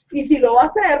 Y si lo va a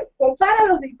hacer, compara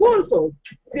los discursos.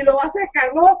 Si lo va a hacer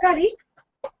Carlos Ocari,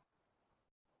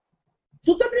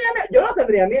 ¿tú tendrías miedo? Yo no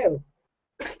tendría miedo.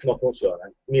 No funciona.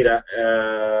 Mira,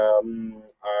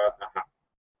 ajá.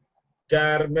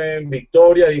 Carmen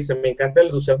Victoria dice, me encanta el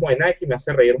entusiasmo de Nike, me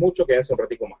hace reír mucho, quédense un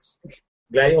ratico más.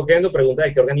 Gladys Oquendo pregunta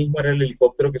de qué organismo era el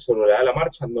helicóptero que sobrevolaba la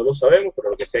marcha, no lo sabemos, pero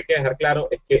lo que sí hay que dejar claro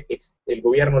es que el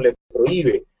gobierno le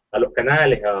prohíbe a los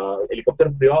canales, a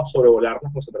helicópteros privados sobrevolar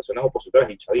las concentraciones opositoras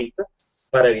y chavistas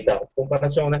para evitar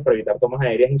comparaciones, para evitar tomas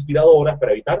aéreas inspiradoras,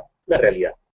 para evitar la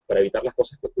realidad, para evitar las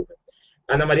cosas que ocurren.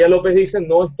 Ana María López dice,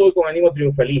 no estoy con ánimo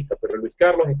triunfalista, pero Luis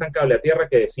Carlos es tan cable a tierra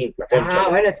que desinfla.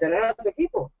 Bueno, este era tu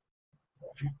equipo.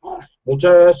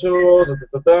 Muchachos,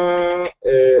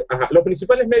 los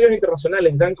principales medios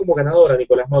internacionales dan como ganador a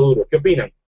Nicolás Maduro. ¿Qué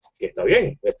opinan? Que está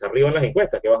bien, está arriba en las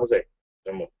encuestas, ¿qué vas a hacer?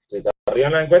 Si está arriba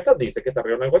en las encuestas, dice que está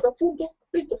arriba en las encuestas, punto,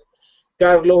 listo.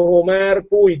 Carlos Omar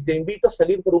Puy, te invito a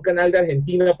salir por un canal de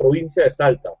Argentina, provincia de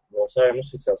Salta. No sabemos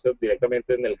si se hace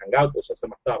directamente en el Hangout o se hace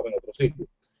más tarde en otro sitio.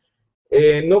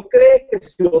 ¿No crees que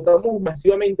si votamos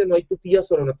masivamente no hay tutía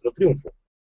sobre nuestro triunfo?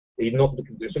 Y no,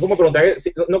 eso es como preguntar,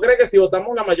 ¿no crees que si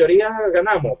votamos la mayoría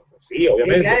ganamos? Sí,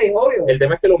 obviamente. Sí, claro, obvio. El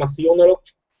tema es que lo masivo no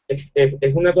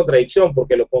es una contradicción,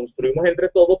 porque lo construimos entre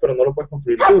todos, pero no lo puedes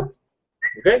construir tú.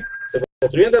 ¿Okay? Se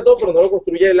construye entre todos, pero no lo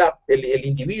construye el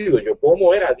individuo. Yo puedo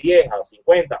mover a 10, a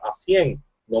 50, a 100,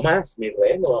 no más. Mis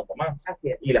redes no dan para más. Así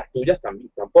es. Y las tuyas también,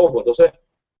 tampoco. Entonces,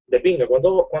 de pinga,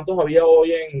 ¿cuántos había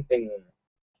hoy en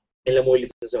la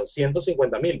movilización?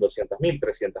 150.000, 200.000,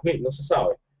 300.000, no se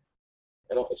sabe.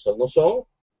 Bueno, esos no son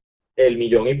el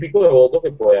millón y pico de votos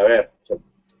que puede haber. O sea,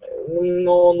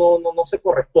 no se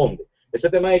corresponde. Ese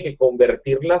tema de que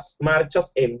convertir las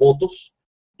marchas en votos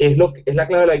es la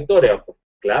clave de la victoria. Pues,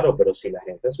 claro, pero si la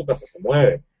gente en su casa se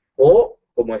mueve. O,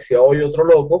 como decía hoy otro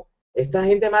loco, esta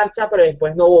gente marcha pero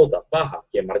después no vota. Baja,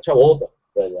 quien marcha vota.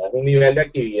 O sea, es un nivel de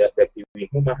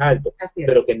activismo más alto,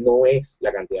 pero que no es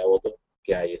la cantidad de votos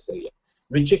que hay ese día.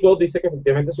 Luis Chicot dice que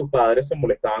efectivamente sus padres se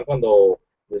molestaban cuando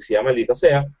decía maldita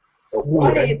sea.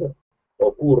 Ocurre.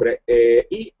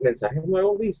 Y mensajes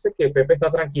nuevos dice que Pepe está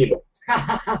tranquilo.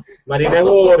 Marina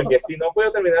Borges, si no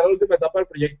puedo terminar la última etapa del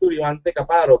proyecto Vivante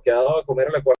Caparo, que ha dado de comer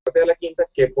a la cuarta y a la quinta,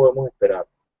 ¿qué podemos esperar?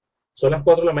 Son las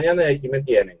 4 de la mañana y aquí me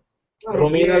tienen.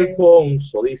 Romina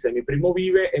Alfonso dice, mi primo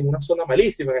vive en una zona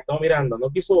malísima en Estado Miranda,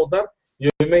 no quiso votar y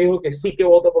hoy me dijo que sí que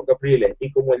vota por Capriles.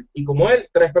 Y como él,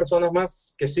 3 personas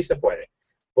más que sí se puede.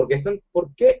 ¿Por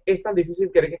qué es tan difícil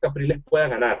creer que Capriles pueda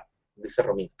ganar? Dice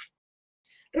Romina.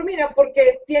 Romina,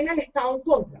 porque tiene el Estado en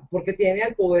contra, porque tiene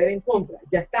al poder en contra,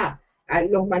 ya está.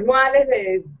 Los manuales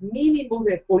mínimos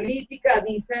de política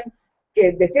dicen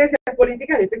que, de ciencias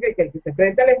políticas, dicen que el que se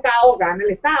enfrenta al Estado gana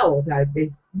el Estado. O sea, es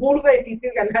burda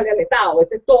difícil ganarle al Estado.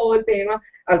 Ese es todo el tema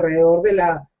alrededor de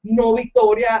la no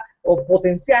victoria o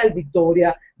potencial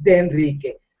victoria de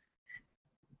Enrique.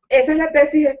 esa es la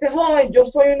tesis de este joven. Yo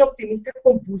soy una optimista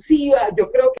compulsiva.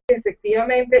 Yo creo que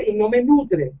efectivamente, y no me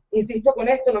nutre, insisto con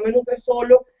esto, no me nutre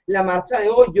solo la marcha de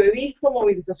hoy. Yo he visto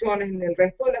movilizaciones en el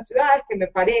resto de las ciudades que me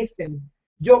parecen,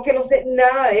 yo que no sé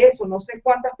nada de eso, no sé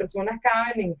cuántas personas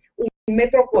caben en un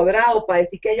metro cuadrado para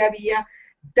decir que ya había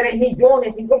 3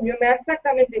 millones, 5 millones, me da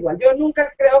exactamente igual. Yo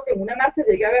nunca creo que en una marcha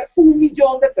llegue a haber 1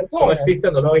 millón de personas. Eso no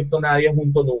existe, no lo ha visto nadie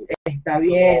junto nunca. Está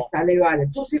bien, No. sale y vale.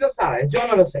 Tú sí lo sabes, yo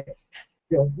no lo sé.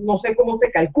 Yo no sé cómo se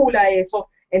calcula eso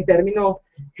en términos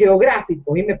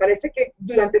geográficos. Y me parece que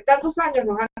durante tantos años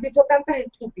nos han dicho tantas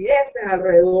estupideces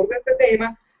alrededor de ese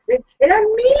tema. Eran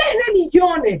miles de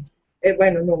millones.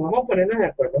 Bueno, no, vamos a ponernos de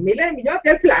acuerdo. Miles de millones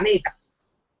del planeta.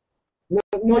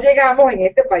 No llegamos en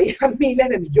este país a miles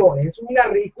de millones. Es una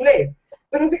ridiculez.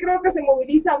 Pero sí creo que se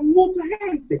moviliza mucha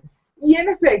gente. Y en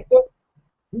efecto,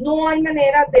 no hay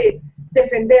manera de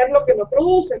defender lo que no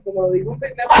produce, como lo dijo en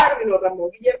primer término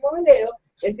Ramón Guillermo Veledo.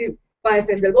 Es decir, para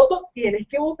defender el voto tienes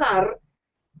que votar,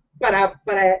 para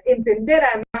entender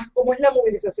además cómo es la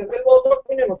movilización del voto.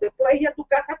 No te puedes ir a tu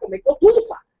casa a comer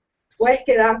cotufa, puedes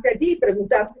quedarte allí,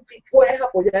 preguntar si puedes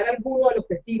apoyar a alguno de los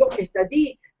testigos que está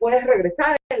allí, puedes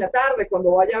regresar en la tarde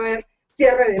cuando vaya a haber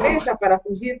cierre de mesa para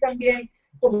fungir también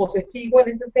como testigo en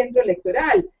ese centro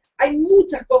electoral. Hay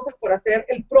muchas cosas por hacer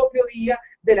el propio día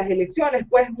de las elecciones.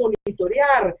 Puedes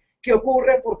monitorear qué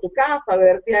ocurre por tu casa,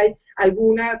 ver si hay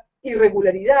alguna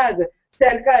irregularidad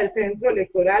cerca del centro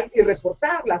electoral y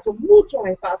reportarla. Son muchos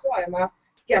espacios, además,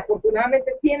 que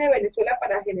afortunadamente tiene Venezuela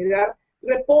para generar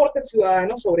reportes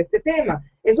ciudadanos sobre este tema.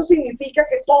 Eso significa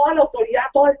que toda la autoridad,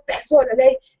 todo el peso de la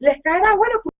ley les caerá.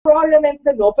 Bueno,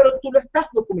 probablemente no, pero tú lo estás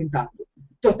documentando.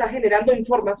 Tú estás generando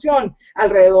información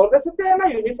alrededor de ese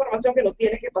tema y una información que no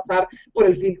tiene que pasar por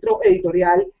el filtro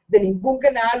editorial de ningún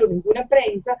canal o ninguna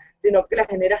prensa, sino que la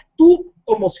generas tú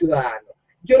como ciudadano.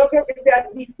 Yo no creo que sea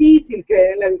difícil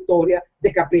creer en la victoria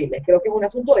de Capriles, creo que es un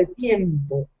asunto de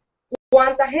tiempo.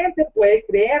 ¿Cuánta gente puede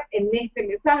creer en este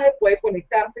mensaje, puede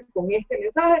conectarse con este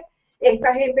mensaje?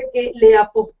 Esta gente que le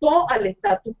apostó al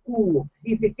status quo.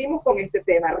 Insistimos con este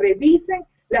tema, revisen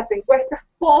las encuestas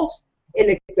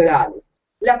post-electorales.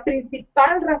 La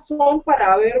principal razón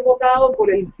para haber votado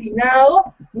por el finado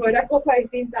no era cosa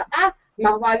distinta a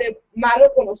más vale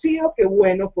malo conocido que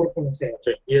bueno por conocer.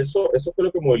 Sí, y eso fue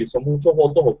lo que movilizó muchos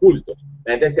votos ocultos.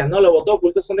 La gente decía, no, los votos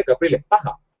ocultos son de Capriles.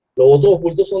 Paja. Los votos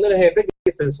ocultos son de la gente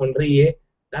que se sonríe.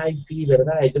 Ay, sí,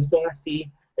 verdad, ellos son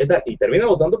así. Y termina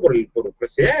votando por el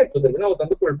presidente, termina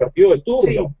votando por el partido de turno.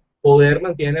 Sí. Poder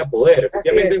mantiene a poder.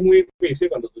 Efectivamente es muy difícil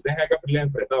cuando tú tienes a Capriles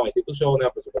enfrentado a instituciones,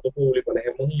 a presupuesto público, a la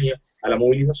hegemonía, a la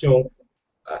movilización,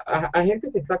 a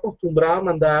gente que está acostumbrada a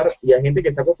mandar y a gente que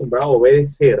está acostumbrada a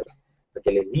obedecer, a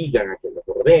que les digan, a que los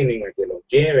ordenen, a que los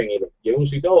lleven y los lleven de un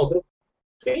sitio a otro.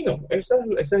 Sí, no, ese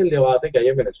es el debate que hay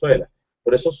en Venezuela.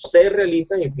 Por eso ser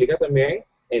realista implica también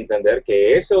entender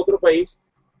que ese otro país,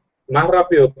 más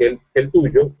rápido que el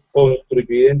tuyo,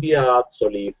 construyó identidad,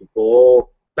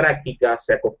 solidificó prácticas,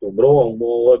 se acostumbró a un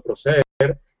modo de proceder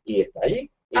y está allí.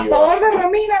 A favor de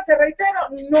Romina, te reitero,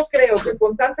 no creo que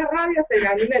con tanta rabia se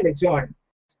gane una elección.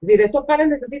 Es decir, estos panes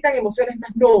necesitan emociones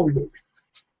más nobles,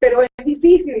 pero es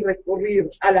difícil recurrir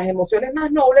a las emociones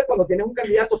más nobles cuando tienes un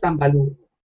candidato tan balurdo.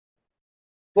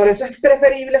 Por eso es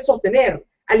preferible sostener,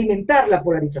 alimentar la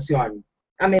polarización,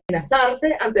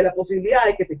 amenazarte ante la posibilidad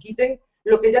de que te quiten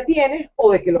lo que ya tienes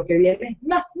o de que lo que viene es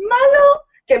más malo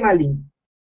que malín.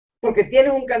 Porque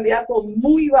tienes un candidato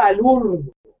muy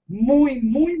balurdo, muy,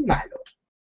 muy malo.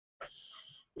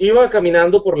 Iba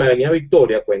caminando por la avenida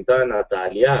Victoria, cuenta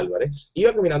Natalia Álvarez,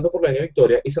 iba caminando por la avenida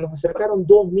Victoria y se nos acercaron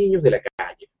 2 niños de la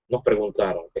calle. Nos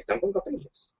preguntaron, ¿están con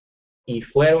Capriles? Y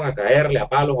fueron a caerle a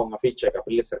palos a una ficha de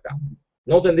Capriles cercano.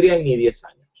 No tendrían ni 10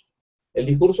 años. El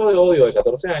discurso de odio de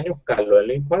 14 años caló en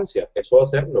la infancia. Eso va a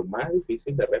ser lo más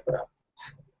difícil de reparar.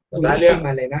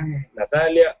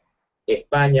 Natalia,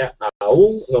 España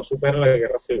aún no supera la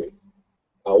guerra civil.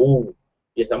 Aún.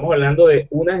 Y estamos hablando de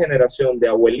una generación de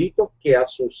abuelitos que a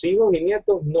sus hijos y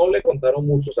nietos no le contaron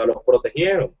mucho, o sea, los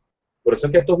protegieron. Por eso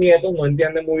es que estos nietos no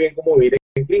entienden muy bien cómo vivir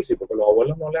en crisis, porque los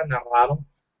abuelos no les narraron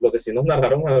lo que sí nos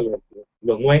narraron a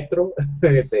los nuestros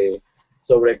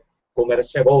sobre comer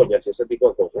cebollas y ese tipo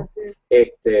de cosas.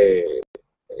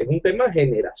 Es un tema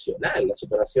generacional. La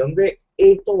superación de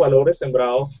estos valores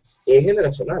sembrados es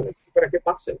generacional. Para que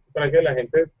pase, para que la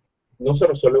gente no se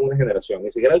resuelve en una generación.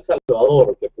 Ni siquiera El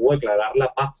Salvador, que pudo declarar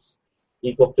la paz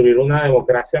y construir una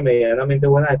democracia medianamente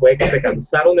buena después de que se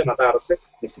cansaron de matarse,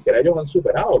 ni siquiera ellos han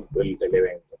superado el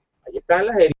evento. Ahí están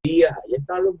las heridas, ahí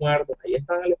están los muertos, ahí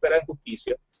están a la espera de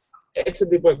justicia. Ese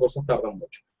tipo de cosas tardan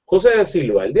mucho. José da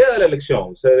Silva, el día de la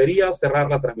elección se debería cerrar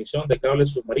la transmisión de cable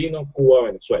submarino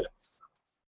Cuba-Venezuela.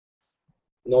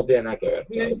 No tiene nada que ver.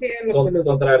 No incide en lo absoluto.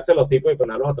 Contraerse los tipos y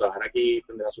ponerlos a trabajar aquí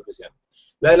tendrá suficiente.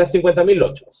 La de las 50.000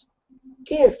 lochas.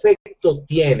 ¿Qué efecto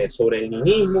tiene sobre el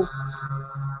niñismo?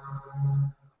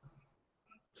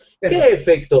 ¿Qué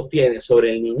efectos tiene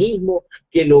sobre el niñismo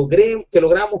que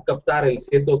logramos captar el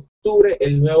 7 de octubre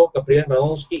el nuevo Capriles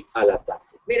Radonsky al ataque?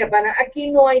 Mira, pana, aquí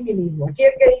no hay ninismo. Aquí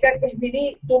el que diga que es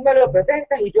niní, tú me lo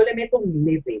presentas y yo le meto un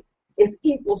lepe. Es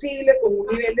imposible con un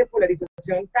nivel de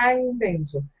polarización tan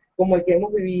intenso como el que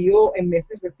hemos vivido en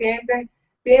meses recientes.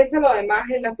 Piénsalo además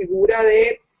en la figura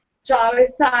de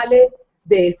Chávez sale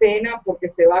de escena porque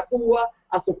se va a Cuba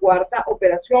a su cuarta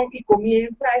operación y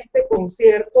comienza este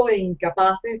concierto de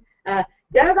incapaces.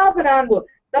 Ya estamos esperando,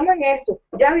 estamos en esto,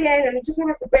 ya viene, el hecho se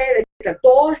recupera,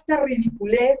 toda esta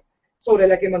ridiculez sobre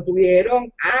la que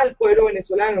mantuvieron al pueblo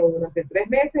venezolano durante 3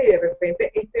 meses y de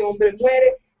repente este hombre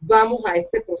muere, vamos a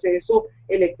este proceso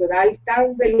electoral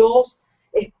tan veloz.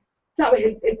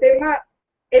 ¿Sabes? El tema,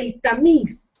 el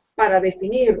tamiz para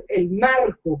definir el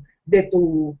marco de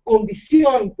tu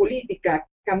condición política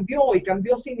cambió y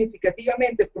cambió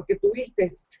significativamente porque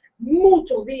tuviste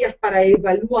muchos días para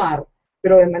evaluar,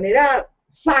 pero de manera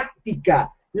fáctica,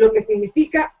 lo que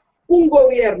significa un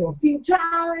gobierno sin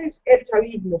Chávez, el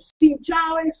chavismo sin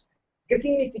Chávez, qué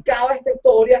significaba esta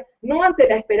historia, no ante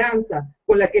la esperanza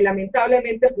con la que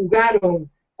lamentablemente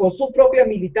jugaron con su propia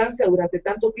militancia durante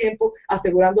tanto tiempo,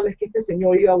 asegurándoles que este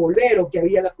señor iba a volver o que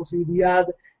había la posibilidad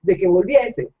de que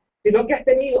volviese, sino que has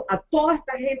tenido a toda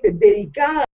esta gente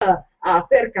dedicada a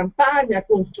hacer campaña, a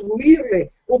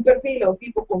construirle un perfil a un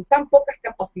tipo con tan pocas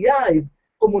capacidades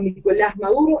como Nicolás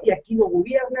Maduro, y aquí no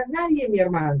gobierna nadie, mi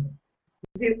hermano.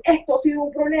 Es decir, esto ha sido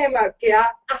un problema que ha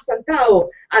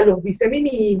asaltado a los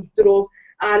viceministros,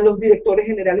 a los directores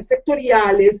generales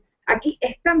sectoriales. Aquí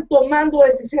están tomando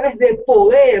decisiones de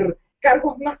poder,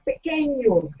 cargos más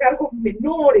pequeños, cargos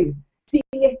menores, sin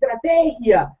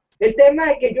estrategia. El tema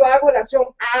de que yo hago la acción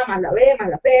A más la B más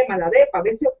la C más la D para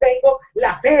ver si obtengo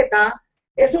la Z,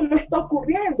 eso no está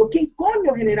ocurriendo. ¿Quién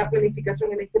coño genera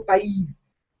planificación en este país?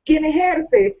 ¿Quién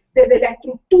ejerce desde la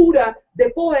estructura de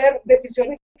poder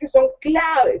decisiones que son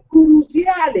claves,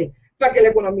 cruciales, para que la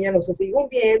economía no se siga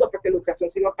hundiendo, para que la educación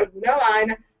sirva para alguna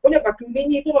vaina, coño, para que un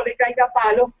niñito no le caiga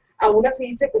palos a un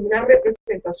afiche con una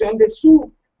representación de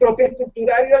su propia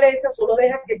estructura de violencia, solo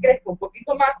deja que crezca un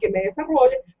poquito más, que me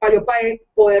desarrolle, para yo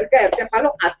poder caerte a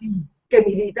palos a ti, que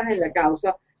militas en la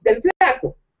causa del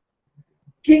flaco.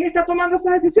 ¿Quién está tomando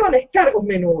esas decisiones? Cargos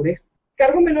menores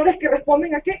que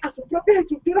responden ¿a qué? A sus propias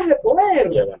estructuras de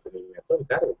poder. Y el mantenimiento del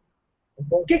cargo.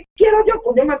 ¿Qué quiero yo,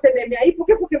 coño, mantenerme ahí? ¿Por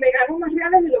qué? Porque me gano más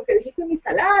reales de lo que dice mi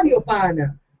salario,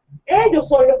 pana. Ellos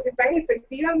son los que están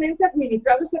efectivamente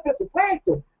administrando ese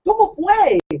presupuesto. ¿Cómo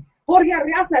fue? Jorge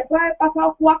Arreaza, después de haber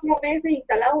pasado 4 meses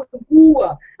instalado en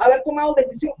Cuba, haber tomado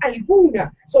decisión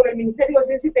alguna sobre el Ministerio de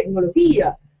Ciencia y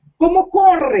Tecnología. ¿Cómo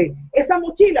corre esa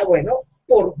mochila? Bueno,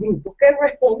 por grupos que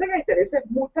responden a intereses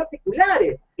muy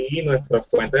particulares. Y nuestra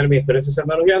fuente del Ministerio de Ciencia y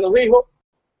Tecnología nos dijo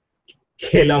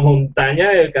que la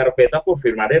montaña de carpetas por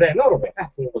firmar era enorme.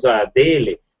 Así es. O sea,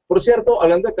 dele. Por cierto,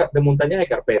 hablando de montañas de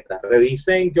carpetas,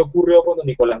 revisen qué ocurrió cuando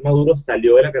Nicolás Maduro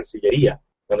salió de la Cancillería,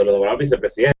 cuando lo nombraron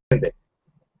vicepresidente.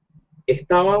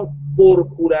 Estaban por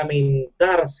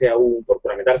juramentarse aún,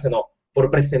 por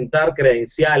presentar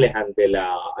credenciales ante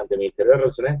el Ministerio de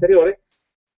Relaciones Exteriores,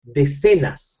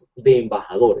 decenas de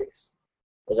embajadores.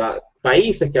 O sea,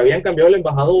 países que habían cambiado el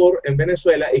embajador en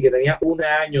Venezuela y que tenía 1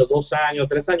 año, 2 años,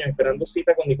 3 años esperando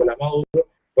cita con Nicolás Maduro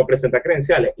para presentar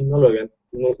credenciales y no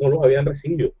los habían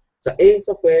recibido. O sea,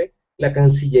 esa fue la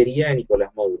Cancillería de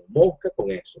Nicolás Maduro. Mosca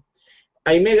con eso.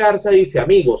 Aimé Garza dice,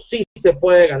 amigos, sí se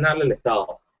puede ganarle al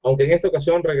Estado, aunque en esta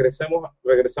ocasión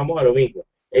regresamos a lo mismo.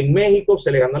 En México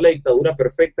se le ganó la dictadura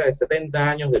perfecta de 70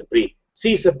 años del PRI.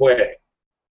 Sí se puede.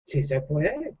 Sí se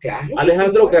puede, claro.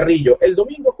 Alejandro Carrillo, el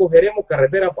domingo cogeremos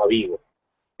carretera para Vigo.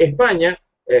 España,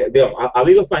 a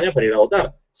Vigo, España, para ir a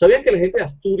votar. ¿Sabían que la gente de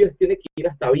Asturias tiene que ir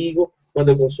hasta Vigo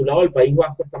cuando el consulado del País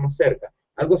Vasco está más cerca?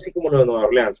 Algo así como lo de Nueva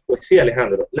Orleans. Pues sí,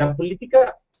 Alejandro, la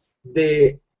política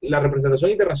de la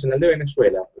representación internacional de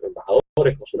Venezuela, los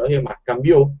embajadores, consulados y demás,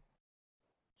 cambió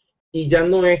y ya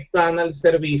no están al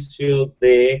servicio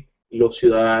de los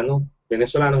ciudadanos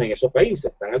venezolanos en esos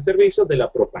países, están al servicio de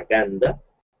la propaganda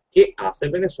que hace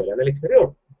Venezuela en el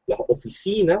exterior. Las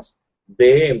oficinas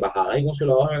de embajadas y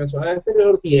consulados de Venezuela en el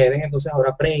exterior tienen entonces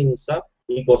ahora prensa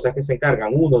y cosas que se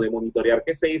encargan, uno, de monitorear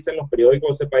qué se dice en los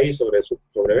periódicos de ese país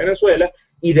sobre Venezuela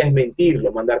y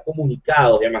desmentirlo, mandar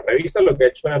comunicados y además revisar lo que ha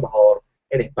hecho el embajador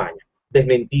en España,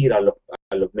 desmentir a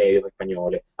los medios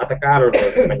españoles, atacar a los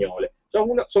medios españoles.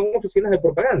 Son oficinas de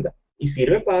propaganda y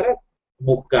sirven para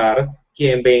buscar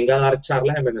quien venga a dar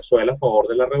charlas en Venezuela a favor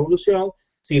de la revolución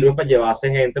sirve para llevarse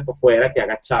gente por fuera que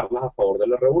haga charlas a favor de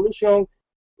la revolución.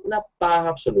 Una paja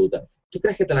absoluta. ¿Tú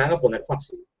crees que te la van a poner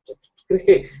fácil? ¿Tú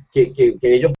crees que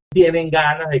ellos tienen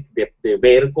ganas de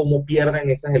ver cómo pierden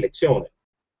esas elecciones?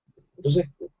 Entonces,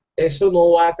 eso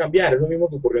no va a cambiar. Es lo mismo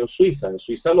que ocurrió en Suiza. En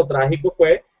Suiza lo trágico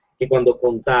fue que cuando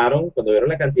vieron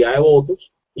la cantidad de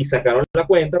votos y sacaron la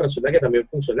cuenta, resulta que también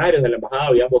funcionarios de la embajada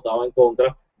habían votado en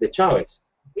contra de Chávez.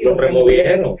 Los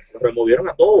removieron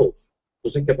a todos.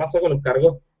 Entonces, ¿qué pasa con los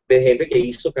cargos de gente que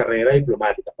hizo carrera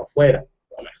diplomática para afuera?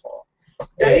 No me jodas.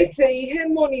 David, se dije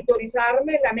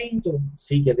monitorizarme, lamento.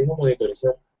 Sí, ¿quién dijo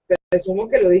monitorizar? Presumo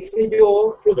que lo dije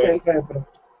yo, Sí. pero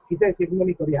quise decir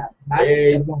monitorear.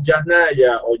 ¿Vale?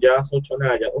 Yasnaya o Yas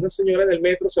Ochonaya, una señora del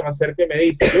metro se me acerca y me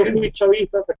dice, yo fui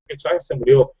chavista hasta que Chávez se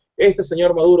murió, este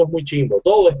señor Maduro es muy chimbo,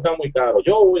 todo está muy caro,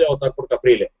 yo voy a votar por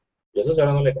Capriles. Y a esa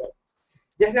señora no le creo.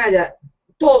 Yasnaya,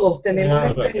 todos tenemos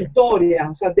nuestras historias,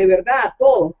 o sea, de verdad,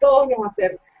 todos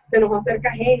se nos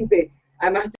acerca gente.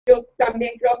 Además, yo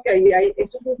también creo que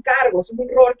eso es un cargo, eso es un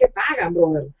rol que pagan,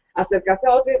 brother. Acercarse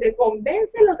a otro y de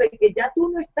convéncelos de que ya tú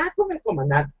no estás con el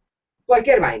comandante.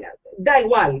 Cualquier vaina, da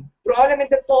igual.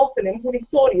 Probablemente todos tenemos una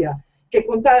historia que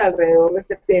contar alrededor de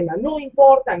este tema. No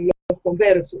importan los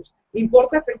conversos,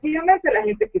 importa efectivamente la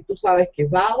gente que tú sabes que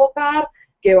va a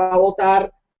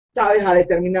votar, sabes, a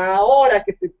determinada hora.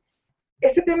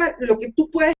 Este tema, lo que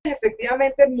tú puedes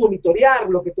efectivamente monitorear,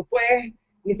 lo que tú puedes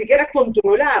ni siquiera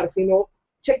controlar, sino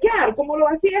chequear, como lo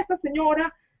decía esta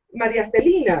señora María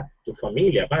Celina. Tu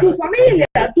familia,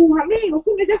 tus amigos,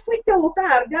 tú ya fuiste a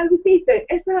votar, ya lo hiciste.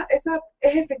 Esa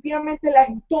es efectivamente la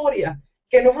historia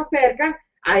que nos acercan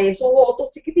a esos votos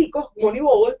chiquiticos,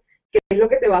 Moneyball, que es lo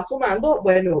que te va sumando,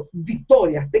 bueno,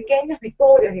 victorias, pequeñas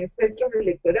victorias en centros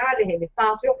electorales, en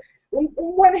espacios. Un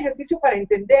buen ejercicio para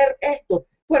entender esto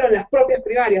fueron las propias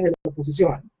primarias de la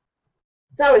oposición.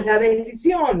 ¿Sabes? La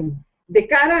decisión de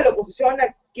cara a la oposición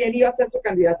a quién iba a ser su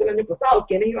candidato el año pasado,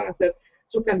 quiénes iban a ser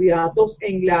sus candidatos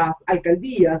en las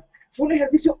alcaldías. Fue un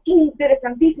ejercicio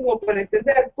interesantísimo para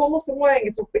entender cómo se mueven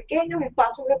esos pequeños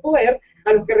espacios de poder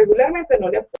a los que regularmente no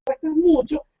le apuestas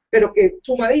mucho, pero que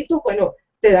sumaditos, bueno,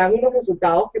 te dan unos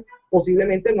resultados que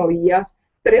posiblemente no habías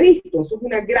previsto. Eso es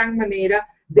una gran manera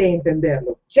de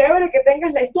entenderlo. Chévere que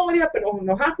tengas la historia, pero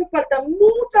nos hace falta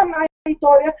mucha más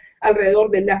historia alrededor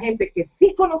de la gente que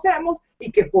sí conocemos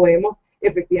y que podemos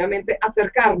efectivamente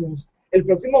acercarnos el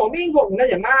próximo domingo, una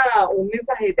llamada, un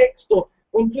mensaje de texto,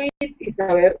 un tweet y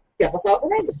saber qué ha pasado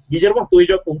con ellos. Guillermo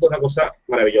Astudillo apunta una cosa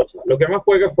maravillosa. Lo que más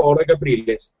juega a favor de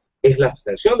Capriles es la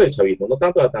abstención del chavismo, no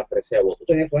tanto la transferencia de votos.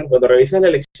 Cuando revisas la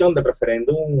elección del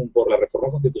referéndum por la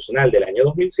reforma constitucional del año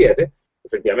 2007,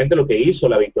 efectivamente lo que hizo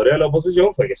la victoria de la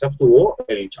oposición fue que se abstuvo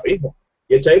el chavismo.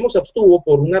 Y el chavismo se abstuvo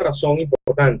por una razón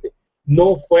importante.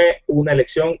 No fue una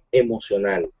elección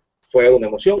emocional, fue una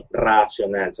emoción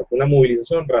racional, o sea, fue una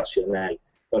movilización racional.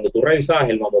 Cuando tú revisabas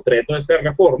el mamotreto de esa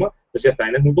reforma, decías, esta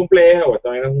vaina es muy compleja, o esta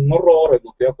vaina es un horror, o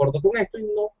no estoy de acuerdo con esto, y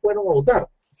no fueron a votar.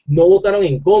 No votaron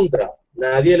en contra.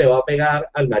 Nadie le va a pegar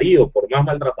al marido, por más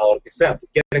maltratador que sea. Tú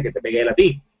quieres que te pegue él a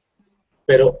ti,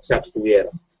 pero se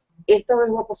abstuvieron. ¿Esta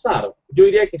vez va a pasar? Yo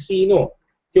diría que sí y no.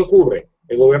 ¿Qué ocurre?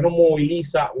 El gobierno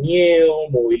moviliza miedo,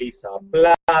 moviliza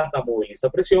plata, moviliza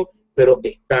presión, pero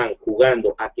están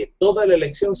jugando a que toda la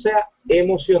elección sea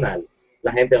emocional.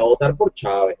 La gente va a votar por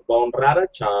Chávez, va a honrar a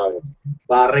Chávez,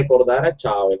 va a recordar a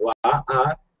Chávez, va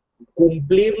a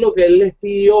cumplir lo que él les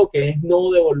pidió, que es no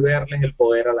devolverles el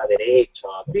poder a la derecha.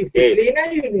 No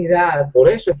Disciplina y unidad. Por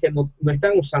eso es que no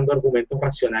están usando argumentos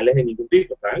racionales de ningún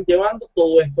tipo, están llevando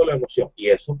todo esto a la emoción, y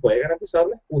eso puede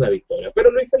garantizarles una victoria.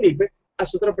 Pero Luis Felipe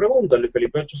hace otra pregunta, Luis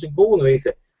Felipe 851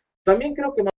 dice, también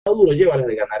creo que Maduro lleva las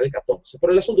de ganar el 14%,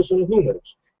 pero el asunto son los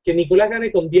números. Que Nicolás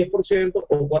gane con 10%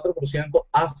 o 4%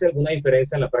 hace alguna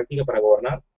diferencia en la práctica para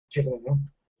gobernar.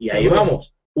 Y ahí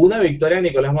vamos. Una victoria de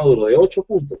Nicolás Maduro de 8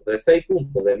 puntos, de 6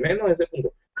 puntos, de menos de 6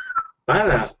 puntos.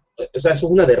 Pana, o sea, eso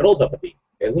es una derrota para ti.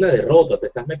 Es una derrota. Te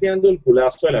estás metiendo el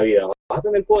culazo de la vida. Vas a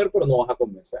tener poder, pero no vas a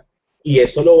convencer. Y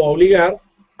eso lo va a obligar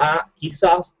a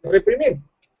quizás reprimir.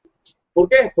 ¿Por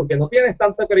qué? Porque no tienes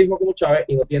tanta carisma como Chávez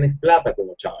y no tienes plata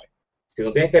como Chávez. Si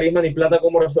no tienes carisma ni plata,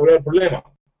 ¿cómo resolver el problema?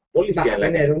 Policía. Va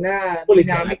a tener una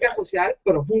dinámica social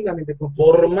profundamente confundida.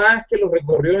 Por más que los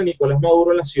recorridos de Nicolás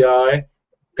Maduro en las ciudades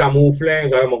camuflen, o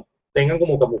sea, tengan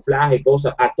como camuflaje y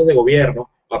cosas, actos de gobierno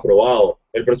aprobados,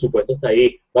 el presupuesto está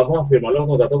ahí, vamos a firmar los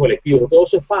contratos colectivos, todo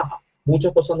eso es paja.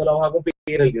 Muchas cosas no las vas a cumplir,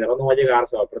 el dinero no va a llegar,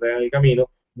 se va a perder en el camino,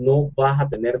 no vas a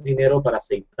tener dinero para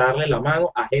aceitarle la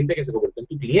mano a gente que se convirtió en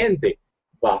tu cliente,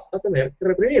 vas a tener que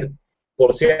reprimir.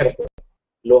 Por cierto,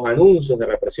 los anuncios de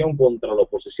represión contra la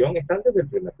oposición están desde el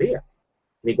primer día.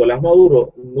 Nicolás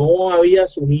Maduro no había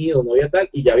asumido, no había tal,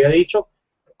 y ya había dicho,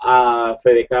 a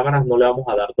Fede Cámaras no le vamos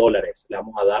a dar dólares, le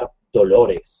vamos a dar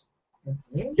dolores.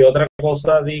 ¿Qué otra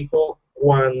cosa dijo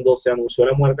cuando se anunció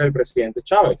la muerte del presidente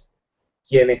Chávez?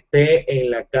 Quien esté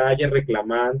en la calle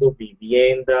reclamando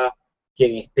vivienda,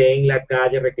 quien esté en la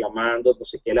calle reclamando no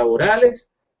sé qué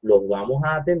laborales, los vamos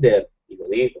a atender, y lo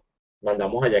dijo.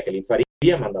 Mandamos a Jacqueline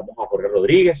Faría, mandamos a Jorge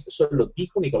Rodríguez, eso lo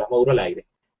dijo Nicolás Maduro al aire.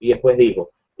 Y después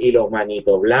dijo, y los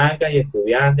manitos blancas y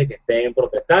estudiantes que estén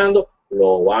protestando,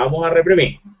 lo vamos a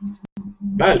reprimir.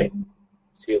 Vale,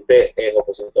 si usted es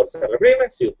opositor se reprime,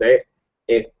 si usted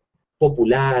es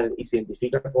popular y se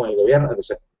identifica con el gobierno,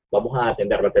 entonces vamos a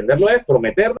atenderlo. Atenderlo es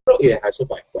prometerlo y dejar eso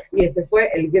para después. Y ese fue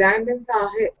el gran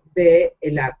mensaje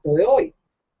del acto de hoy.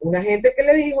 Una gente que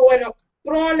le dijo, bueno,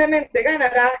 probablemente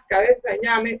ganarás, cabeza de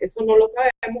ñame, eso no lo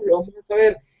sabemos, lo vamos a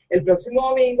saber el próximo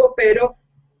domingo, pero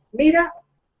mira,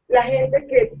 la gente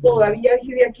que todavía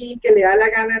vive aquí, que le da la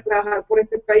gana de trabajar por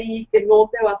este país, que no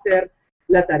te va a hacer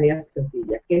la tarea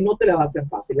sencilla, que no te la va a hacer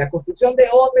fácil. La construcción de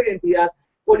otra identidad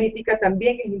política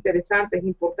también es interesante, es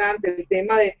importante, el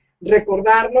tema de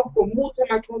recordarnos con mucha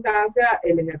más constancia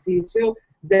el ejercicio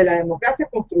de la democracia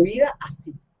construida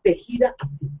así, tejida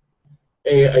así.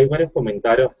 Hay varios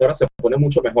comentarios, hasta ahora se pone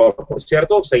mucho mejor. Por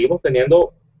cierto, seguimos teniendo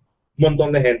un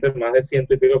montón de gente, más de 100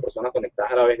 y pico de personas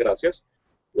conectadas a la vez, gracias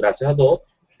a todos.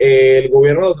 El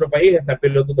gobierno de otro país está en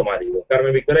piloto automático.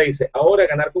 Carmen Victoria dice, ahora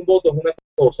ganar con votos es una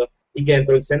cosa y que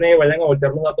dentro del CNE vayan a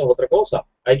voltear los datos es otra cosa.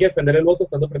 Hay que defender el voto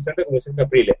estando presente, como dice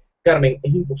Capriles. Carmen,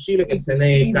 es imposible que el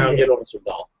CNE cambie los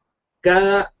resultados.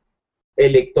 Cada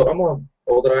elector, vamos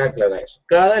otra vez a aclarar eso,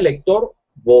 cada elector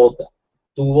vota.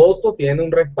 Tu voto tiene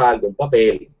un respaldo, un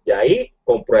papel, y ahí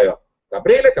comprueba.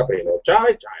 Capriles, o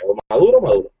Chávez, o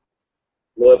Maduro.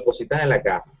 Lo depositas en la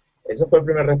caja. Ese fue el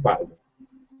primer respaldo.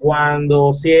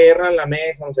 Cuando cierran la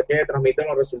mesa, no sé qué, transmiten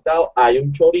los resultados, hay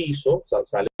un chorizo, o sea,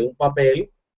 sale un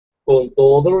papel con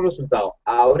todos los resultados.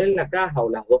 Abren la caja o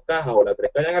las dos cajas o las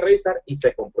tres que vayan a revisar y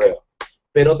se comprueba.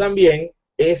 Pero también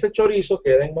ese chorizo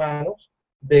queda en manos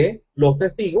de los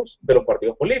testigos de los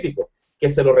partidos políticos, que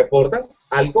se lo reportan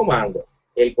al comando.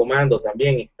 El comando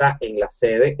también está en la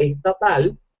sede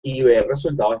estatal y ve el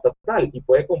resultado estatal y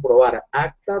puede comprobar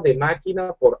acta de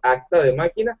máquina por acta de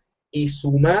máquina y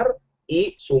sumar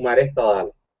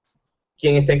estadal.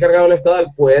 Quien esté encargado del estadal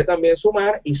puede también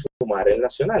sumar y sumar el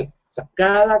nacional. O sea,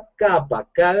 cada capa,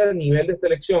 cada nivel de esta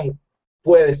elección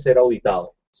puede ser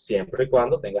auditado, siempre y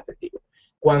cuando tengas testigos.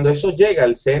 Cuando eso llega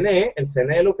al CNE, el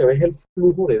CNE lo que ve es el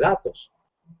flujo de datos.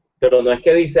 Pero no es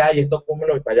que dice, ay, esto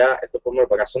pónmelo para allá, esto pónmelo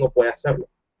para acá, eso no puede hacerlo.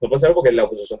 No puede hacerlo porque la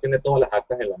oposición tiene todas las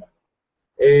actas en la mano.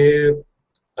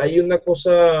 Hay una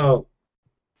cosa,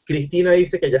 Cristina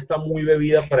dice que ya está muy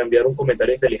bebida para enviar un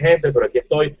comentario inteligente, pero aquí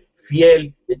estoy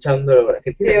fiel, echándole horas.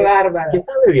 ¡Qué bárbara! ¿Qué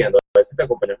estás bebiendo? A ver si te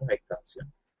acompañamos a distancia.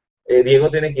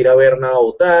 Diego tiene que ir a Berna a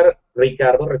votar.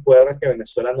 Ricardo recuerda que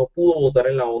Venezuela no pudo votar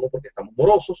en la ONU porque estamos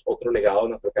morosos, otro legado de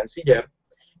nuestro canciller.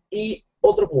 Y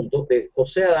otro punto de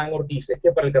José Adán Ortiz es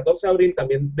que para el 14 de abril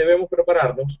también debemos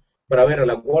prepararnos para ver a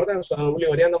la Guardia Nacional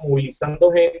Bolivariana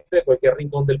movilizando gente de cualquier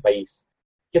rincón del país.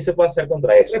 ¿Qué se puede hacer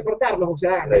contra eso? Reportarlos, o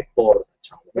sea. Reporta,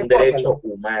 chavo. Un derecho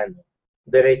humano.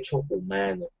 Derecho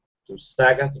humano. Tú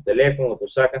sacas tu teléfono, tú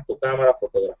sacas tu cámara,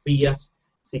 fotografías.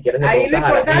 Si quieres ahí lo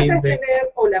importante es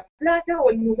tener o la placa o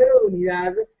el número de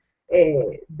unidad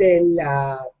de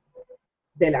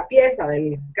la pieza,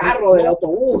 del carro, del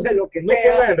autobús, de lo que sea.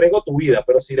 No pongas en riesgo tu vida,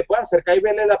 pero si le puedes acercar y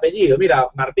verle el apellido. Mira,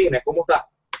 Martínez, ¿cómo está?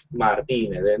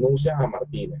 Martínez, denuncias a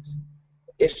Martínez.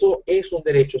 Eso es un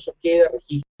derecho, eso queda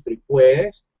registro y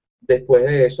puedes, después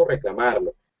de eso,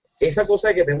 reclamarlo. Esa cosa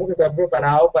de que tenemos que estar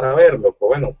preparados para verlo, pues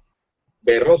bueno,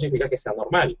 verlo significa que sea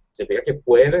normal, significa que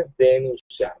puedes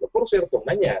denunciarlo. Por cierto,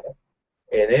 mañana,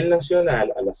 en el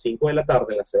Nacional, a las 5 de la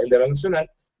tarde, en la sede del Diario Nacional,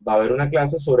 va a haber una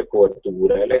clase sobre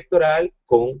cobertura electoral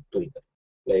con Twitter.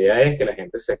 La idea es que la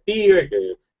gente se active,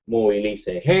 que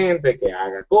movilice gente, que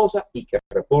haga cosas y que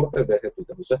reporte desde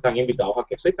Twitter. Entonces están invitados a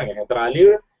que asistan, es entrada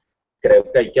libre.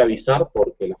 Creo que hay que avisar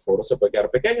porque el aforo se puede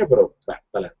quedar pequeño, pero para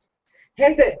adelante.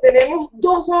 Gente, tenemos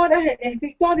 2 horas en esta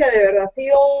historia, de verdad ha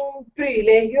sido un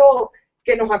privilegio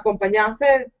que nos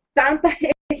acompañase tanta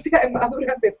gente, además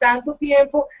durante tanto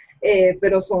tiempo,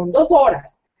 pero son 2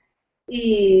 horas.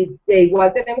 Y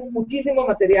igual tenemos muchísimo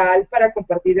material para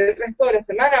compartir el resto de la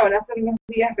semana, van a ser unos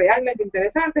días realmente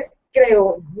interesantes.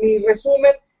 Creo, mi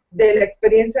resumen de la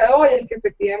experiencia de hoy es que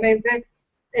efectivamente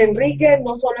Enrique,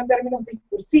 no solo en términos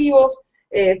discursivos,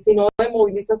 sino de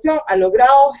movilización, ha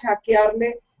logrado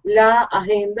hackearle la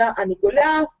agenda a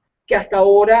Nicolás, que hasta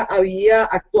ahora había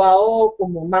actuado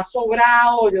como más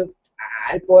sobrado,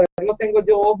 el poder lo tengo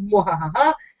yo,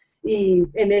 mujajaja, y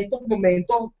en estos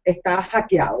momentos está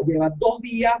hackeado. Lleva 2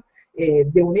 días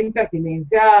de una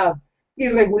impertinencia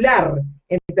irregular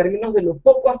en términos de lo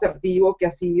poco asertivo que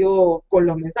ha sido con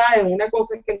los mensajes. Una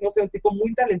cosa es que no sea un tipo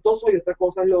muy talentoso y otra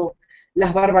cosa es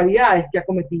las barbaridades que ha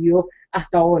cometido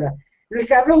hasta ahora. Luis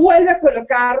Carlos vuelve a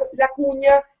colocar la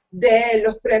cuña de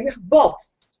los premios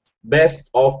Vox. Best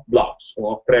of Blogs,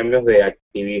 unos premios de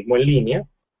activismo en línea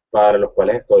para los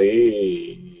cuales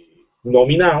estoy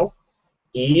nominado,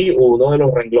 y uno de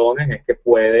los renglones es que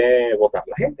puede votar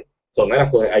la gente. Son de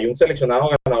las cosas. Hay un seleccionado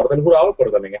ganador del jurado,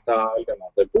 pero también está el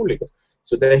ganador del público.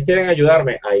 Si ustedes quieren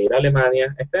ayudarme a ir a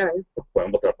Alemania este año, pues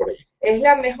pueden votar por ella. Es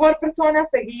la mejor persona a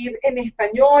seguir en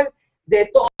español de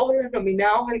todos los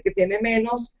nominados, el que tiene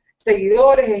menos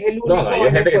seguidores, es el único No, hay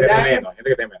gente que tiene menos, hay gente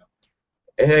que tiene menos.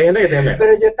 Hay gente que tiene menos.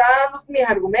 Pero yo estaba dando mis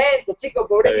argumentos, chicos,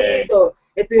 pobrecito.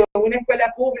 Estudió en una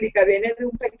escuela pública, viene de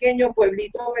un pequeño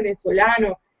pueblito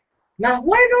venezolano. Más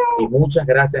bueno. Y muchas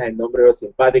gracias en nombre de los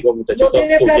simpáticos muchachitos. No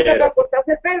tiene plata para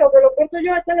cortarse el pelo, se lo corto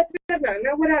yo, échale pierna,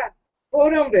 no, buena.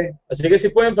 Pobre hombre. Así que si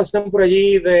pueden pasar por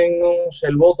allí, denos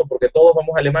el voto, porque todos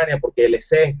vamos a Alemania, porque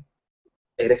LC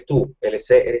eres tú,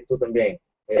 LC eres tú también.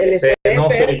 LC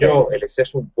no soy yo, LC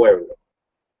es un pueblo.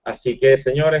 Así que,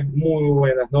 señores, muy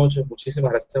buenas noches,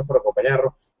 muchísimas gracias por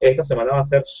acompañarnos. Esta semana va a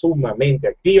ser sumamente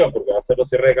activa porque va a ser los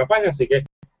cierres de campaña, así que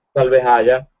tal vez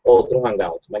haya otros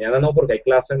hangouts. Mañana no, porque hay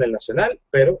clase en el Nacional,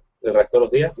 pero el resto de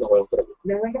los días nos vemos por aquí.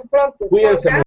 Nos vemos pronto. Cuídense. Chao,